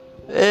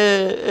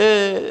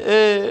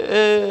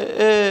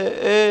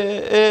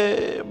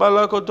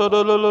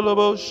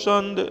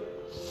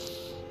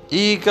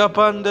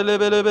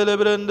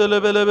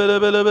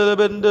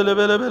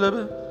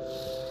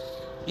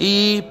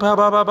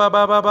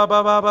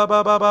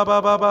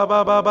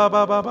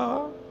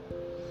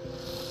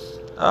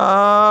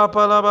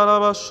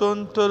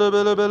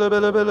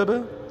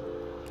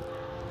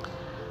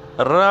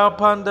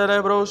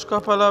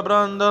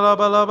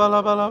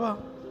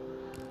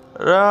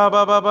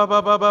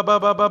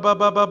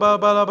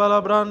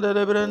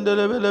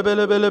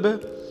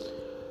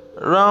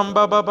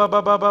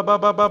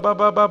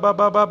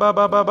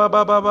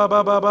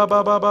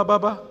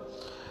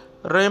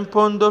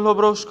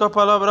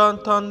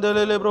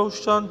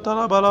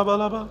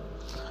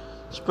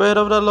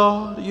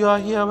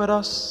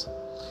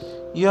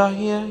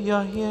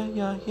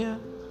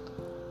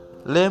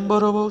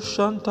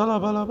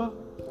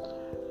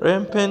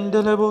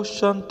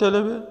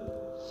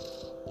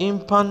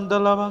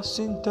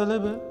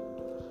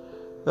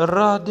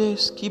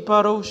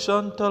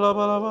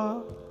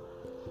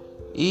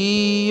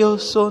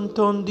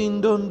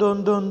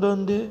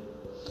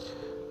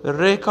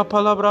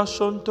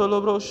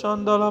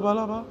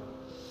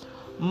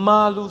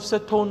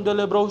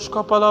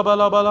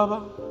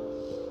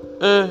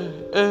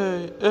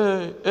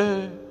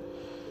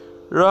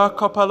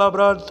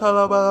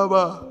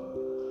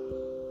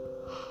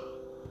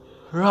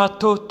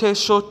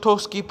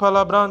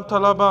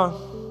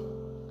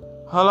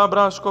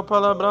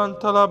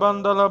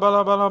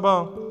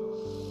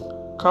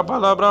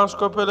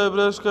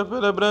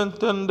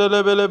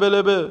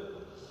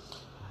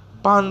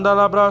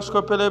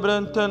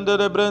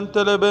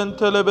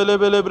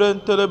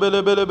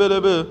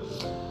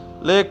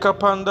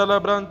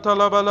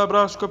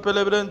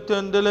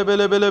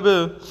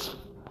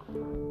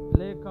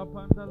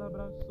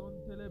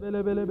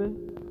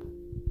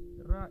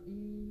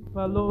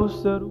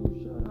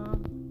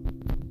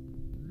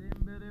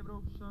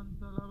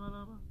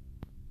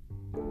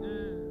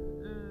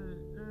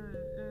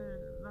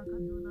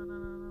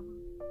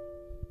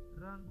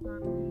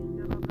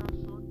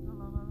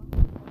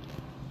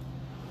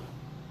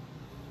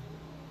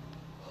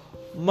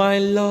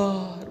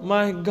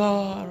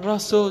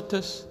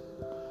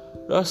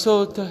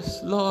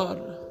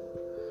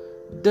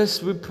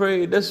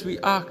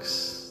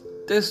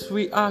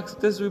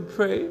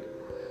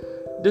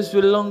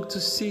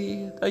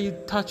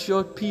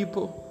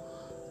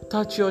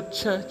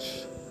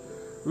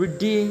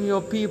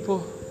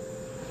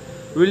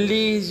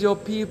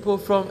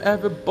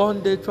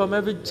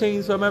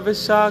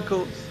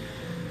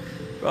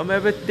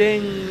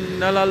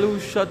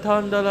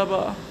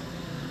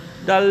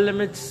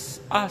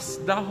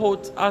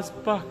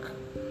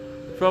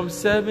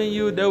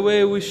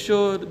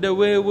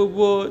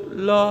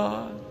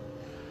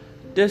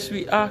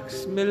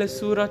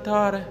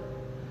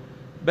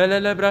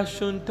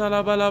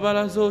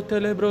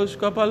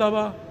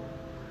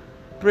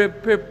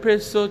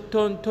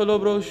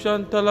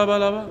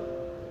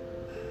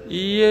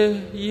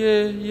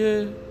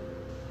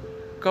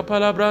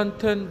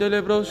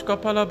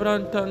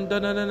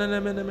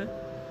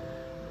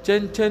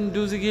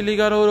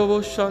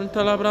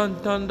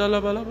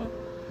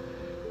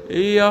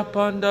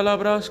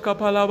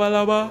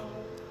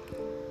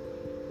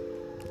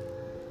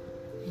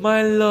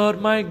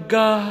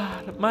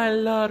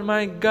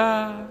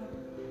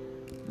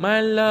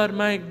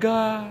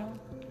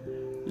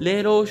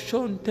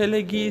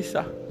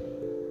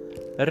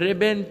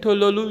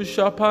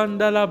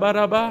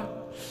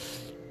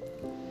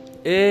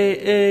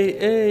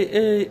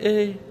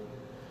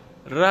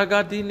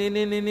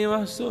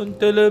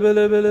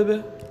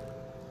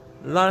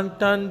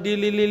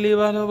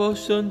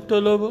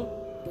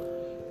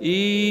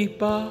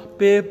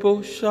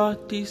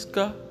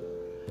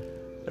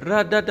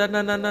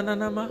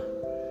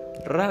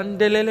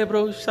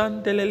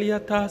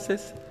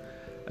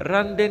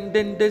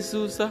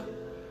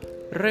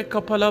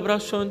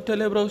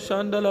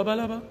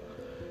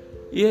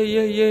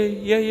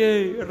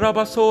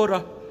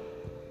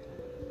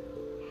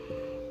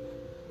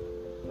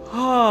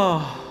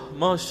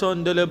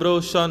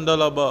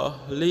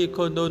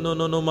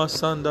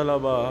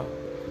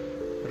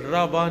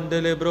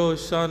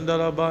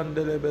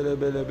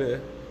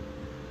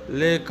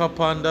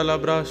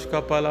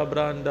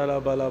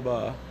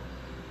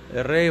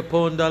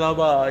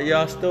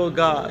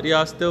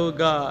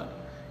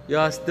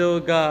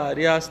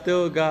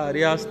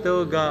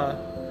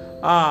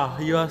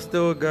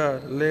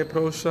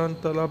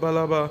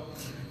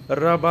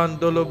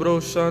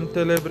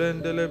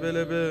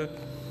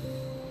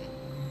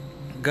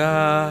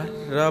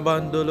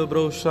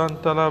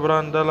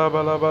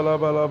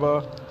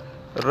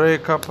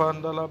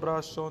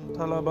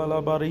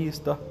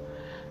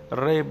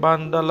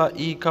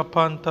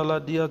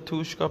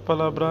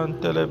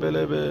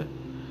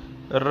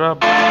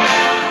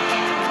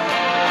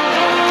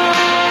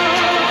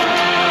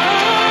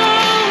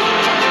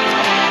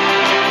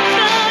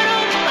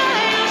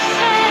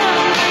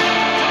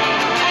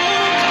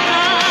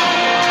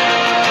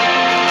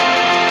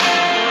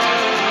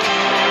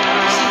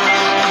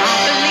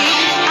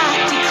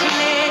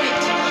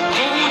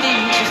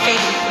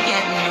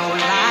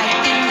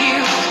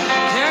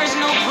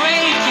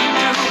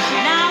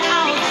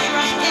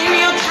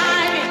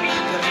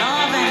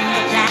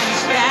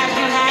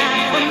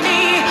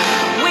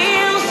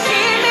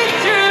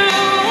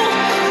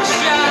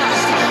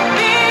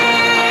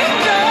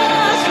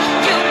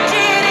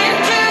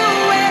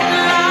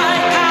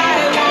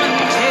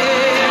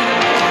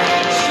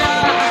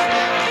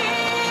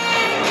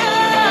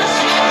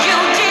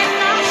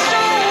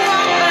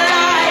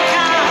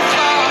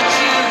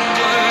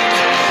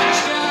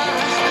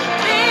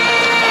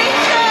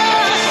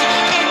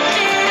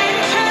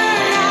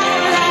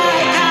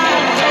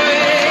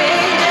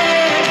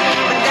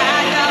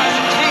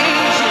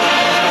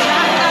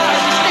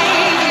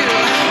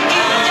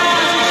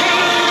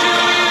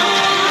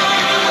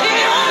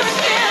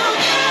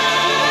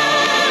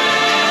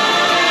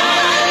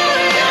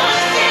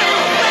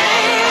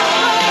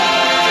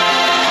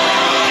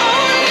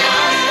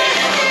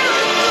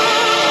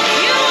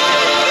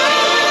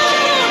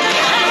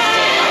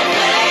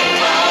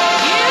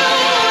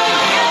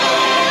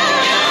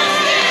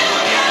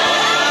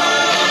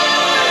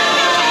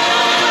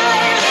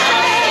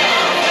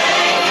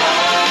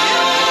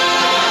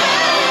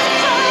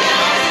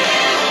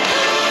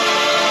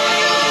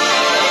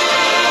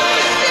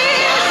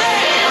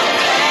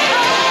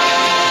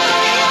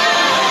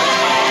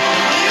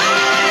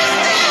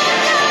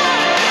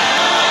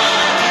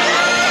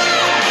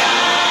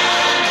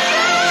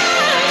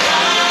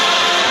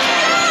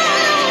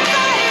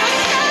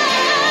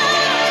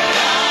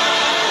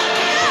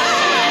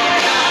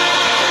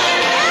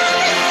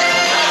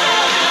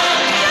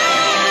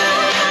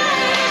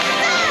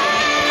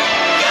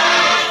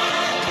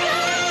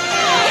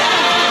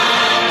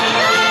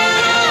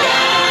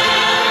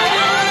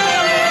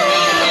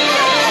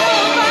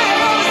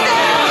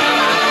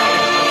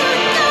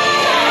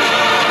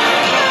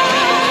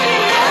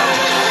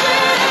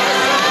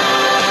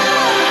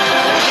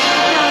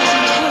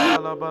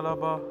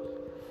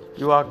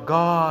 You are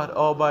God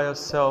all by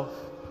yourself.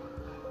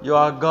 You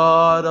are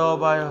God all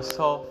by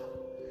yourself.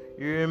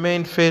 You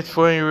remain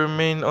faithful and you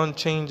remain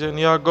unchanging.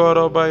 You are God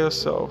all by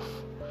yourself.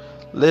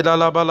 We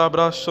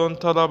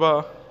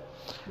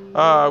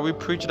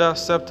preach the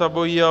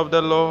acceptable year of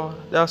the Lord.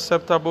 The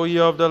acceptable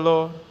year of the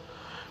Lord.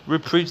 We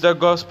preach the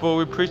gospel.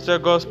 We preach the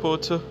gospel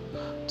to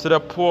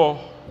the poor,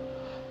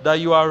 that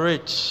you are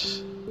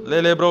rich.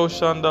 To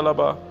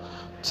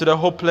the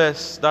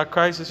hopeless, that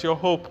Christ is your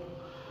hope.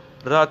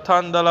 To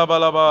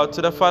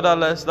the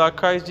fatherless, that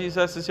Christ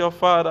Jesus is your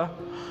father.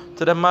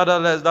 To the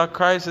motherless, that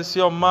Christ is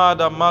your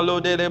mother. To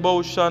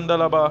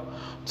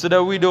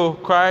the widow,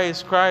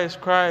 Christ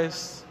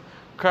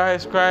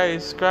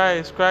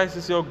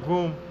is your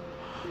groom.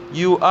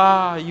 You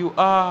are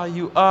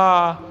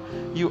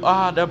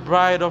the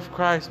bride of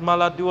Christ.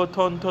 Maladuo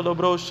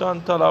tontolobro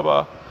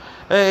shantalaba.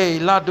 Hey,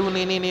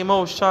 ladunini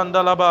mo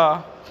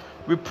shandalaba.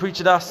 We preach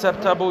the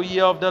acceptable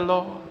year of the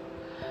Lord.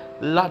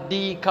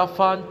 Ladi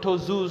kafanto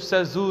Zeus.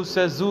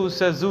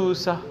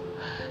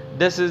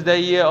 This is the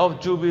year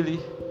of Jubilee.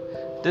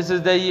 This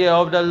is the year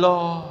of the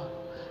Lord.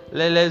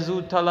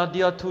 Lelezu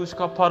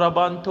taladiatushka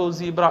parabanto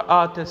zibra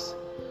ates.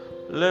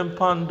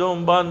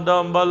 Lempandom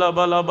bandam bala.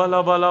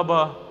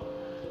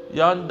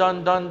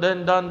 Yandan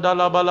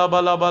dala bala.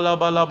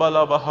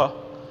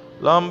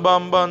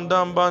 Lambam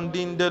bandam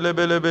bandin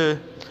delebelebe.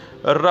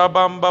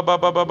 Rabamba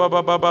baba.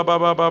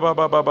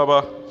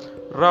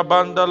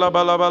 Rabanda la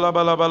bala.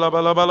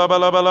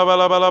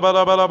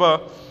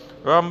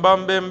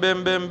 Rambam bim.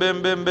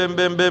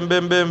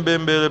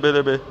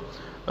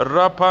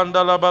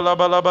 Rapanda la bala.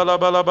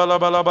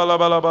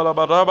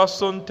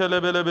 Rabasun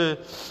telebelebe.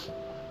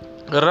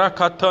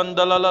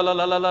 Rakatanda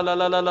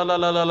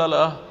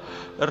la.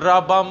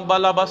 Rabamba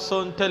la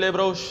basun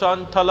telebro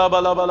shantala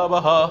bala.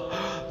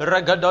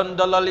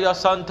 Ragadanda lalia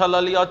santa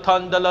lalia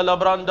tanda la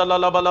branda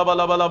la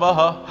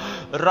bala.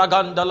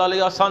 Raganda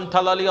lalia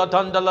santa lalia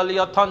tanda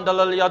lalia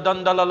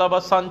danda la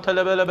basanta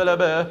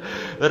lebelebe.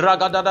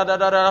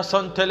 Ragada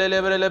santa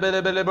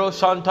lebelebe bro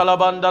santa la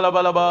banda la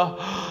balaba.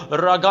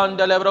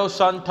 Raganda lebro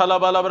santa la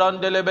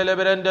balabrande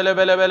lebelebe.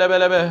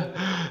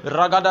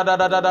 Ragada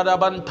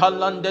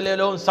bantalandele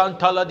lon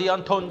santa la di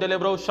anton de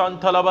lebro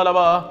santa la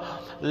balaba.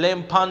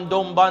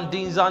 Lempandom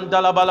bandin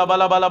zandala bala.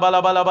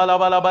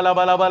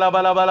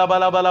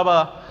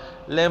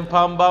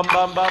 Lempam bam.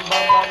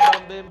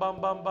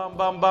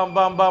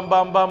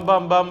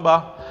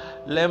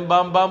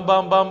 Lembam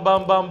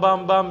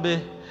bam.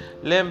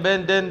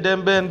 Lembenden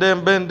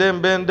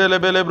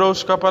delebele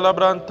broshka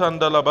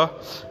palabrantandalaba.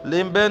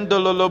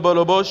 Lembendolo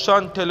bolobo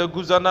shantele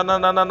guzana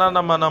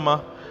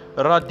manama.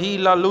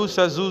 Radila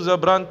lusa zuza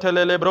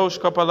brantele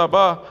lebroshka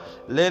palaba.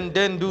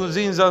 Lendendu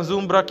zinza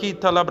zumbra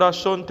kita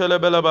labrashon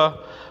telebelaba.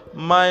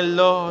 My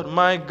Lord,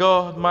 my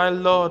God.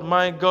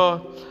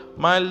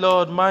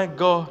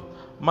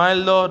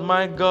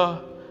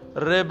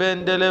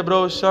 Rebendele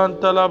bro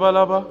shanta la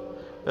balaba.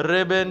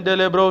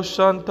 Rebendele bro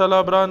shanta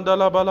la branda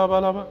la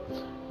balaba.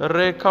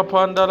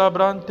 Rekapanda la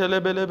brante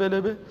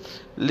lebelebe.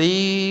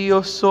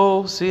 Lio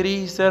so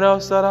siri sera.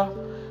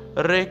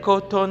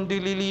 Rekotondi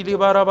lili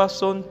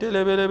barabason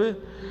telebelebe.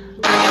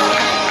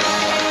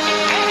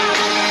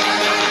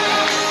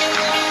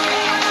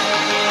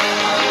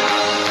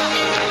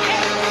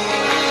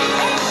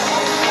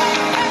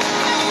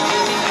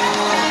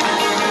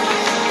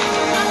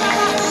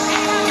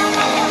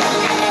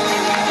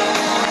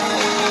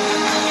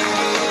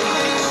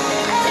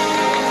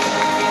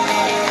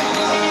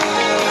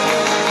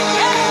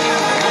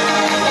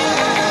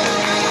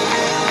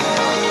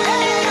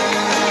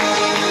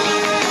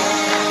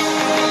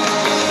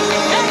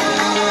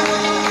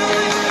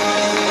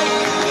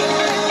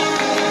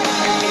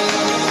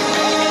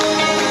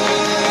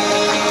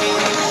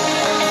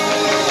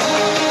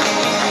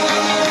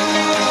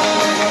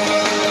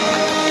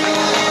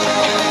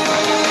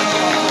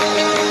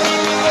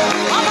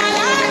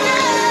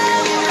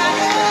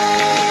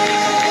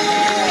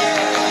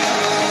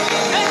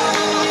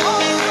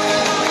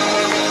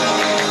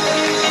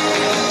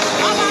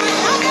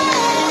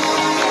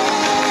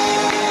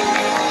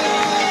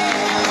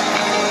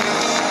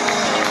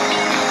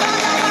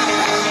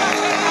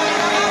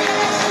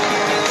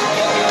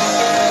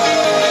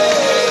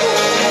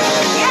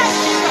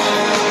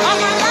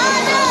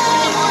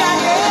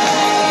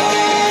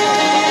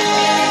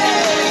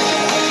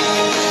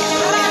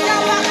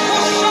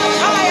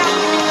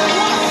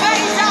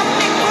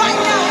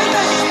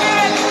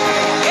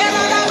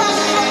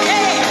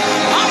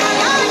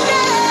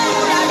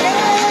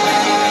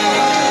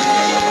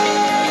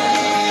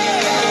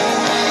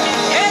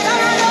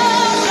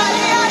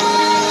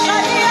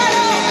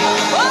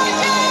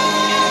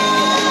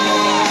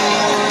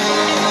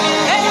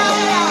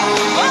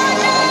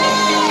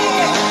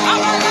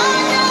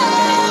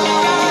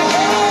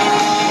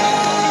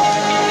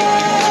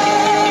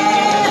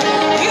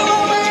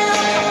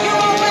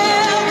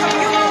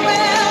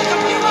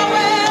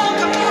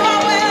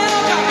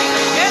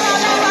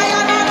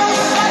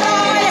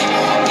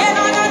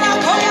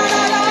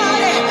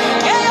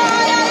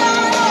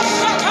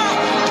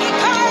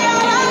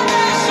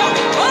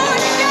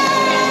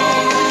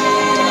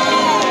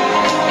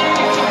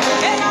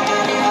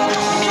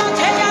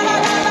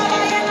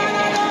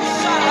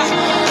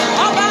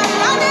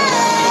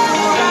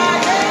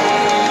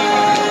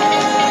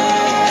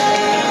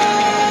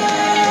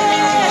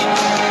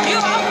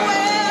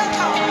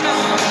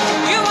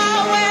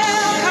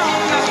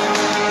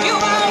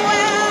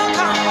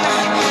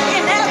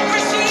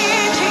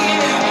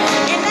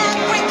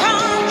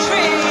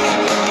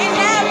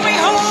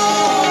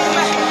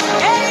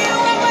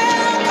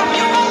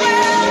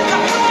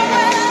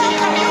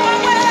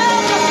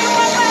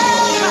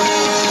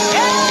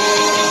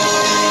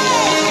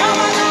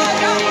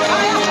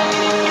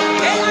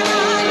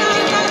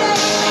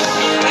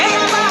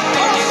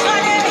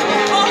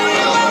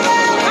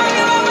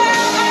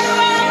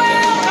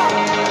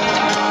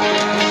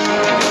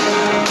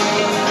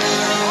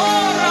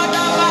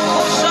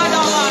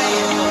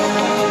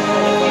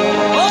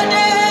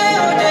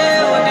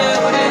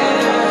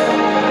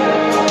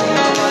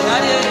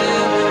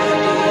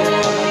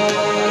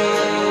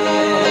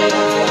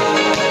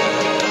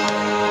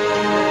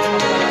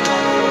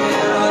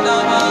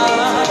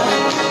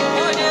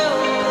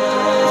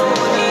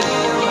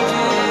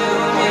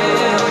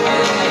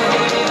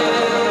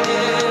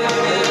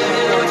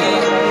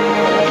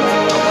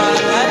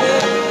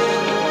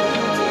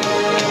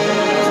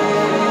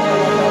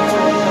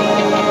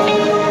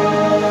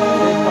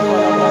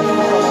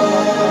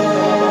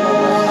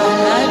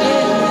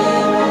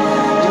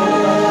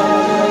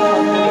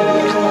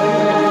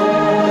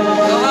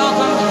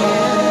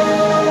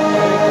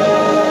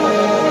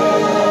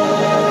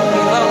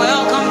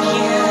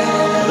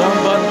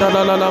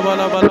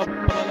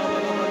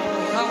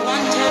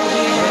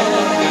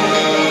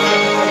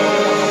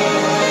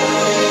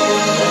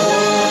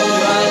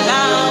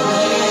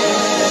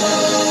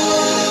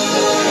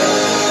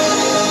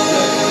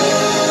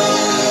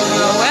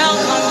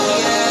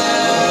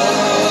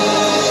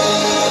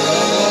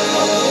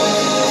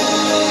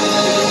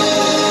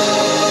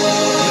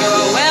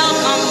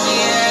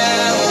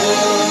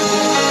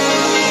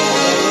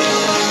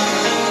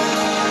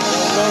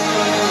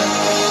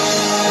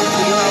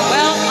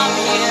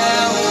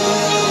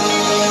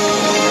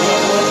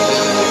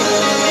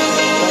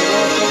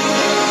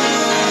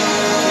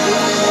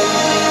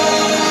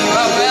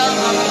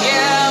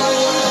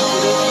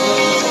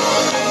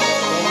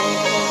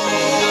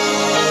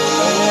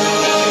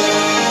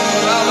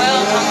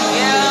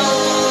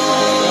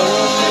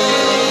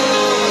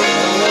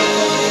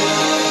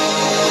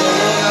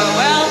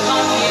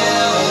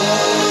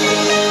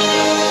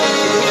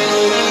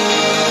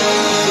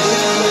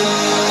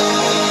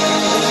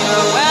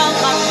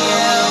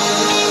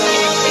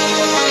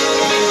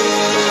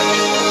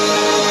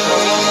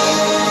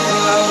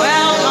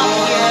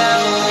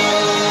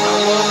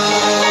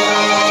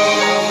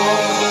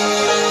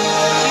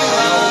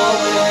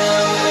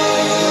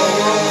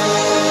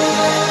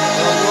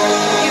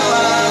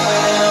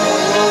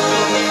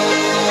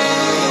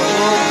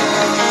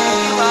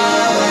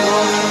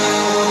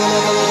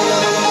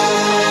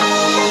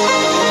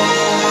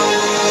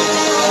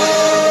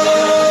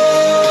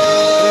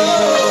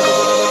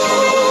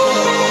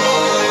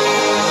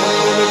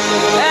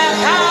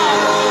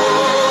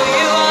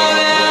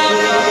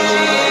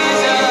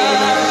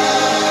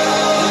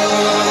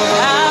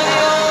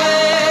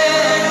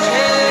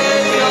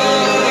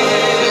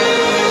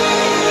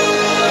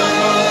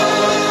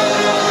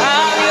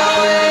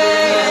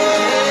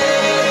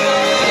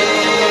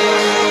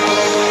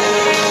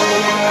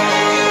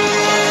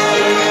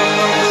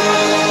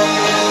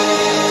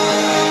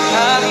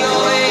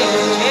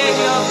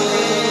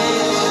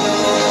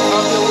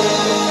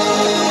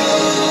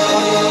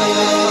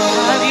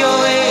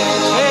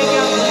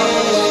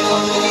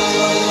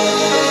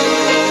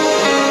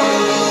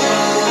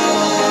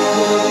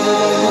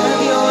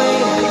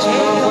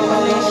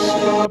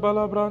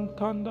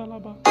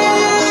 brantandalaba.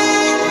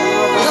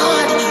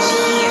 God is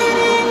here.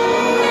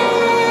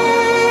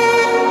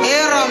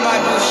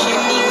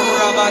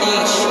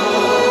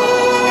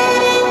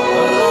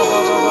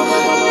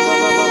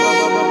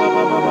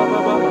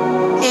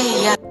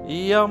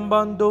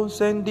 Yambando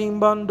sending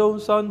bando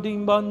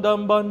sanding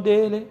bandam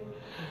bandele.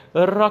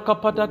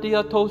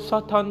 Rakapatatia to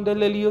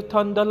satandelelio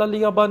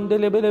tandalalia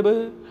bandele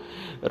belebe.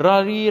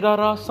 Rari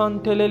rara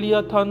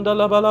santelelia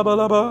tandala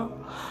balabalaba.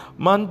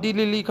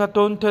 Mandilili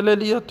katon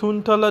telelia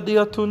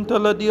tuntaladia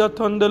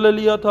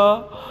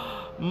tandaleliata.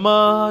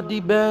 Ma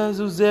di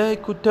bezuze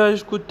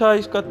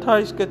kutaj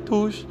katais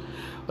ketush.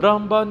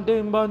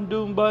 Rambandim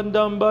bandum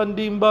bandam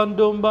bandim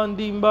bandum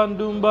bandim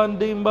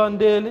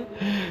bandele.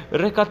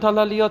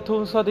 Rekatalalia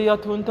tunsadia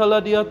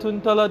tuntaladia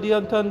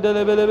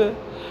tandele belebe.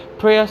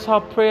 Prayers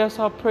up.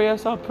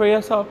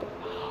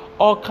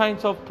 All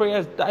kinds of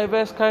prayers,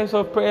 diverse kinds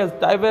of prayers,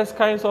 diverse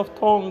kinds of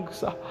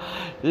tongues.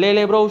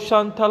 Lelebro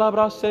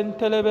shantalabra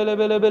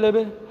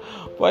sentelebelebelebelebe.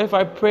 For if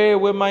I pray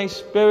with my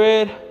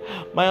spirit,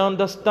 my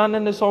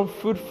understanding is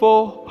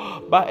unfruitful.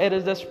 But it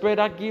is the Spirit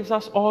that gives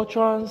us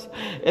utterance.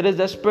 It is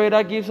the Spirit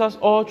that gives us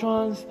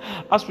utterance.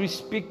 As we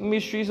speak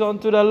mysteries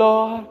unto the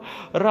Lord.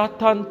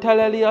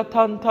 Ratantelelia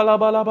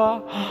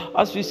tantalabalaba.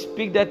 As we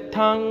speak the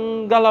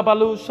tongue,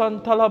 galabalu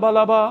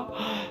santalabalaba.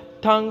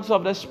 Tongues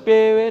of the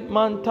Spirit,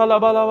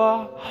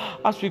 mantalabalaba.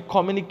 As we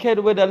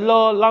communicate with the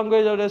Lord,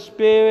 language of the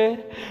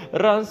Spirit,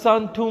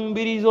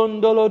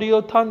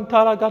 ransantumbirizondolorio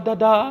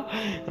tantalagadada,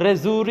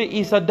 rezuri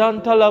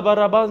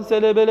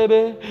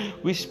isadantalabarabanselebelebe.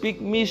 We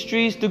speak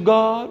mysteries to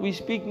God. We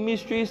speak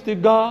mysteries to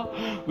God.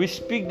 We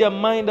speak the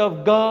mind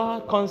of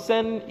God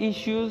concerning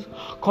issues,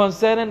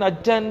 concerning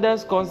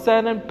agendas,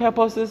 concerning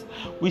purposes.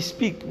 We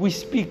speak.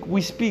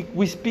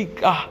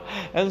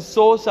 And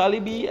so shall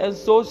it be, and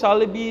so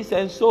shall it be,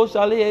 and so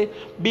shall it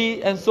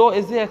be, and so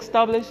is it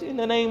established in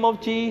the name of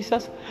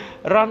Jesus.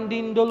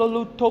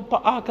 Randindololu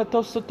topa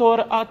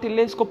akatosatora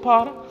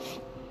atileskopara.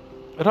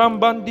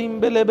 Rambandim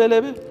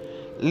belebelebe.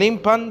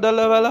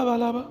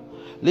 Limpandalabalaba.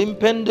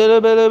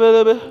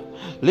 Limpendelebelebelebe.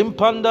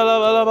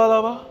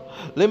 Limpandalabalaba.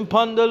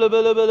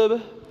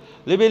 Limpandelebelebelebe.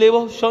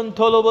 Libilibo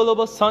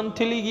shantolobolobo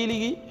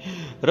santiligiligi.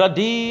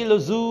 Radil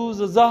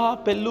zuzaza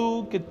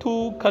pelu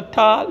ketu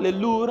kata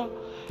lelura.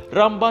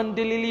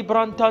 Rambandilili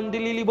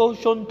brantandilili bo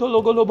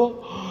shontologolobo.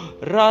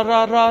 Ra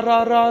ra ra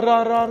ra ra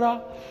ra ra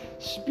ra.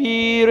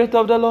 Spirit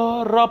of the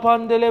Lord,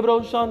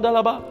 rapandelebro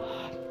shandalaba.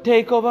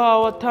 Take over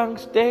our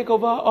tongues, take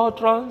over our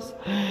trance.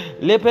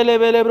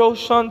 Lepelebelebro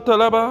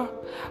shantalaba.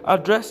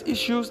 Address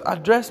issues,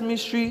 address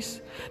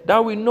mysteries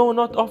that we know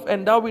not of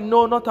and that we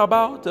know not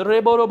about.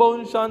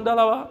 Reborobon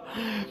shandalaba.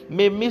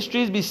 May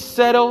mysteries be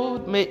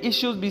settled, may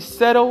issues be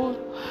settled.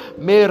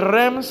 May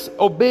realms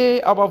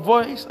obey our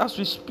voice as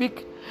we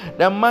speak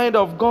the mind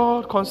of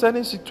God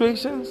concerning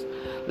situations.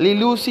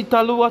 Lilusi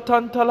talua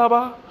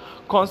tantalaba.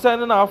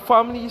 Concerning our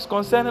families,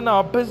 concerning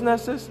our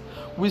businesses,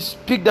 we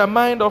speak the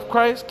mind of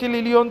Christ.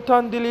 Kililion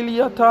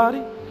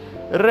tandililiatari.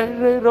 Re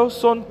re ro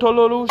son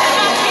tololu.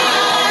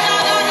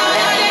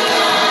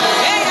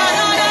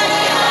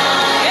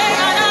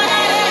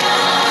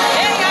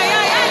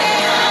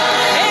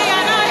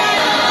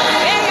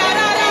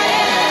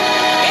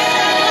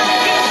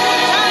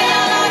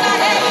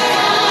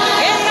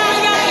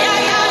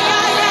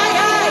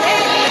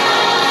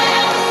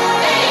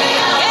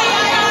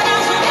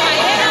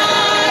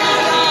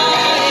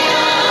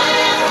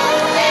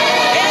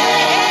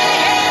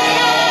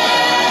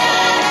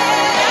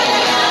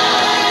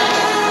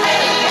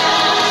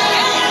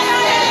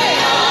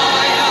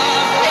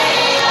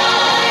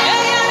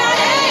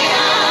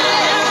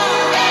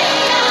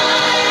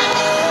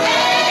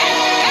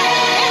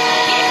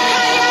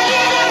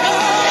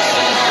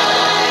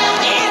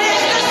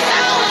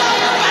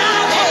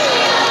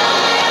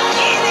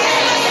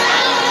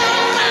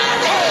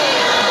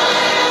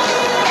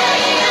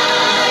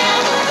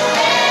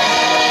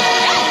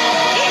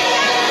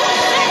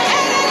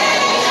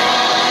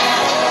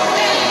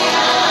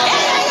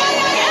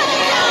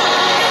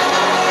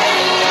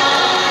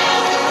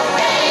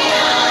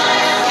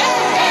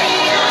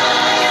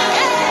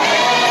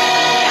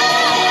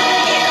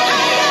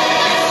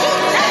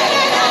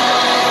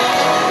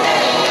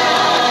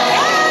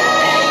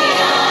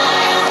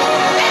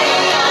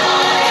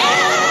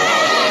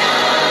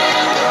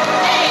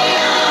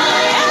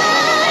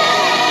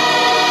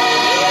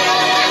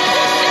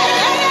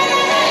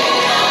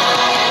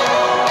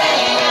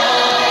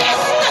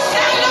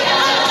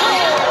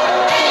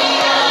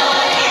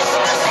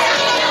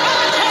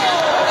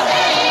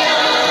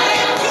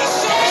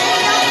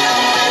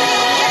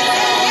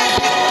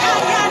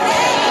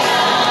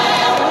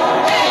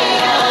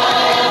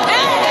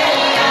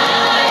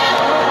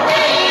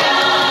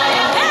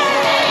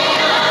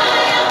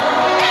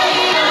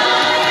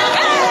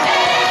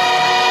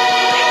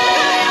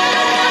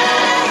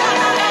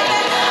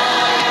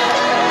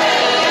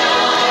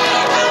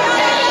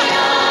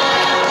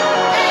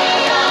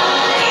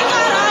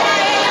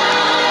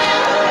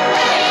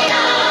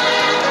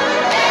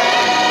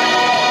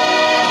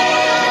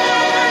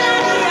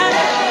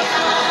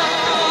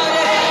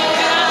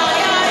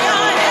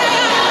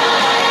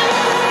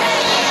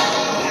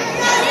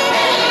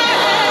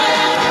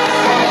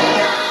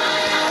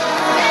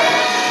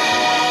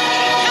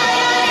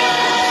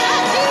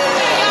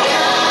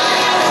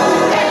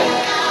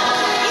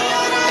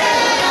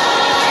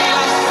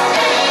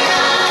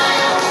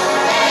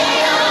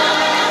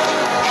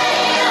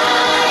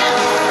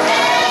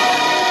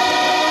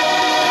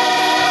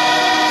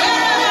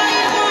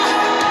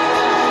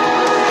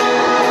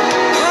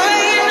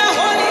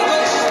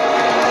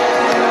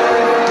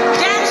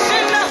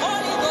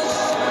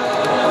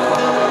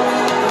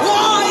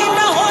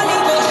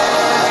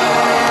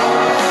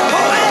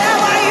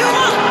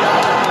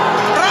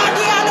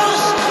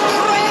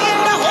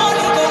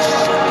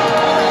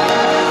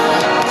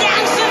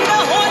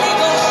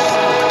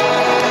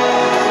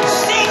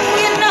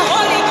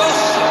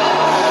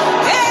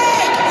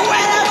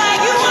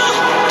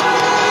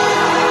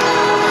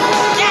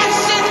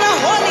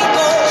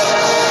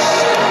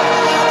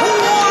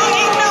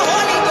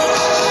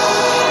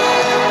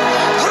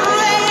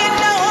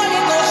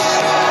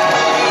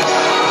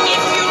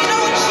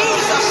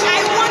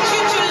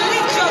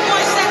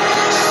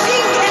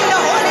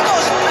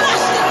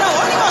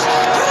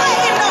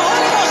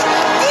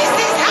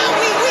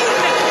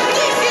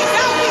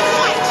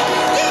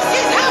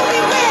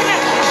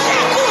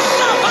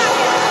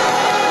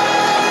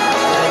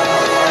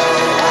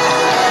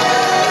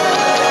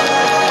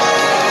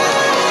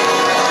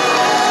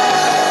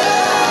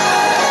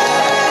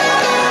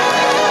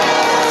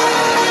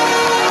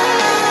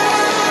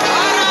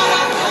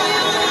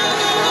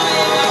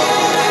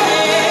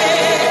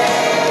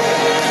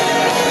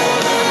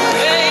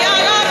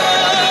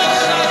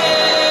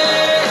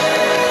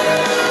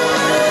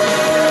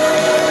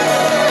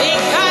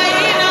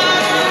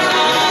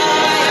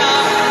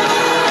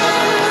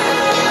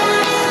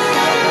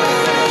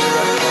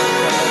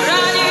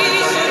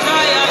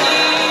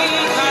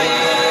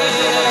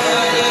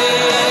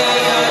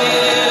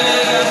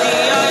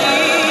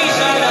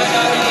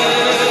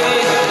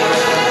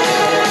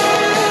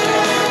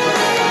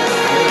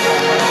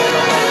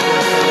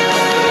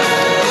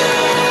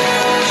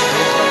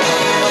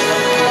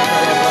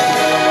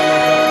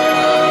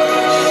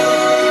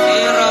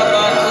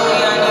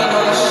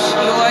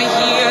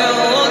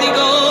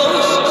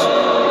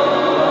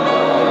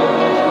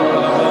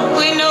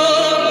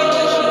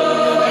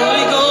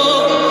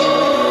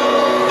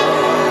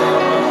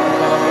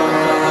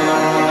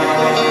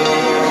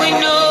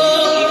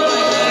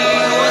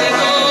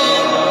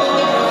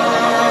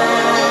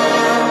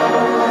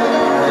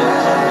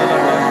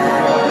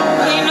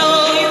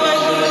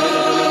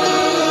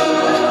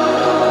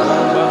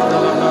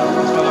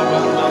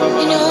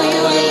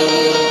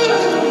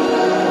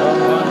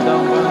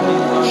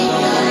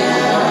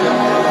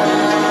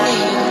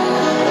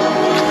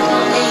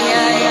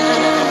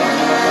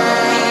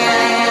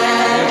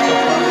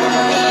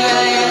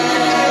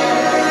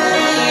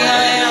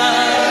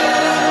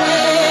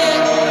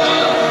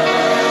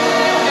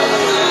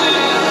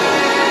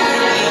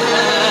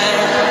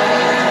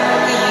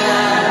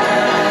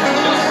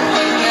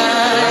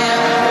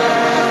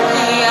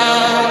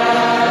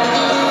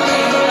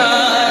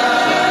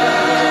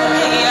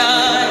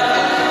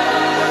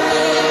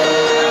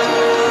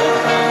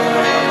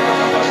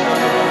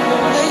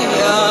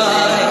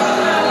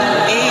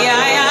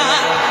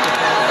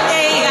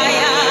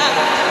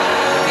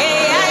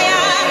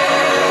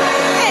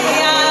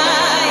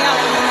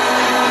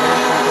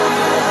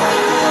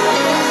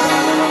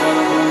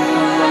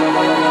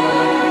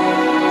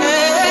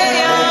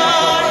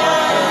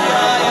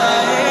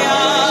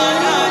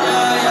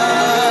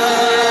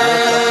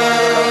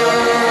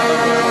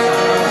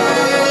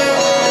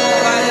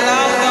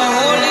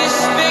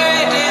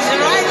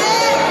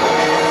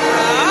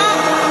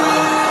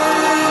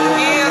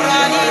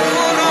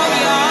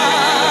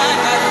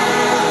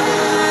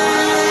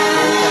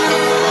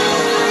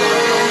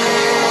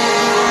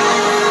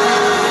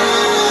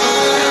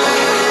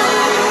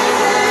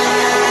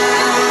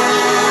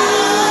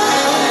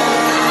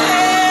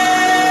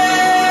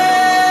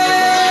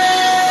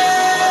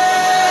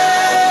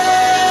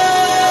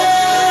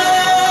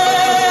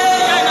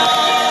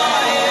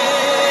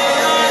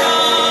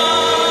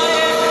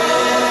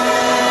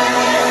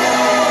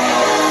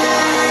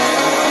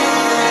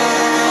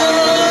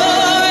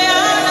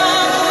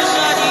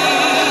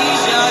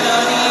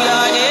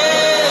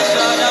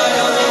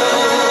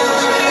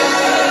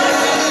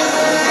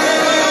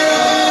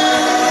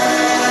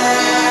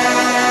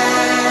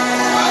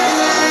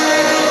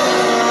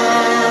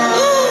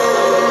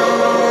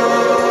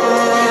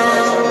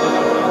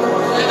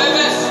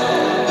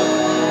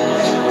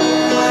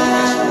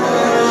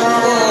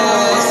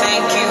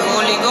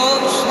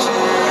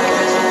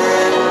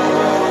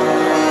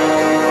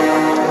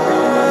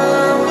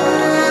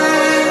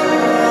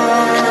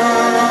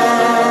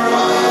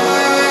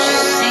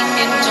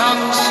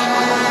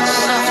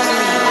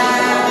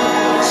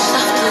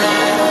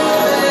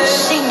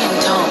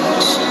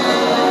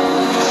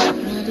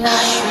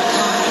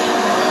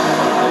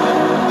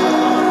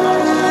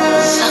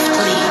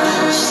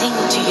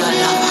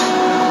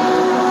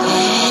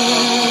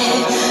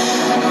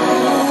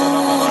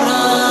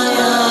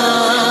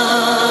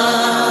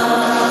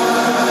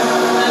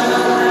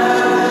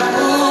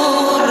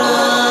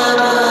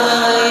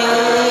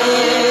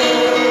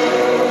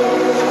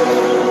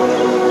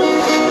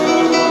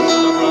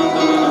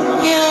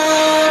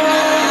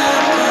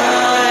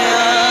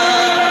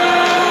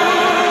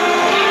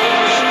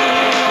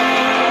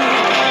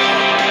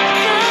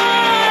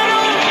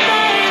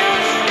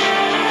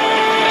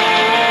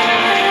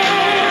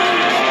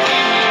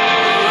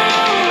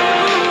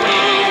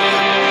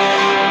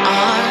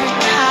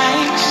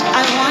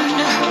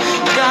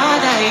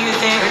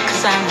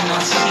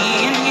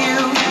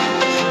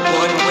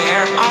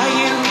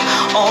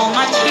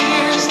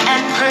 tears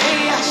and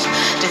prayers,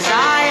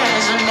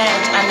 desires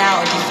met are now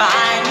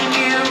defining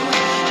you,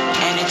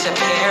 and it's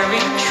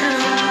appearing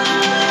true.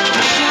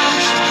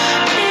 Just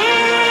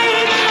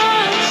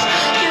because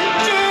you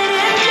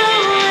didn't do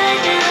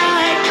it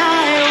like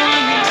I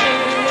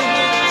wanted,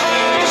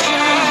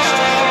 just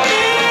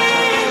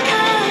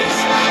because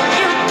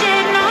you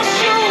did not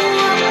show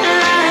up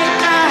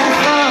like I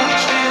thought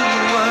you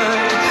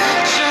would,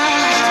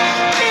 just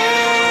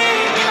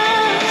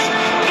because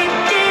it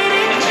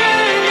didn't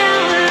turn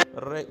out.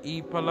 Rei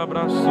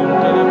palabra son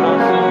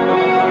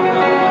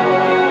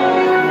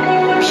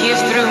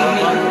Pierce through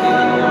me,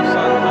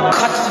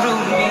 cut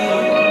through me,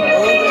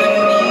 open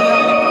me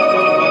up.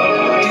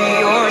 Do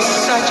your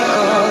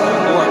surgical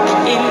work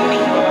in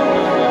me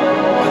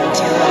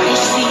until I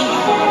see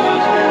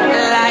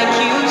like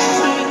you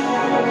see.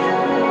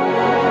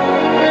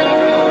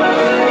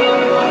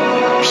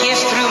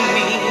 Pierce through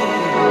me,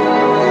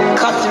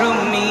 cut through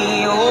me,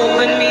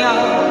 open me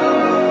up.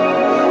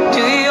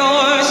 Do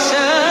your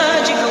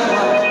surgical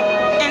work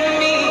in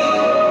me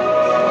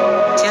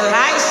till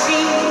I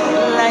see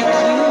like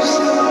you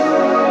see.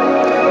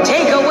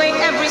 Take away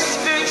every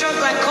spiritual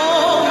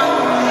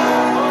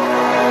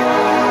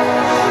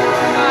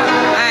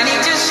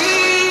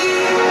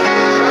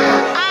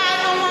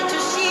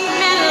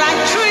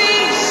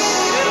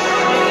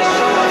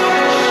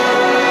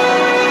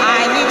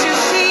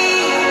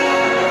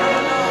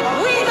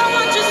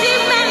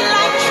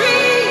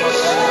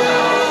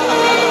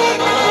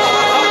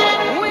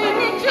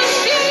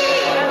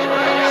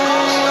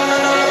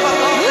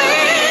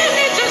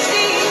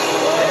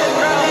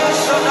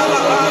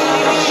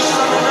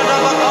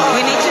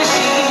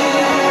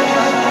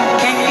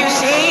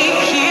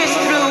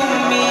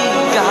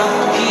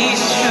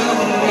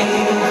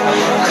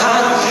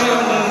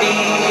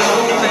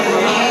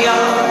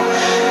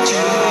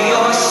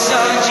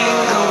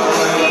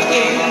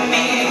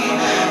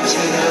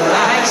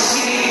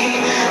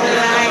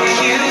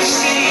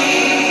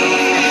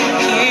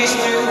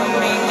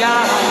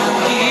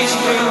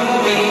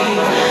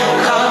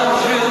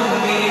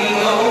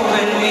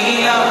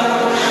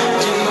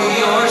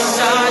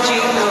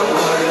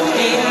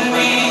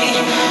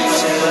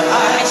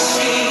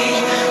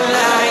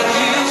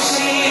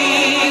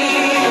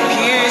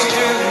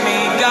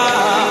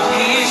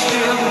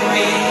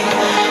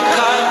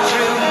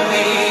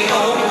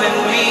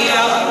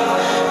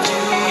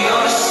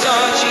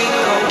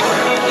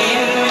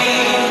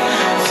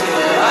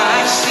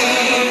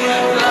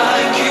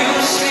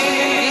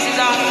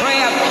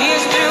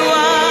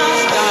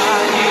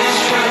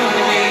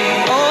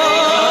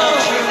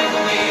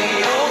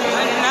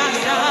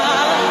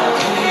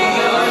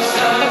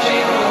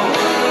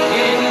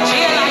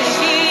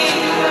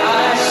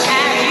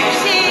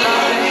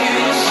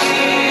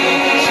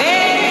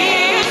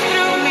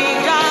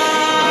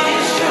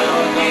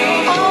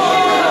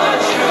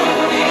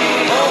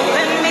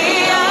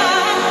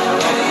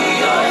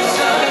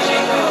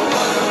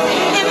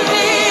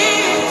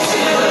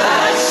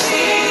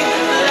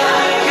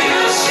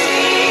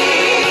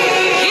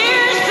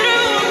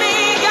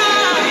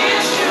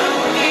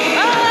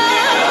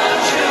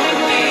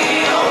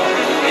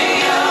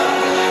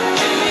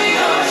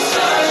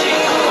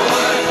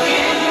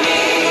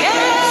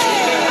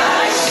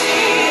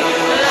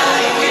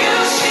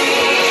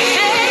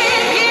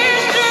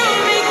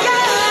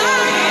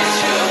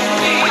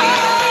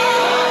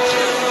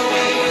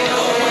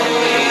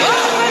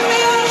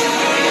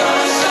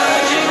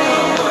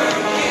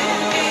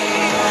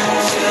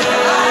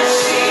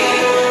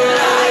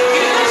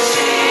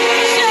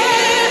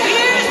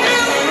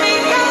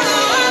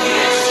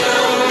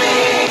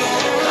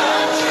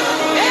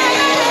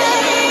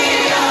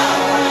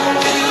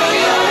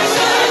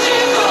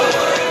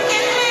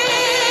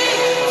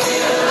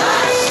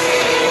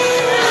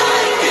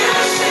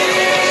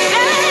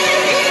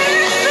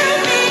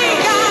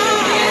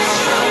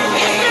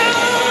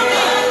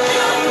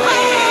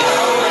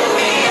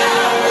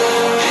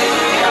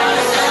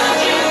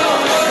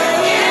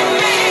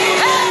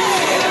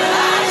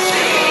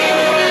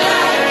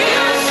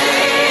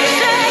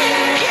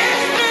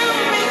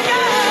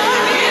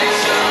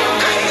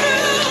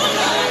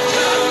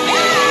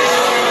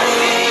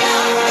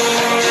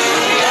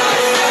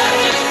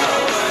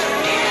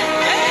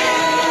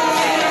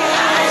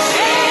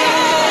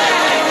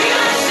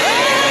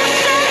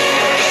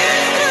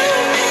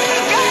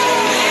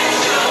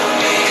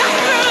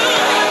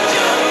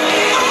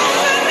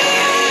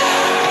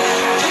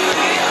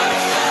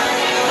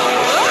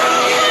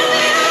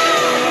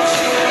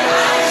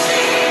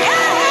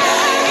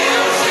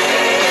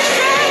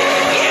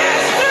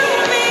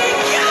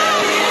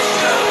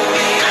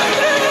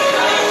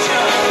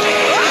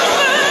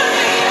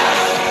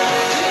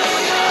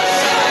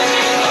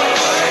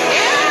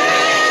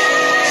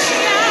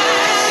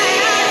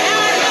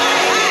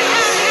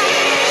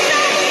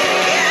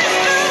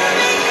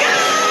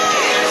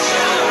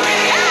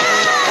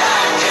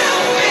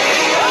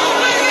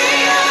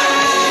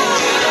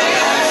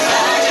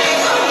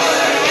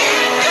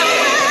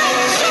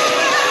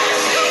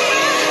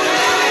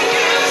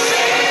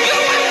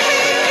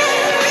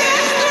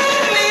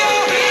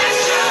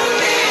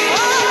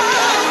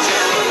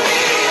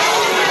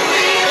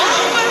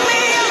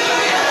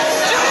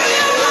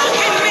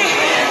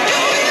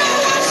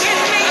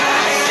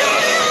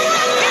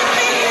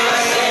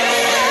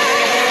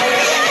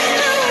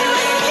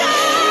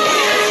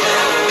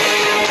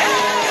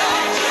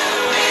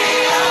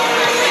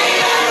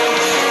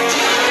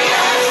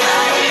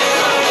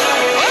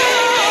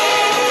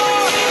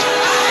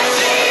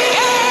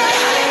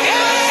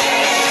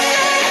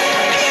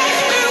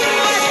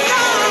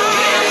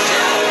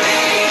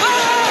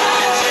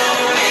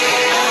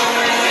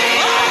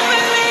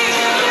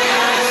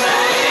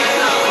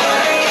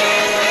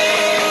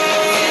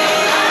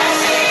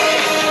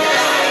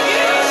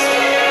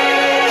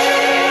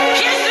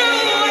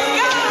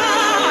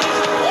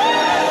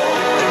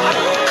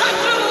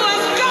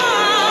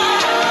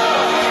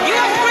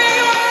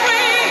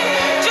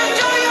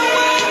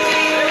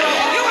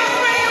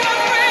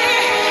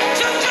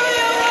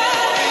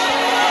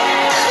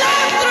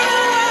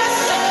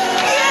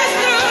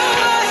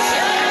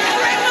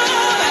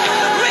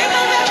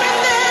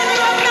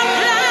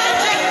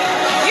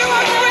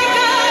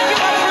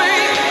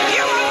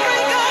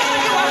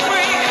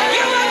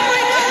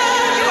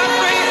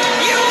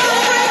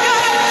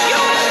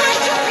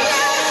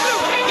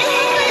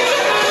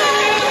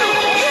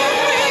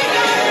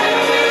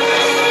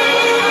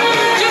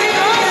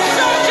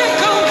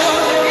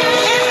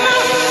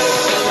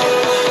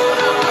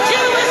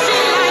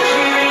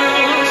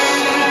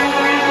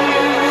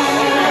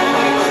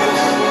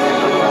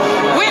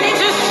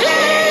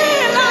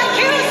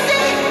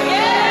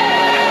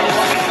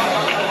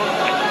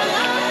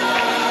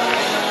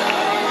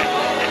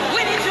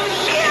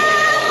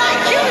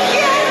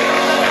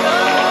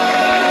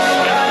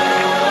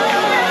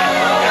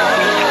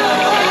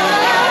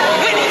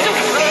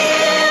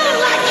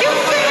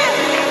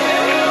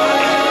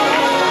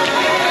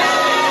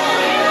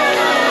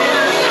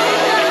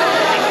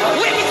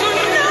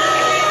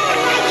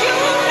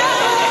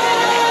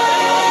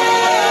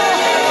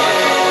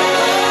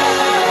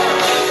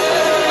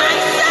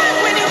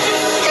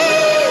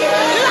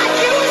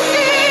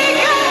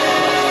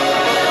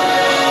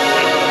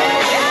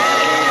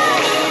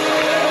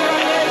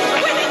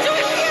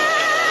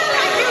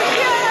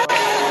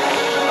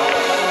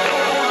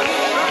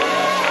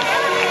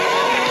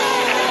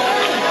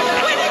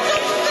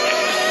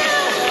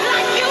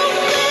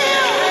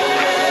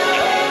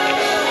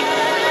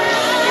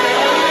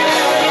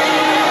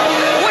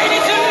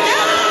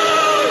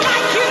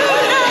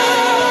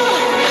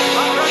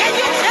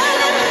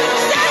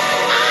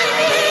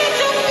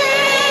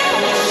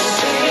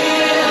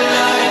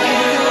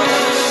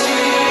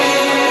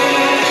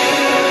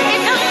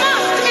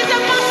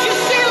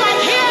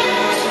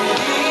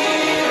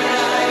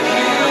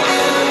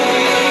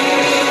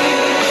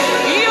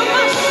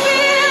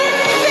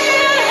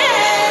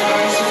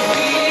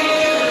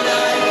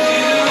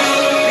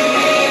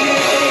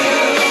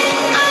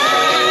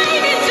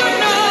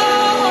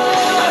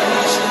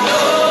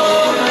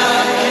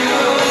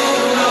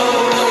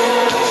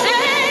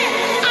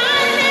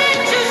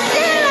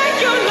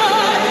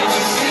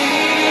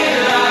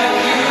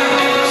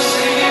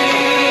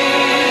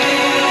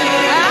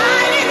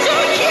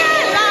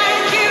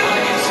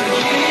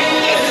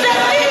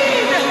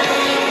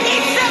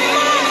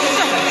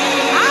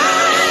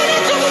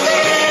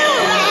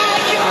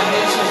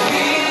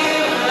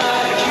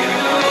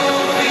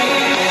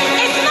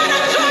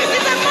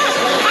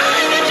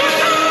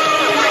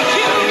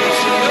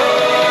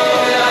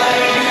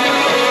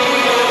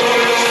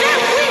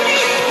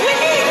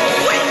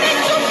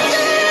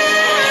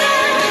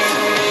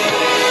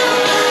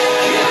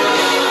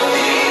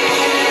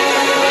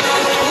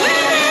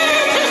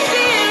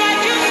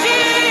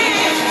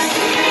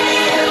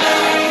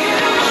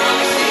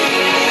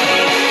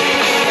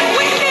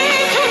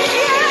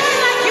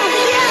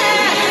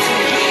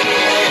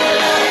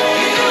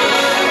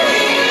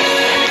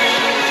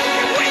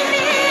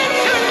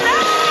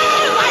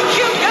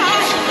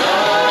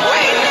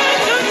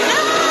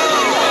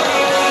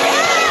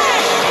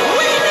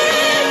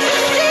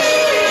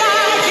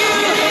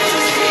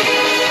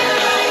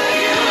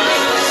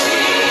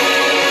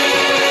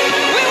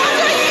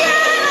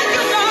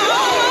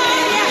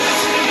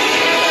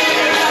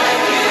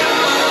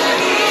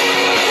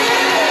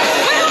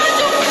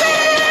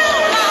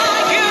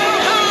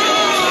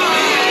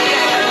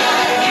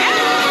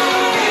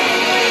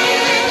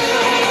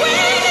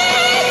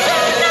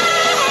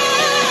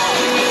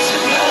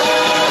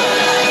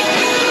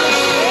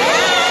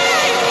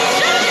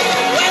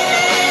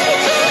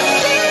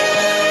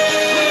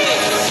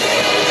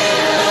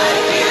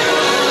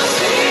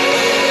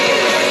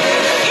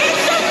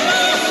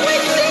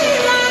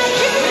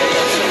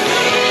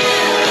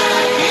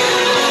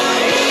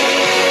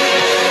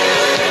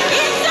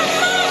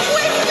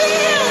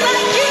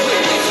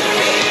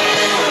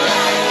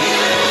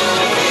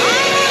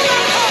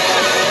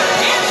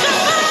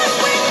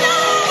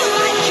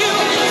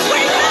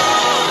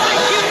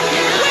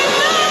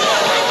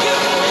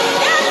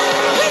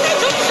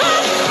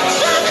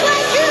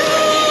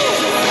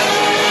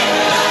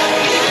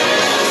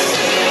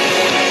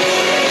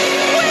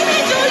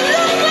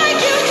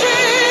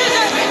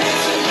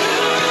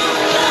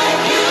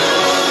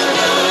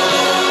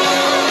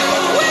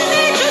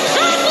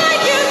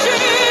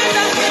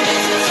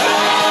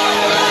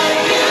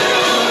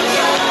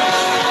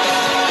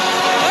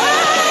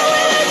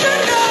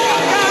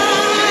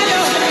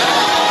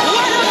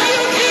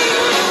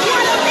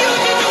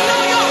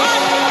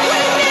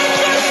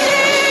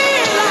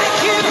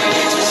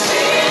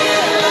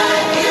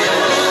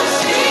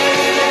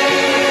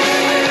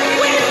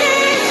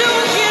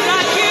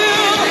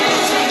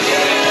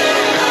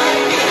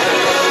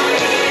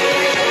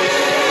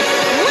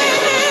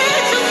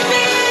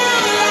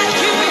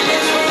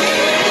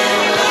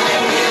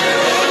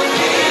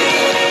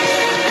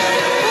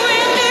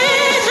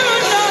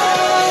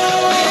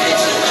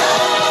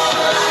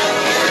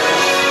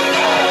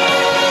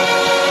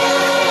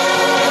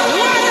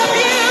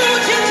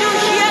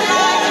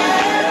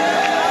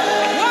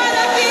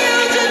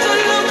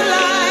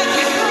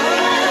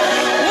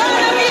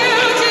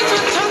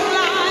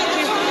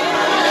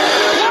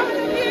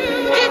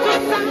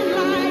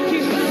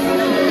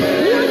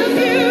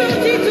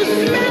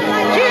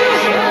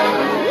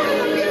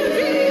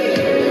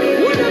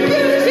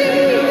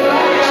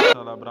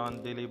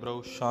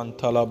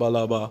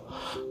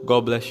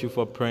God bless you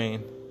for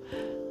praying.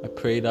 I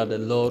pray that the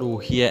Lord will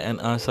hear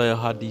and answer your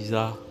heart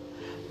desire.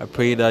 I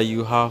pray that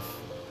you have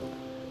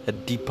a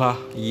deeper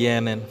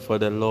yearning for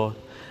the Lord,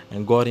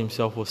 and God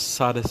Himself will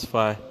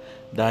satisfy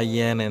that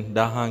yearning,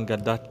 that hunger,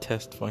 that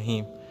thirst for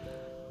Him.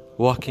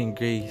 Walk in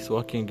grace,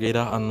 walk in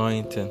greater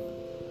anointing.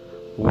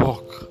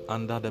 Walk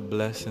under the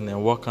blessing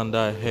and walk under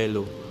a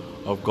halo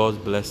of God's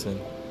blessing.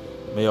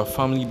 May your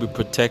family be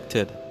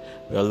protected.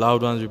 May your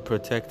loved ones be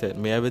protected.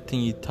 May everything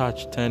you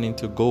touch turn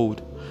into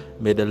gold.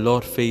 May the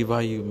Lord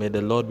favor you. May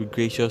the Lord be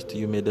gracious to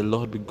you. May the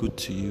Lord be good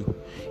to you.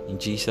 In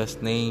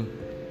Jesus' name,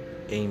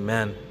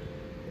 amen.